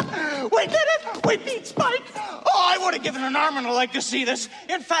 We did it! We beat Spike! Oh, I would have given an arm and a leg to see this.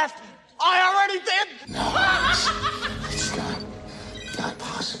 In fact, I already did! No, it's not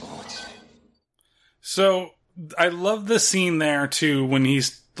possible. So, I love the scene there, too, when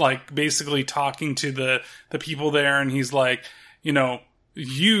he's, like, basically talking to the people there, and he's like, you know,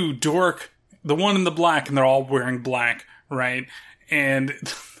 you, dork, the one in the black, and they're all wearing black, right? And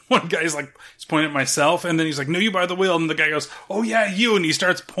one guy's like, he's pointing at myself, and then he's like, no, you by the wheel, and the guy goes, oh yeah, you, and he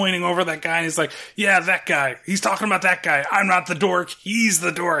starts pointing over that guy, and he's like, yeah, that guy, he's talking about that guy, I'm not the dork, he's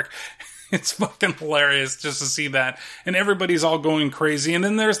the dork. It's fucking hilarious just to see that, and everybody's all going crazy, and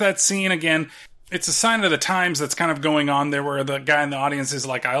then there's that scene again. It's a sign of the times that's kind of going on there where the guy in the audience is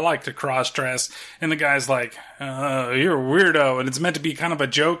like, I like to cross-dress. And the guy's like, you're a weirdo. And it's meant to be kind of a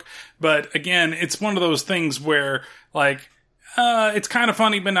joke. But again, it's one of those things where, like, it's kind of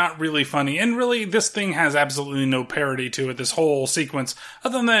funny, but not really funny. And really, this thing has absolutely no parody to it, this whole sequence.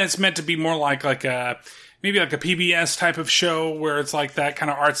 Other than that, it's meant to be more like maybe like a PBS type of show where it's like that kind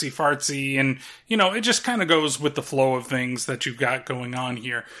of artsy-fartsy. And, you know, it just kind of goes with the flow of things that you've got going on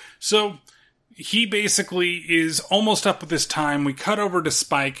here. So he basically is almost up with his time. We cut over to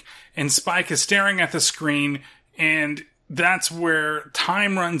Spike, and Spike is staring at the screen, and that's where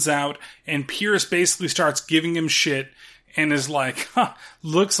time runs out, and Pierce basically starts giving him shit, and is like,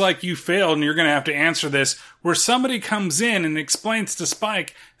 looks like you failed, and you're going to have to answer this, where somebody comes in and explains to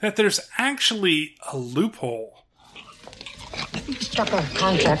Spike that there's actually a loophole. Struck our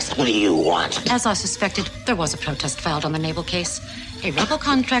contracts. What do you want? As I suspected, there was a protest filed on the naval case. A rebel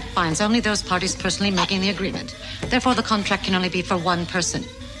contract binds only those parties personally making the agreement. Therefore, the contract can only be for one person.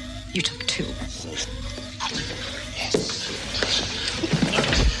 You took two.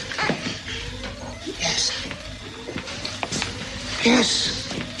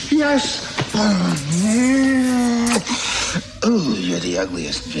 Yes. Oh, you're the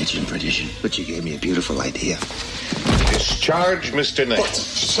ugliest bitch in perdition, but you gave me a beautiful idea. Discharge, Mr. Knight. But,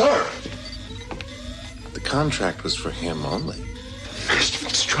 sir! The contract was for him only. Christopher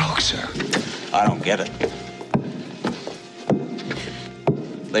Stroke, sir. I don't get it.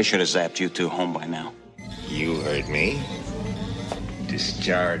 They should have zapped you two home by now. You heard me.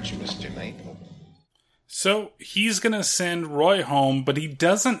 Discharge, Mr. Knight. So he's going to send Roy home, but he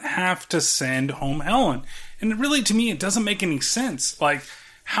doesn't have to send home Helen. And really, to me, it doesn't make any sense. Like,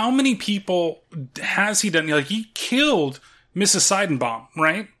 how many people has he done? Like, he killed Mrs. Seidenbaum,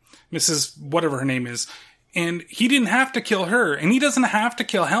 right? Mrs. whatever her name is. And he didn't have to kill her. And he doesn't have to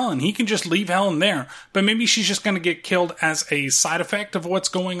kill Helen. He can just leave Helen there. But maybe she's just going to get killed as a side effect of what's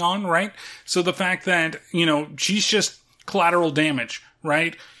going on, right? So the fact that, you know, she's just collateral damage,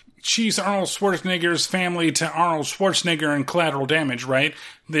 right? She's Arnold Schwarzenegger's family to Arnold Schwarzenegger and collateral damage, right?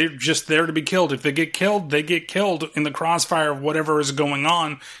 They're just there to be killed. If they get killed in the crossfire of whatever is going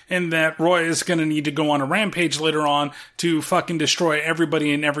on, and that Roy is going to need to go on a rampage later on to fucking destroy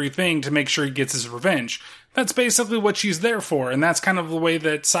everybody and everything to make sure he gets his revenge. That's basically what she's there for, and that's kind of the way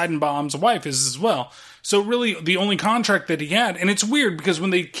that Seidenbaum's wife is as well. So really, the only contract that he had, and it's weird because when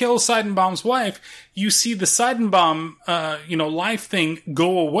they kill Seidenbaum's wife, you see the Seidenbaum, life thing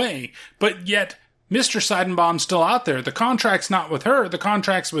go away, but yet Mr. Seidenbaum's still out there. The contract's not with her, the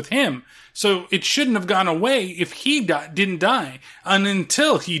contract's with him. So it shouldn't have gone away if he didn't die, and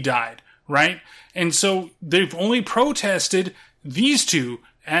until he died, right? And so they've only protested these two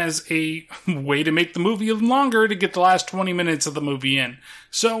as a way to make the movie even longer to get the last 20 minutes of the movie in.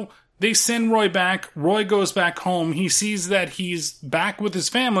 So they send Roy back. Roy goes back home. He sees that he's back with his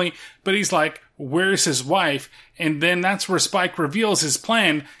family, but he's like, where's his wife? And then that's where Spike reveals his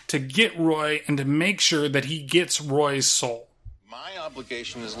plan to get Roy and to make sure that he gets Roy's soul. My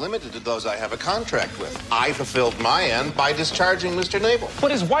obligation is limited to those I have a contract with. I fulfilled my end by discharging Mr. Nabel.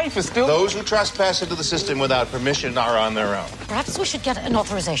 But his wife is still... Those who trespass into the system without permission are on their own. Perhaps we should get an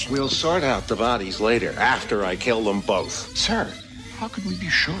authorization. We'll sort out the bodies later, after I kill them both. Sir, how could we be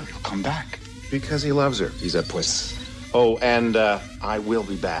sure he'll come back? Because he loves her. He's a puss. Oh, and I will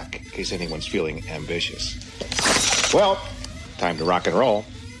be back, in case anyone's feeling ambitious. Well, time to rock and roll.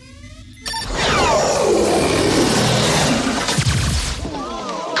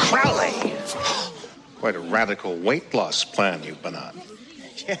 Crowley! Quite a radical weight loss plan you've been on.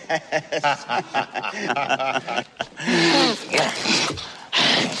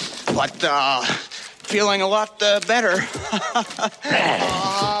 But, feeling a lot better.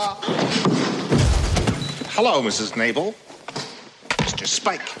 Hello, Mrs. Nabel. Mr.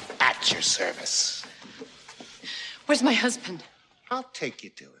 Spike, at your service. Where's my husband? I'll take you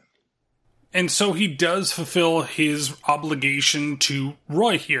to him. And so he does fulfill his obligation to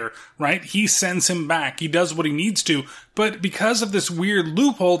Roy here, right? He sends him back. He does what he needs to. But because of this weird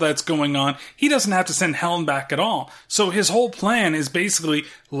loophole that's going on, he doesn't have to send Helen back at all. So his whole plan is basically,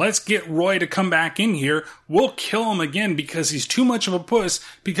 let's get Roy to come back in here. We'll kill him again because he's too much of a puss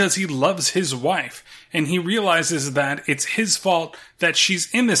because he loves his wife. And he realizes that it's his fault that she's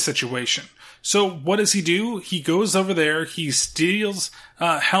in this situation. So what does he do? He goes over there, he steals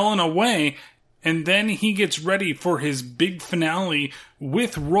Helen away, and then he gets ready for his big finale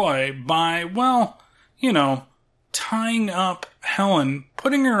with Roy by, well, you know, tying up Helen,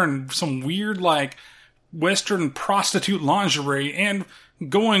 putting her in some weird, like, Western prostitute lingerie, and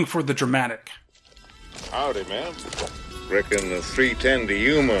going for the dramatic. Howdy, ma'am. Reckon the 310 to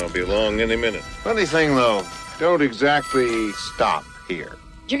Yuma will be along any minute. Funny thing, though, don't exactly stop here.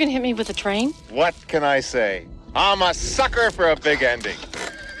 You're gonna hit me with a train? What can I say? I'm a sucker for a big ending.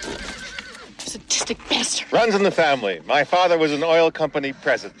 Sadistic bastard. Runs in the family. My father was an oil company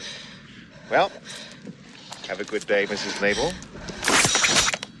president. Well, have a good day, Mrs. Nabel.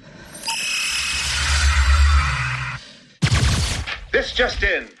 This just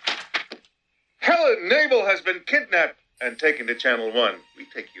in. Helen Nabel has been kidnapped and taken to Channel 1. We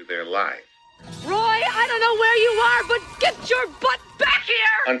take you there live. Roy, I don't know where you are, but get your butt back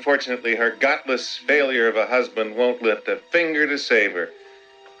here! Unfortunately, her gutless failure of a husband won't lift a finger to save her.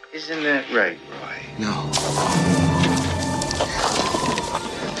 Isn't that right, Roy? No.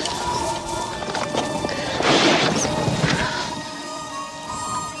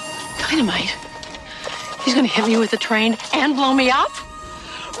 Dynamite? He's gonna hit me with a train and blow me up?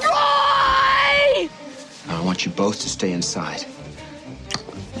 Roy! Now, I want you both to stay inside.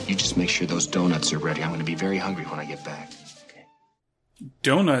 You just make sure those donuts are ready. I'm going to be very hungry when I get back. Okay.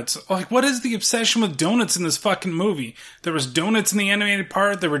 Donuts? Like, what is the obsession with donuts in this fucking movie? There was donuts in the animated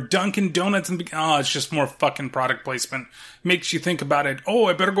part. There were Dunkin' Donuts in the... Oh, it's just more fucking product placement. Makes you think about it. Oh,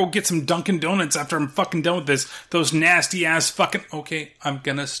 I better go get some Dunkin' Donuts after I'm fucking done with this. Those nasty-ass fucking... Okay, I'm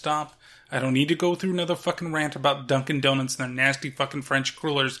gonna stop. I don't need to go through another fucking rant about Dunkin' Donuts and their nasty fucking French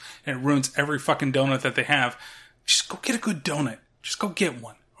crullers, and it ruins every fucking donut that they have. Just go get a good donut. Just go get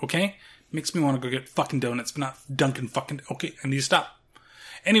one. Okay? Makes me want to go get fucking donuts, but not Dunkin' fucking... Okay, I need to stop.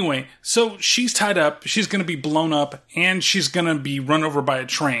 Anyway, so she's tied up, she's going to be blown up, and she's going to be run over by a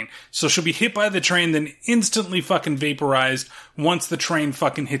train. So she'll be hit by the train, then instantly fucking vaporized once the train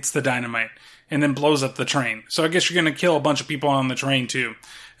fucking hits the dynamite, and then blows up the train. So I guess you're going to kill a bunch of people on the train, too.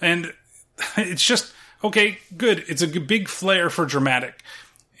 And it's just... Okay, good. It's a big flair for dramatic.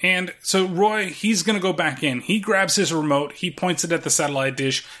 And so Roy, he's going to go back in. He grabs his remote, he points it at the satellite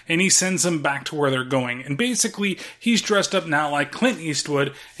dish, and he sends them back to where they're going. And basically, he's dressed up now like Clint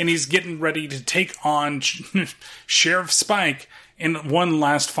Eastwood, and he's getting ready to take on Sheriff Spike in one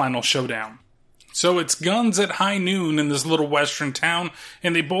last final showdown. So it's guns at high noon in this little western town,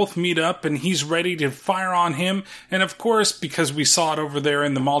 and they both meet up, and he's ready to fire on him. And of course, because we saw it over there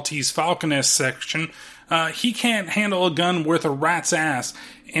in the Maltese Falconess section, he can't handle a gun worth a rat's ass.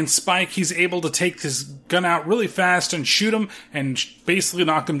 And Spike, he's able to take his gun out really fast and shoot him and basically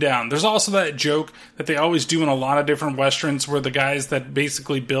knock him down. There's also that joke that they always do in a lot of different westerns where the guys that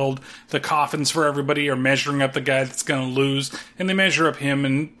basically build the coffins for everybody are measuring up the guy that's going to lose. And they measure up him,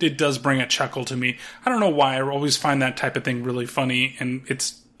 and it does bring a chuckle to me. I don't know why. I always find that type of thing really funny, and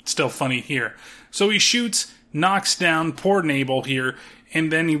it's still funny here. So he shoots, knocks down poor Nabel here, and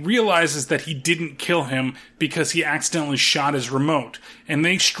then he realizes that he didn't kill him because he accidentally shot his remote. And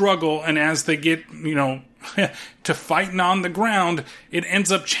they struggle, and as they get, to fighting on the ground, it ends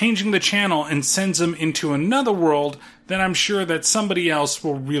up changing the channel and sends him into another world that I'm sure that somebody else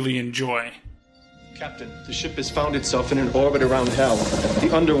will really enjoy. Captain, the ship has found itself in an orbit around hell.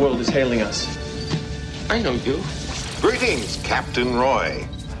 The underworld is hailing us. I know you. Greetings, Captain Roy.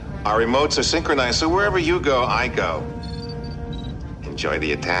 Our remotes are synchronized, so wherever you go, I go. Enjoy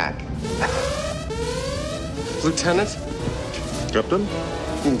the attack. Lieutenant? Captain?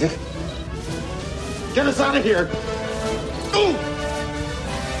 Get us out of here! Ooh!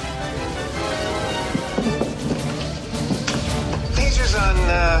 Lasers on,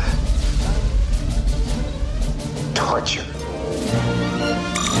 torture.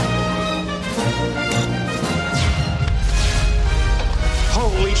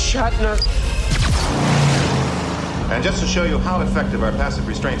 Holy Shatner! And just to show you how effective our passive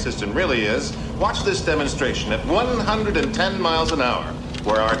restraint system really is, watch this demonstration at 110 miles an hour.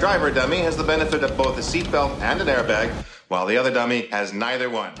 where our driver dummy has the benefit of both a seatbelt and an airbag, while the other dummy has neither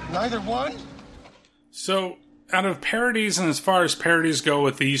one. Neither one? So, out of parodies, and as far as parodies go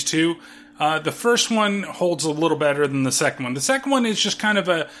with these two, the first one holds a little better than the second one. The second one is just kind of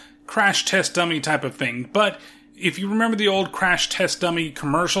a crash test dummy type of thing, but if you remember the old crash test dummy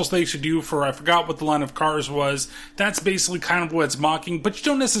commercials they used to do for, I forgot what the line of cars was, that's basically kind of what it's mocking, but you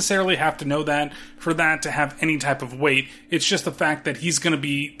don't necessarily have to know that for that to have any type of weight. It's just the fact that he's going to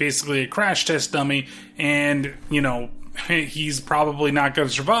be basically a crash test dummy, and, you know, he's probably not going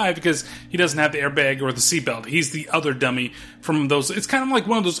to survive because he doesn't have the airbag or the seatbelt. He's the other dummy from those. It's kind of like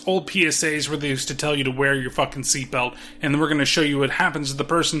one of those old PSAs where they used to tell you to wear your fucking seatbelt, and then we're going to show you what happens to the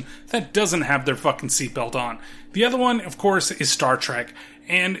person that doesn't have their fucking seatbelt on. The other one, of course, is Star Trek.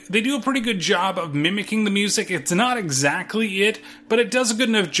 And they do a pretty good job of mimicking the music. It's not exactly it, but it does a good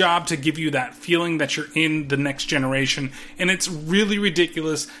enough job to give you that feeling that you're in the next generation. And it's really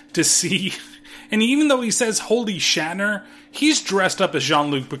ridiculous to see. And even though he says, "Holy Shatner," he's dressed up as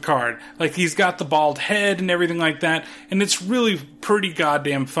Jean-Luc Picard. Like, he's got the bald head and everything like that. And it's really pretty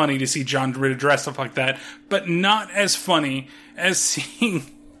goddamn funny to see John Ritter dressed up like that. But not as funny as seeing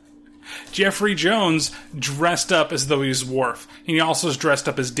Jeffrey Jones dressed up as though he was Worf. And he also is dressed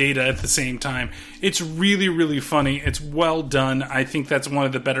up as Data at the same time. It's really, really funny. It's well done. I think that's one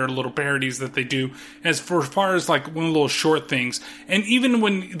of the better little parodies that they do as far as like one of the little short things. And even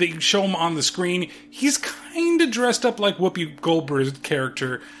when they show him on the screen, he's kind of dressed up like Whoopi Goldberg's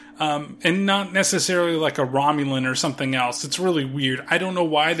character. And not necessarily like a Romulan or something else. It's really weird. I don't know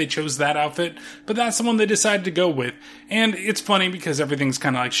why they chose that outfit, but that's the one they decided to go with. And it's funny because everything's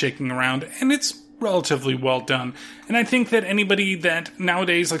kind of like shaking around, and it's relatively well done. And I think that anybody that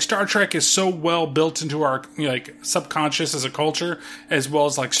nowadays, like, Star Trek is so well built into our, you know, like, subconscious as a culture, as well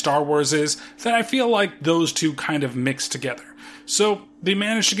as like Star Wars is, that I feel like those two kind of mix together. So they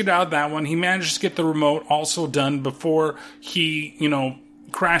managed to get out of that one. He managed to get the remote also done before he, you know,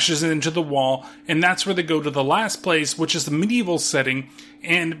 crashes into the wall, and that's where they go to the last place, which is the medieval setting,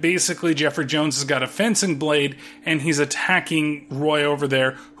 and basically Jeffrey Jones has got a fencing blade, and he's attacking Roy over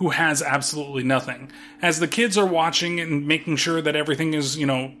there, who has absolutely nothing. As the kids are watching and making sure that everything is, you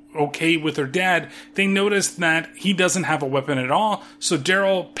know, okay with their dad, they notice that he doesn't have a weapon at all, so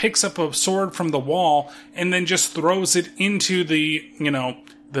Daryl picks up a sword from the wall, and then just throws it into the, you know,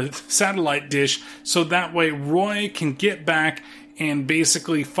 the satellite dish, so that way Roy can get back and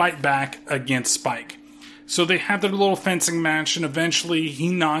basically fight back against Spike. So they have their little fencing match, and eventually he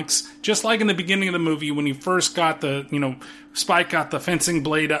knocks, just like in the beginning of the movie when he first got the, you know, Spike got the fencing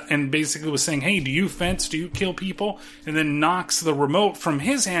blade and basically was saying, "Hey, do you fence? Do you kill people?" And then knocks the remote from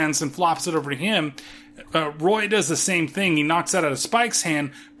his hands and flops it over to him. Roy does the same thing. He knocks it out of Spike's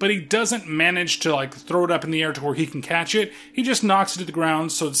hand, but he doesn't manage to like throw it up in the air to where he can catch it. He just knocks it to the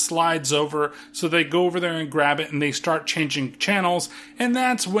ground so it slides over. So they go over there and grab it, and they start changing channels. And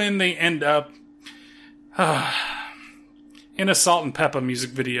that's when they end up in a Salt and Peppa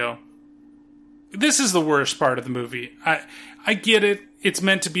music video. This is the worst part of the movie. I get it. It's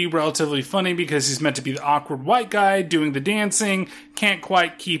meant to be relatively funny because he's meant to be the awkward white guy doing the dancing, can't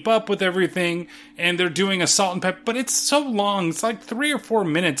quite keep up with everything, and they're doing a Salt and Pepper, but it's so long. It's like 3 or 4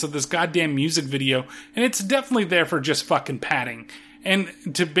 minutes of this goddamn music video, and it's definitely there for just fucking padding. And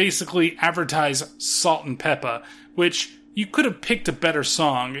to basically advertise Salt and Peppa, which you could have picked a better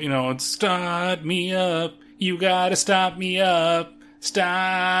song. You know, it's "Start me up, you gotta stop me up,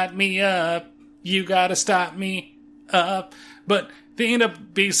 start me up, you gotta stop me up." But they end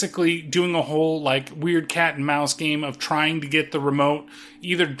up basically doing a whole, like, weird cat and mouse game of trying to get the remote.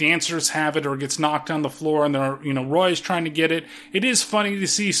 Either dancers have it or it gets knocked on the floor, and they're, you know, Roy's trying to get it. It is funny to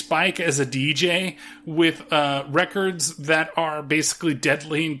see Spike as a DJ with records that are basically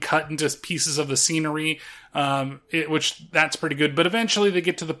deadly and cut into pieces of the scenery, which that's pretty good. But eventually they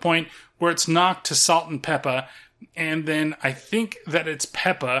get to the point where it's knocked to Salt and Peppa, and then I think that it's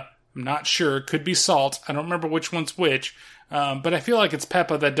Peppa. I'm not sure. It could be Salt. I don't remember which one's which. But I feel like it's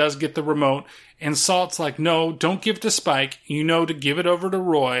Peppa that does get the remote, and Salt's like, "No, don't give it to Spike. You know to give it over to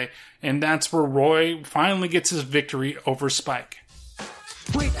Roy." And that's where Roy finally gets his victory over Spike.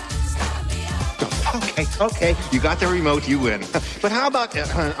 Wait. Okay. You got the remote, you win. But how about,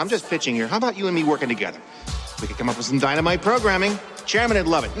 I'm just pitching here, how about you and me working together? We could come up with some dynamite programming. Chairman would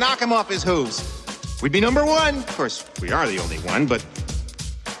love it. Knock him off his hooves. We'd be number one. Of course, we are the only one, but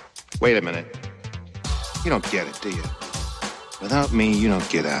wait a minute. You don't get it, do you? Without me, you don't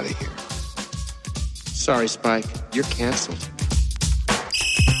get out of here. Sorry, Spike. You're canceled.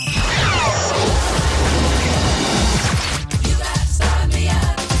 You got to start me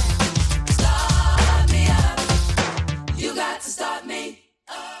up. Start me up. You got to start me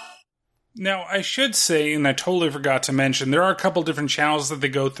Now, I should say, and I totally forgot to mention, there are a couple different channels that they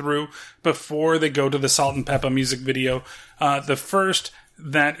go through before they go to the Salt and Peppa music video. The first,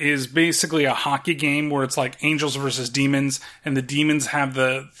 that is basically a hockey game where it's like angels versus demons, and the demons have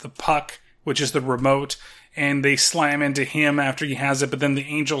the puck, which is the remote, and they slam into him after he has it, but then the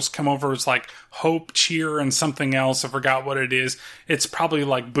angels come over. It's like hope, cheer, and something else. I forgot what it is. It's probably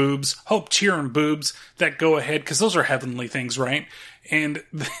like boobs. Hope, cheer, and boobs that go ahead, because those are heavenly things, right? And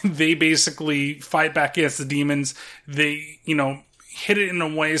they basically fight back against the demons. They, hit it in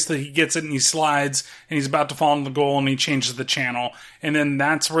a way so that he gets it and he slides, and he's about to fall in the goal, and he changes the channel. And then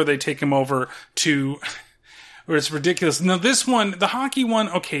that's where they take him over to... where it's ridiculous. Now this one, the hockey one,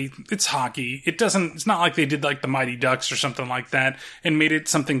 okay, it's hockey. It's not like they did like the Mighty Ducks or something like that and made it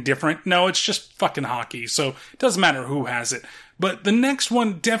something different. No, it's just fucking hockey. So it doesn't matter who has it. But the next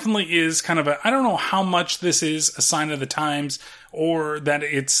one definitely is kind of I don't know how much this is a sign of the times or that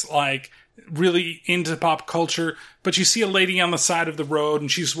it's like really into pop culture, but you see a lady on the side of the road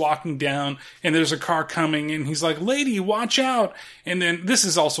and she's walking down and there's a car coming and he's like, "Lady, watch out." And then this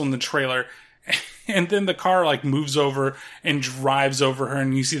is also in the trailer. And then the car like moves over and drives over her,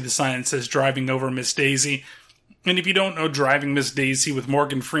 and you see the sign that says "Driving Over Miss Daisy." And if you don't know Driving Miss Daisy with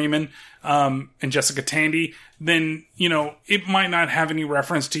Morgan Freeman and Jessica Tandy, then, it might not have any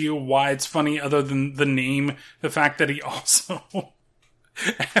reference to you why it's funny other than the name. The fact that he also,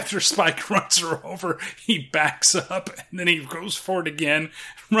 after Spike runs her over, he backs up and then he goes forward again,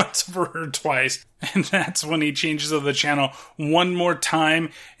 runs over her twice. And that's when he changes to the channel one more time.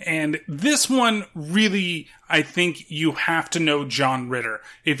 And this one really, I think you have to know John Ritter.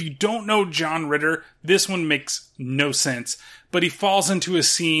 If you don't know John Ritter, this one makes no sense. But he falls into a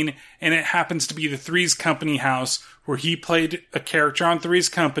scene, and it happens to be the Three's Company house, where he played a character on Three's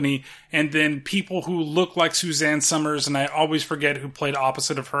Company, and then people who look like Suzanne Summers, and I always forget who played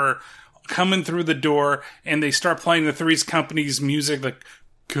opposite of her, coming through the door, and they start playing the Three's Company's music, like,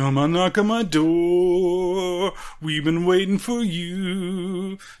 "Come on, knock on my door, we've been waiting for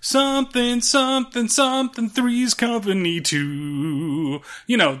you, something, something, something, Three's Company too."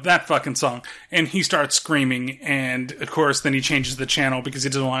 That fucking song. And he starts screaming, and of course then he changes the channel because he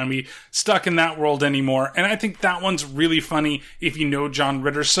doesn't want to be stuck in that world anymore. And I think that one's really funny if you know John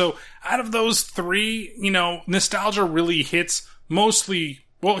Ritter. So out of those three, nostalgia really hits mostly...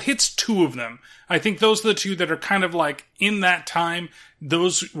 Well, it hits two of them. I think those are the two that are kind of like in that time.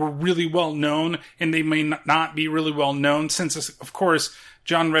 Those were really well known, and they may not be really well known since, of course,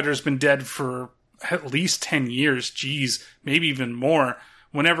 John Ritter's been dead for at least 10 years. Geez, maybe even more.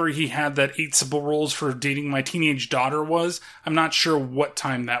 Whenever he had that 8 Simple Rules for Dating My Teenage Daughter was, I'm not sure what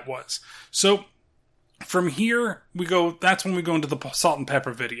time that was. So from here, that's when we go into the Salt and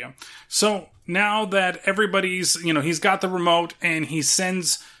Pepper video. So now that everybody's, he's got the remote and he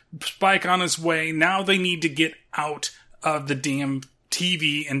sends Spike on his way, now they need to get out of the damn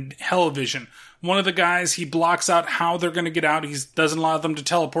TV and television. One of the guys, he blocks out how they're going to get out. He doesn't allow them to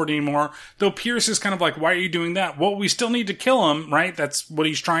teleport anymore. Though Pierce is kind of like, "Why are you doing that?" Well, we still need to kill him, right? That's what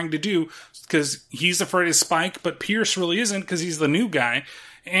he's trying to do because he's afraid of Spike, but Pierce really isn't because he's the new guy.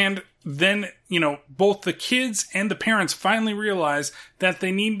 And then, both the kids and the parents finally realize that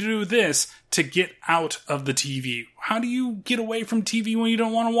they need to do this to get out of the TV. How do you get away from TV when you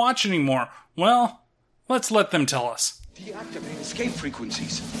don't want to watch anymore? Well, let's let them tell us. Deactivate escape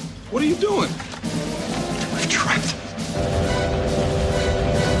frequencies. What are you doing? We're trapped.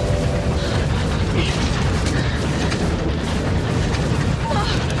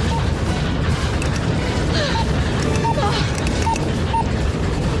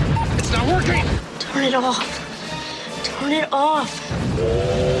 It's not working. Turn it off. Turn it off.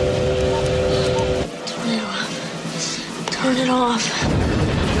 Turn it off. Turn it off.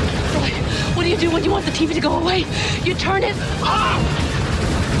 Roy, what do you do when you want the TV to go away? You turn it off!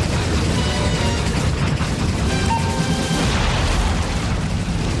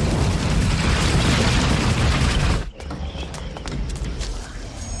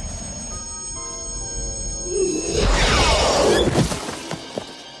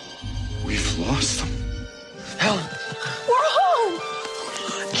 We've lost them. Helen. We're home!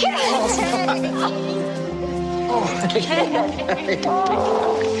 Kenneth!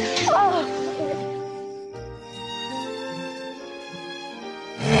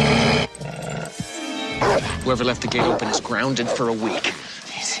 Whoever left the gate open is grounded for a week.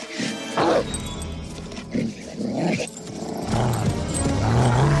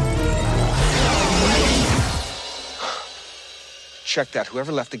 Check that.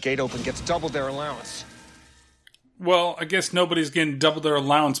 Whoever left the gate open gets double their allowance. Well, I guess nobody's getting double their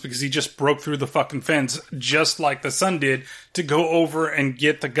allowance because he just broke through the fucking fence, just like the son did, to go over and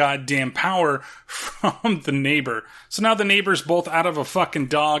get the goddamn power from the neighbor. So now the neighbor's both out of a fucking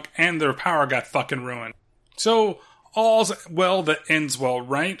dog and their power got fucking ruined. So, all's well that ends well,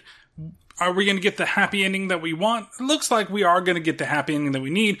 right? Are we going to get the happy ending that we want? It looks like we are going to get the happy ending that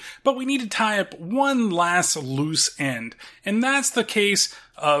we need, but we need to tie up one last loose end. And that's the case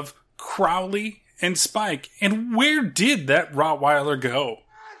of Crowley and Spike. And where did that Rottweiler go?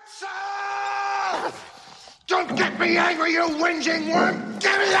 Don't get me angry, you whinging worm!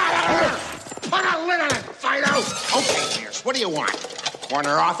 Get me out of here! Put a lid on it, Fido! Okay, Pierce, what do you want?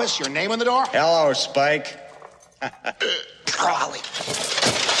 Corner office, your name on the door? Hello, Spike. Crowley.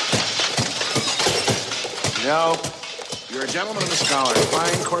 No, you're a gentleman and a scholar,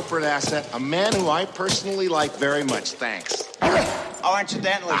 fine corporate asset, a man who I personally like very much. Thanks. Oh,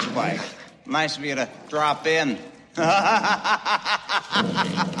 incidentally, Spike, nice of you to drop in.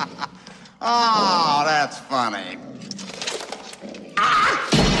 Oh, that's funny.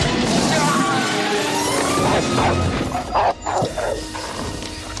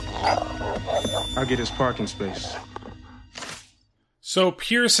 I'll get his parking space. So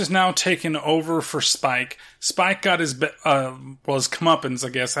Pierce has now taken over for Spike. Spike got his comeuppance, I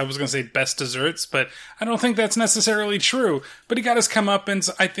guess. I was going to say best desserts, but I don't think that's necessarily true. But he got his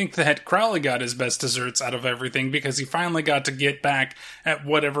comeuppance. I think that Crowley got his best desserts out of everything because he finally got to get back at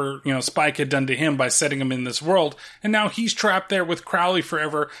whatever, Spike had done to him by setting him in this world. And now he's trapped there with Crowley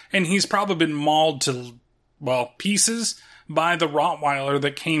forever, and he's probably been mauled to, pieces by the Rottweiler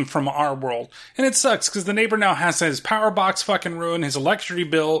that came from our world. And it sucks because the neighbor now has his power box fucking ruined, his electricity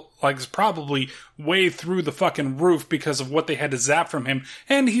bill is probably way through the fucking roof because of what they had to zap from him,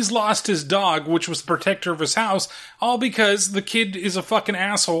 and he's lost his dog, which was the protector of his house, all because the kid is a fucking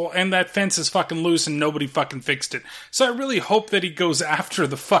asshole and that fence is fucking loose and nobody fucking fixed it. So I really hope that he goes after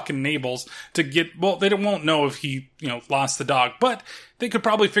the fucking Nables to get, they won't know if he, lost the dog, but they could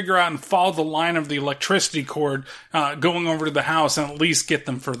probably figure out and follow the line of the electricity cord going over to the house and at least get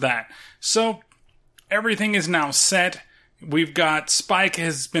them for that. So everything is now set. We've got Spike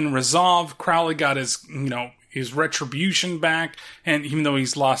has been resolved. Crowley got his, his retribution back, and even though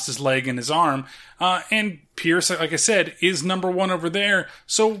he's lost his leg and his arm, and Pierce, like I said, is number one over there.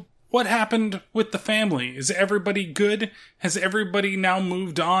 So what happened with the family? Is everybody good? Has everybody now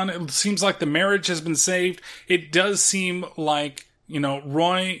moved on? It seems like the marriage has been saved. It does seem like,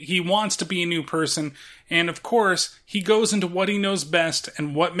 Roy, he wants to be a new person. And of course, he goes into what he knows best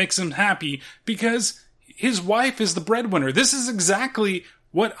and what makes him happy because his wife is the breadwinner. This is exactly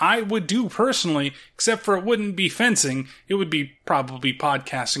what I would do personally, except for it wouldn't be fencing. It would be probably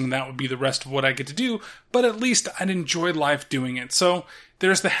podcasting, and that would be the rest of what I get to do. But at least I'd enjoy life doing it. So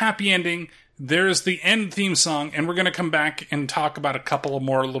there's the happy ending. There's the end theme song. And we're going to come back and talk about a couple of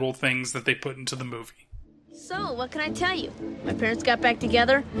more little things that they put into the movie. So, what can I tell you? My parents got back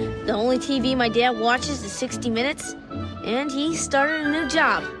together. The only TV my dad watches is 60 Minutes. And he started a new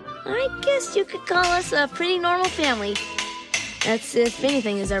job. I guess you could call us a pretty normal family. That's if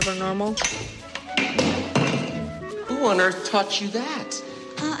anything is ever normal. Who on earth taught you that?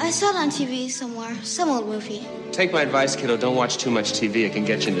 I saw it on TV somewhere. Some old movie. Take my advice, kiddo. Don't watch too much TV. It can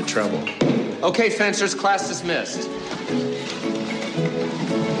get you into trouble. Okay, fencers, class dismissed.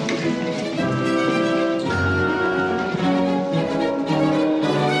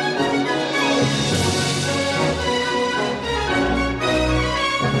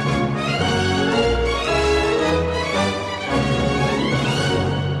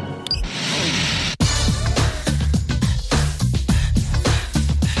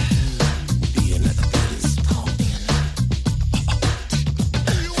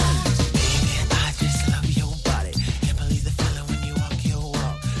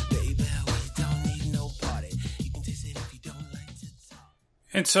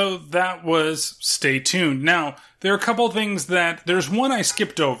 And so that was Stay Tuned. Now, there are a couple of things there's one I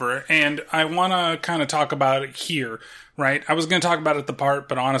skipped over, and I want to kind of talk about it here, right? I was going to talk about it at the part,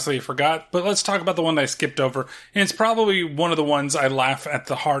 but honestly I forgot. But let's talk about the one that I skipped over. And it's probably one of the ones I laugh at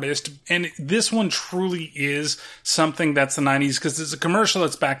the hardest. And this one truly is something that's the 90s, because it's a commercial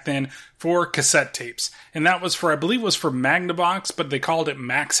that's back then for cassette tapes. And that was for, I believe it was for Magnavox, but they called it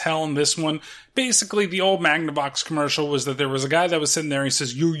Max Hell in this one. Basically, the old Magnavox commercial was that there was a guy that was sitting there, he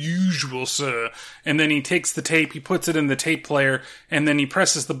says, "Your usual, sir." And then he takes the tape, he puts it in the tape player, and then he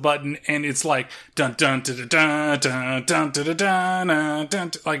presses the button, and it's like, dun dun dun dun dun dun dun dun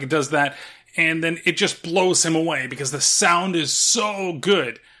dun, like it does that. And then it just blows him away because the sound is so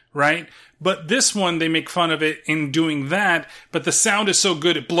good, right? But this one, they make fun of it in doing that, but the sound is so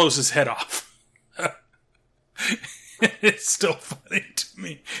good, it blows his head off. It's still funny to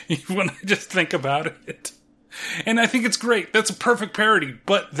me when I just think about it. And I think it's great. That's a perfect parody,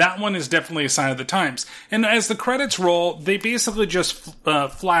 but that one is definitely a sign of the times. And as the credits roll, they basically just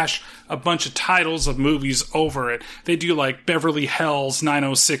flash a bunch of titles of movies over it. They do like Beverly Hills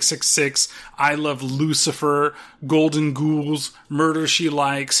 90266, I Love Lucifer, Golden Ghouls, Murder She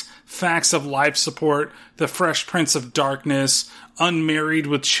Likes, Facts of Life Support, The Fresh Prince of Darkness, Unmarried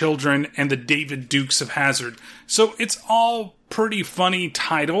with Children, and The David Dukes of Hazzard. So it's all pretty funny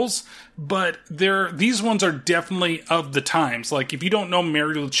titles, but these ones are definitely of the times. Like, if you don't know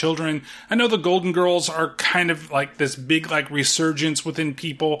Married with Children, I know the Golden Girls are kind of like this big like resurgence within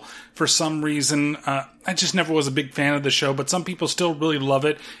people for some reason. I just never was a big fan of the show, but some people still really love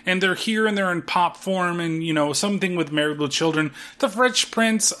it, and they're here and they're in pop form, and you know, something with Married with Children. The Fresh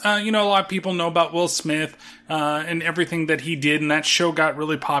Prince, you know, a lot of people know about Will Smith and everything that he did, and that show got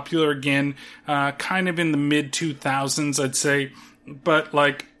really popular again, kind of in the mid-2000s, I'd say. But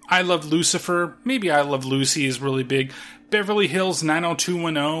like, I Love Lucifer, maybe I Love Lucy is really big. Beverly Hills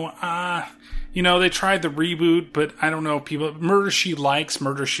 90210, you know, they tried the reboot, but I don't know, people. Murder She Likes,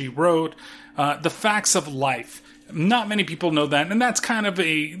 Murder She Wrote, The Facts of Life. Not many people know that, and that's kind of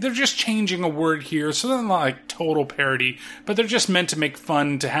they're just changing a word here, so they're not like total parody, but they're just meant to make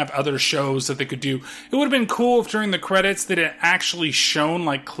fun, to have other shows that they could do. It would have been cool if during the credits they'd actually shown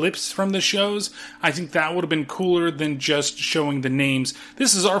like clips from the shows. I think that would have been cooler than just showing the names.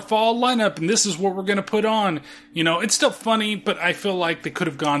 This is our fall lineup, and this is what we're going to put on. You know, it's still funny, but I feel like they could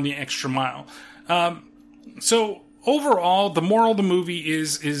have gone the extra mile. So overall, the moral of the movie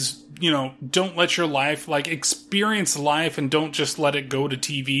is, you know, don't let your life, like, experience life and don't just let it go to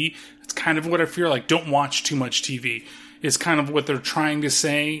TV. It's kind of what I feel like. Don't watch too much TV. It's kind of what they're trying to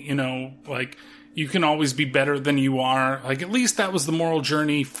say, you know, like, you can always be better than you are. Like, at least that was the moral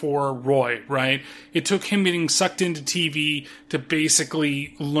journey for Roy, right? It took him getting sucked into TV to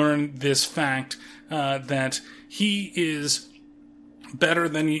basically learn this fact that he is better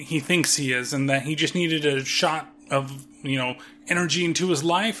than he thinks he is, and that he just needed a shot of, you know, energy into his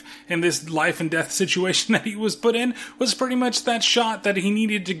life, and this life and death situation that he was put in was pretty much that shot that he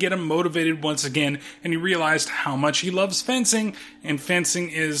needed to get him motivated once again, and he realized how much he loves fencing, and fencing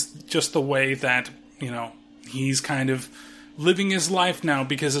is just the way that, you know, he's kind of living his life now,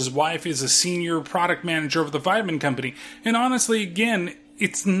 because his wife is a senior product manager of the vitamin company. And honestly, again,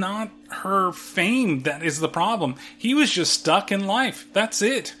 it's not her fame that is the problem. He was just stuck in life. That's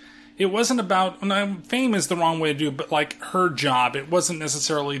it. It wasn't about, fame is the wrong way to do it, but like her job. It wasn't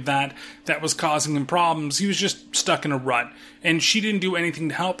necessarily that was causing him problems. He was just stuck in a rut, and she didn't do anything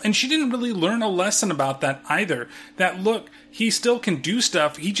to help, and she didn't really learn a lesson about that either. That, look, he still can do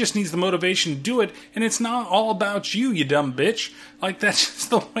stuff, he just needs the motivation to do it, and it's not all about you, you dumb bitch. Like, that's just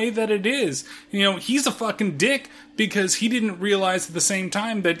the way that it is. You know, he's a fucking dick, because he didn't realize at the same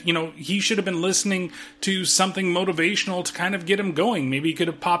time that, you know, he should have been listening to something motivational to kind of get him going. Maybe he could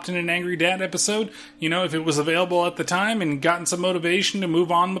have popped in an Angry Dad episode, you know, if it was available at the time, and gotten some motivation to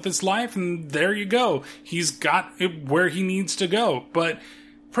move on with his life, and there you go. He's got it where he needs to go. But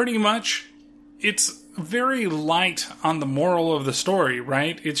pretty much, it's very light on the moral of the story,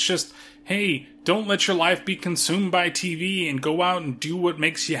 right? It's just, hey, don't let your life be consumed by TV, and go out and do what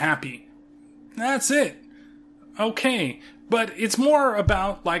makes you happy. That's it. Okay, but it's more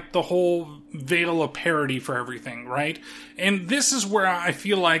about, like, the whole veil of parody for everything, right? And this is where I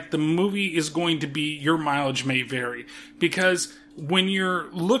feel like the movie is going to be, your mileage may vary. Because when you're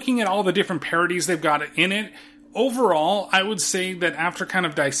looking at all the different parodies they've got in it, overall, I would say that after kind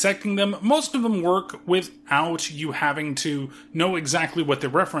of dissecting them, most of them work without you having to know exactly what they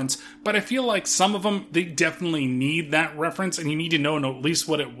reference. But I feel like some of them, they definitely need that reference, and you need to know at least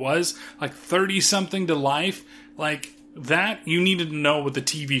what it was. Like 30-something to Life, like that, you needed to know what the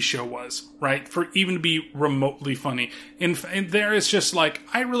TV show was, right? For even to be remotely funny. And there is just like,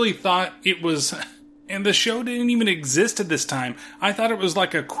 I really thought it was... And the show didn't even exist at this time. I thought it was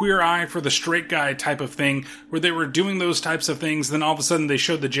like a Queer Eye for the Straight Guy type of thing, where they were doing those types of things, then all of a sudden they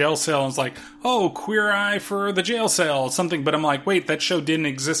showed the jail cell, and it's like, oh, Queer Eye for the jail cell, something. But I'm like, wait, that show didn't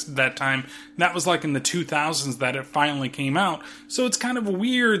exist at that time. That was like in the 2000s that it finally came out. So it's kind of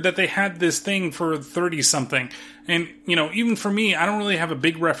weird that they had this thing for 30-something. And, you know, even for me, I don't really have a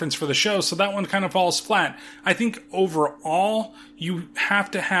big reference for the show, so that one kind of falls flat. I think overall, you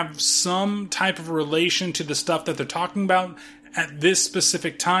have to have some type of relation to the stuff that they're talking about at this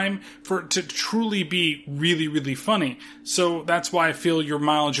specific time for it to truly be really, really funny. So that's why I feel your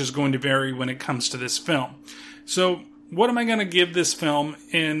mileage is going to vary when it comes to this film. So what am I going to give this film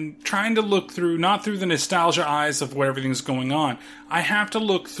in trying to look through, not through the nostalgia eyes of what everything's going on. I have to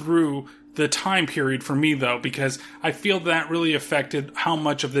look through the time period for me, though, because I feel that really affected how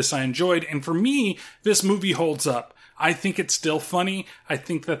much of this I enjoyed. And for me, this movie holds up. I think it's still funny. I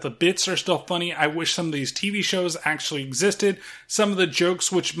think that the bits are still funny. I wish some of these TV shows actually existed. Some of the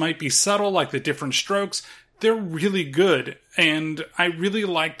jokes, which might be subtle, like the different strokes, they're really good. And I really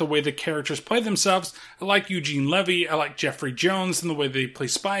like the way the characters play themselves. I like Eugene Levy. I like Jeffrey Jones and the way they play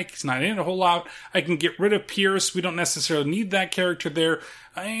Spike. He's not in it a whole lot. I can get rid of Pierce. We don't necessarily need that character there.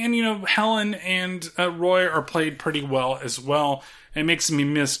 And, Helen and Roy are played pretty well as well. It makes me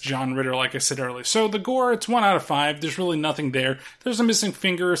miss John Ritter, like I said earlier. So the gore, it's 1 out of 5. There's really nothing there. There's a missing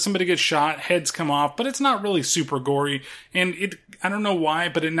finger. Somebody gets shot. Heads come off. But it's not really super gory. And I don't know why,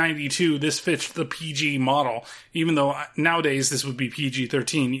 but in 92, this fits the PG model. Even though nowadays this would be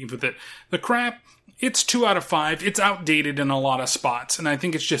PG-13 with it. The crap, it's 2 out of 5. It's outdated in a lot of spots. And I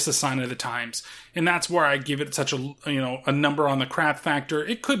think it's just a sign of the times. And that's where I give it such a number on the crap factor.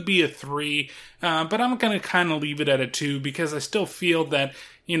 It could be a 3, but I'm going to kind of leave it at a 2 because I still feel that,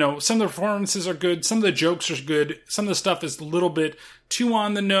 some of the performances are good, some of the jokes are good, some of the stuff is a little bit too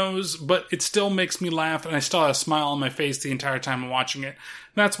on the nose, but it still makes me laugh, and I still have a smile on my face the entire time I'm watching it.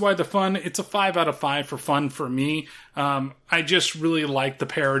 That's why the fun, it's a 5 out of 5 for fun for me. I just really like the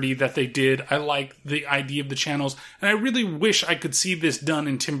parody that they did. I like the idea of the channels, and I really wish I could see this done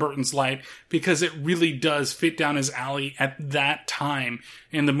in Tim Burton's light, because it really does fit down his alley at that time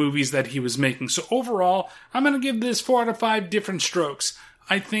in the movies that he was making. So overall, I'm going to give this 4 out of 5 different strokes.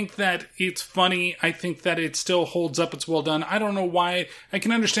 I think that it's funny. I think that it still holds up. It's well done. I don't know why. I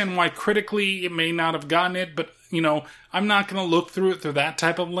can understand why critically it may not have gotten it, but, I'm not going to look through it through that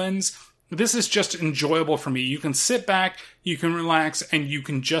type of lens. This is just enjoyable for me. You can sit back, you can relax, and you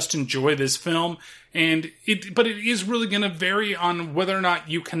can just enjoy this film. But it is really going to vary on whether or not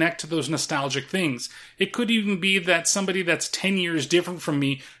you connect to those nostalgic things. It could even be that somebody that's 10 years different from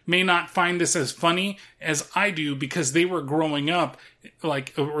me may not find this as funny as I do because they were growing up,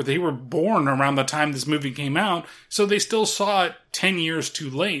 or they were born around the time this movie came out, so they still saw it 10 years too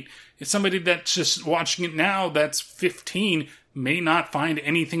late. It's somebody that's just watching it now that's 15 may not find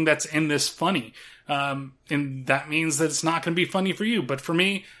anything that's in this funny. And that means that it's not going to be funny for you. But for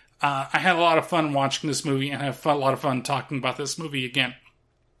me, I had a lot of fun watching this movie, and I have a lot of fun talking about this movie again.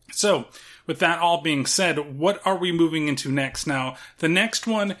 So, with that all being said, what are we moving into next? Now, the next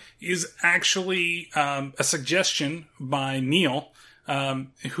one is actually a suggestion by Neil,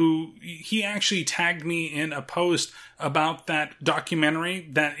 who he actually tagged me in a post about that documentary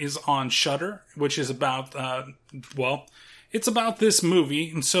that is on Shudder, which is about, it's about this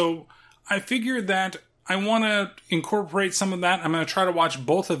movie. And so I figured that I want to incorporate some of that. I'm going to try to watch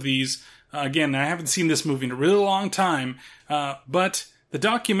both of these. Again, I haven't seen this movie in a really long time, but the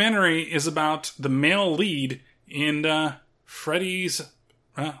documentary is about the male lead in Freddy's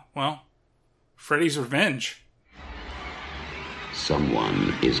Revenge.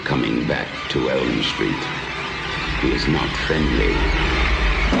 Someone is coming back to Elm Street. He is not friendly.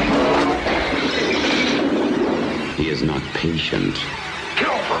 He is not patient.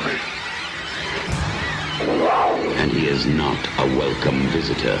 Kill for me. And he is not a welcome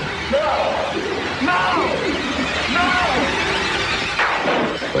visitor. No!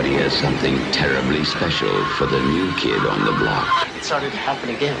 But he has something terribly special for the new kid on the block. It started to happen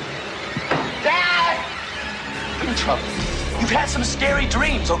again. Dad! I'm in trouble. You've had some scary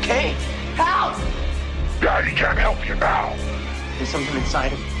dreams, okay? Help! Daddy can't help you now. There's something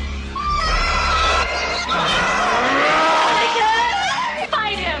inside of me.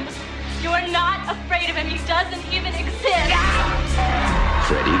 Fight him! You're not afraid of him. He doesn't even exist.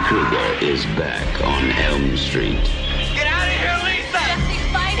 Freddy Krueger is back on Elm Street. Get out of here, Lisa! Jesse,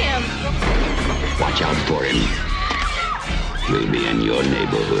 fight him! Watch out for him. He'll be in your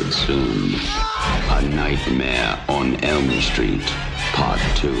neighborhood soon. A Nightmare on Elm Street, Part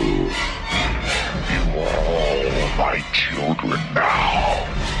 2. You are all my children now.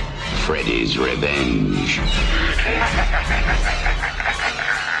 Freddy's Revenge.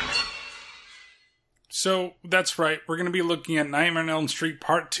 So, that's right. We're going to be looking at Nightmare on Elm Street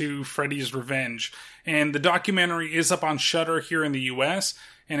Part 2, Freddy's Revenge. And the documentary is up on Shudder here in the US.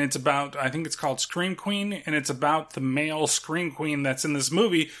 And it's about, I think it's called Scream Queen. And it's about the male Scream Queen that's in this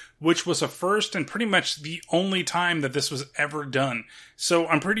movie, which was a first and pretty much the only time that this was ever done. So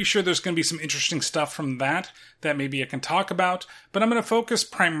I'm pretty sure there's going to be some interesting stuff from that maybe I can talk about. But I'm going to focus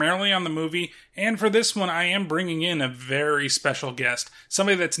primarily on the movie. And for this one, I am bringing in a very special guest.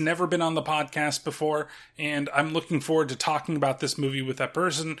 Somebody that's never been on the podcast before. And I'm looking forward to talking about this movie with that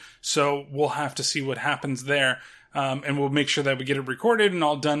person. So we'll have to see what happens there. and we'll make sure that we get it recorded and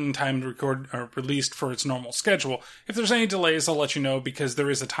all done in time to record or released for its normal schedule. If there's any delays, I'll let you know, because there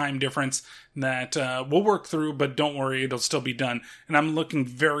is a time difference that we'll work through, but don't worry, it'll still be done. And I'm looking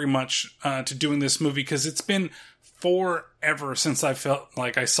very much to doing this movie, because it's been forever since I felt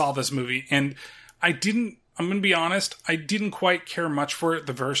like I saw this movie, and I'm going to be honest, I didn't quite care much for it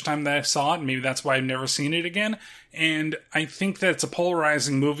the first time that I saw it. Maybe that's why I've never seen it again. And I think that it's a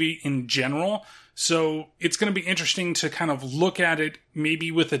polarizing movie in general. So it's going to be interesting to kind of look at it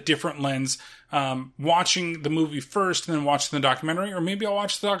maybe with a different lens, watching the movie first and then watching the documentary, or maybe I'll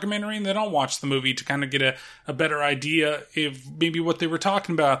watch the documentary and then I'll watch the movie to kind of get a better idea of maybe what they were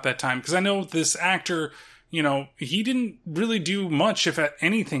talking about at that time. Because I know this actor, you know, he didn't really do much, if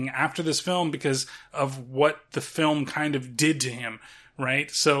anything, after this film because of what the film kind of did to him,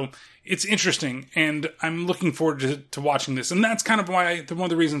 right? So it's interesting, and I'm looking forward to watching this. And that's kind of one of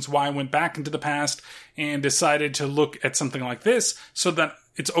the reasons why I went back into the past and decided to look at something like this, so that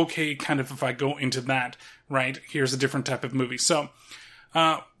it's okay kind of if I go into that, right? Here's a different type of movie. So,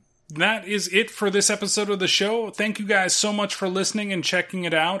 that is it for this episode of the show. Thank you guys so much for listening and checking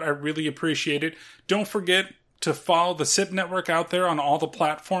it out. I really appreciate it. Don't forget to follow the SIP Network out there on all the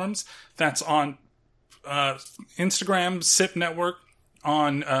platforms. That's on Instagram, SIP Network,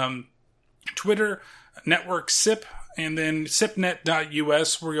 on Twitter, Network SIP, and then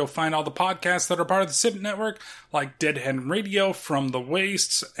sipnet.us, where you'll find all the podcasts that are part of the SIP Network, like Deadhead Radio, From the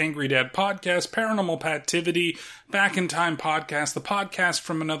Wastes, Angry Dad Podcast, Paranormal Pativity, Back in Time Podcast, the Podcast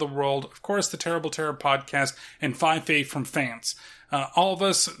from Another World, of course, the Terrible Terror Podcast, and 5 from Fans. All of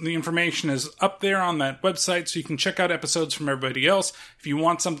us, the information is up there on that website, so you can check out episodes from everybody else. If you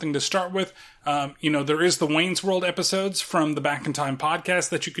want something to start with, there is the Wayne's World episodes from the Back in Time podcast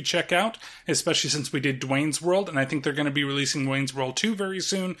that you could check out, especially since we did Dwayne's World, and I think they're going to be releasing Wayne's World 2 very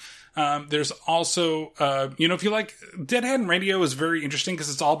soon. There's also, if you like, Deadhead Radio is very interesting because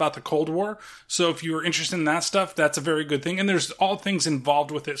it's all about the Cold War. So if you're interested in that stuff, that's a very good thing. And there's all things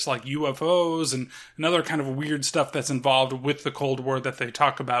involved with it. It's like UFOs and another kind of weird stuff that's involved with the Cold War that they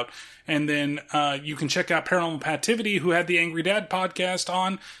talk about. And then you can check out Paranormal Pativity, who had the Angry Dad podcast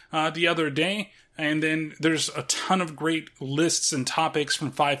on the other day. And then there's a ton of great lists and topics from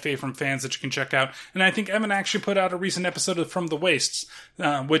 5 from Fans that you can check out. And I think Evan actually put out a recent episode of From the Wastes,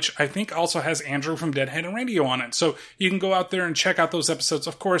 which I think also has Andrew from Deadhead and Radio on it. So you can go out there and check out those episodes.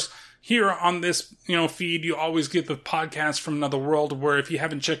 Of course, here on this feed, you always get the podcast from Another World, where if you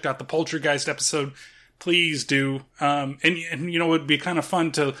haven't checked out the Poltergeist episode, please do. And it'd be kind of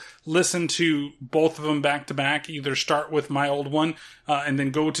fun to listen to both of them back to back. Either start with my old one and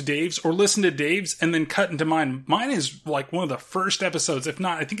then go to Dave's, or listen to Dave's and then cut into mine. Mine is like one of the first episodes, if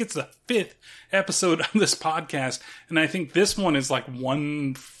not, I think it's the 5th episode of this podcast. And I think this one is like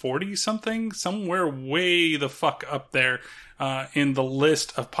 140 something, somewhere way the fuck up there in the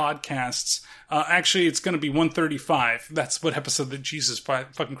list of podcasts. Actually, it's going to be 135. That's what episode that Jesus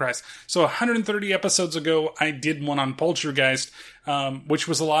fucking Christ. So 130 episodes ago, I did one on Poltergeist, which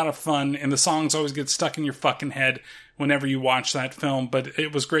was a lot of fun. And the songs always get stuck in your fucking head whenever you watch that film. But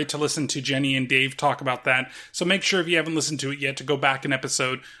it was great to listen to Jenny and Dave talk about that. So make sure if you haven't listened to it yet to go back an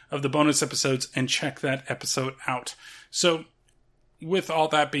episode of the bonus episodes and check that episode out. So with all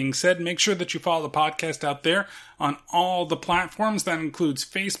that being said, make sure that you follow the podcast out there on all the platforms. That includes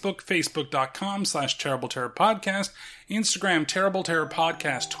Facebook, facebook.com/Terrible Terror Podcast, Instagram, Terrible Terror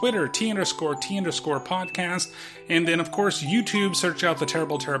Podcast, Twitter, T_T_podcast, and then, of course, YouTube, search out the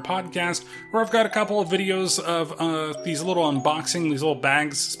Terrible Terror Podcast, where I've got a couple of videos of these little unboxing, these little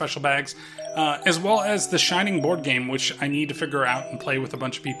bags, special bags, as well as the Shining board game, which I need to figure out and play with a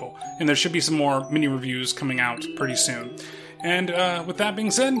bunch of people. And there should be some more mini reviews coming out pretty soon. And with that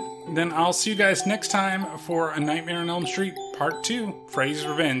being said, then I'll see you guys next time for A Nightmare on Elm Street Part 2, Freddy's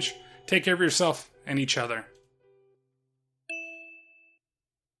Revenge. Take care of yourself and each other.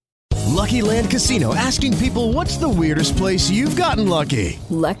 Lucky Land Casino, asking people, what's the weirdest place you've gotten lucky?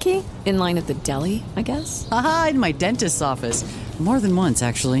 Lucky? In line at the deli, I guess? Aha, in my dentist's office. More than once,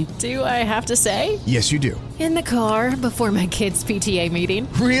 actually. Do I have to say? Yes, you do. In the car before my kids' PTA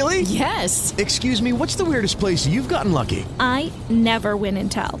meeting. Really? Yes. Excuse me, what's the weirdest place you've gotten lucky? I never win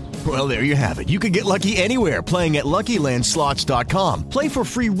and tell. Well, there you have it. You can get lucky anywhere, playing at LuckyLandSlots.com. Play for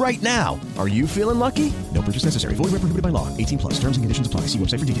free right now. Are you feeling lucky? No purchase necessary. Void where prohibited by law. 18+. Terms and conditions apply. See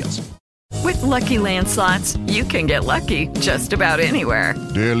website for details. With Lucky Land Slots, you can get lucky just about anywhere.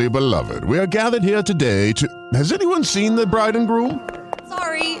 Dearly beloved, we are gathered here today to... Has anyone seen the bride and groom?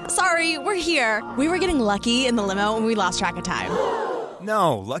 Sorry, we're here. We were getting lucky in the limo and we lost track of time.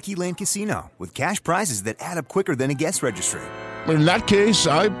 No, Lucky Land Casino, with cash prizes that add up quicker than a guest registry. In that case,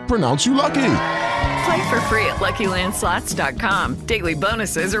 I pronounce you lucky. Play for free at LuckyLandSlots.com. Daily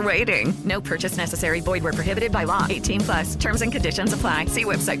bonuses are waiting. No purchase necessary. Void where prohibited by law. 18+. Terms and conditions apply. See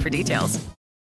website for details.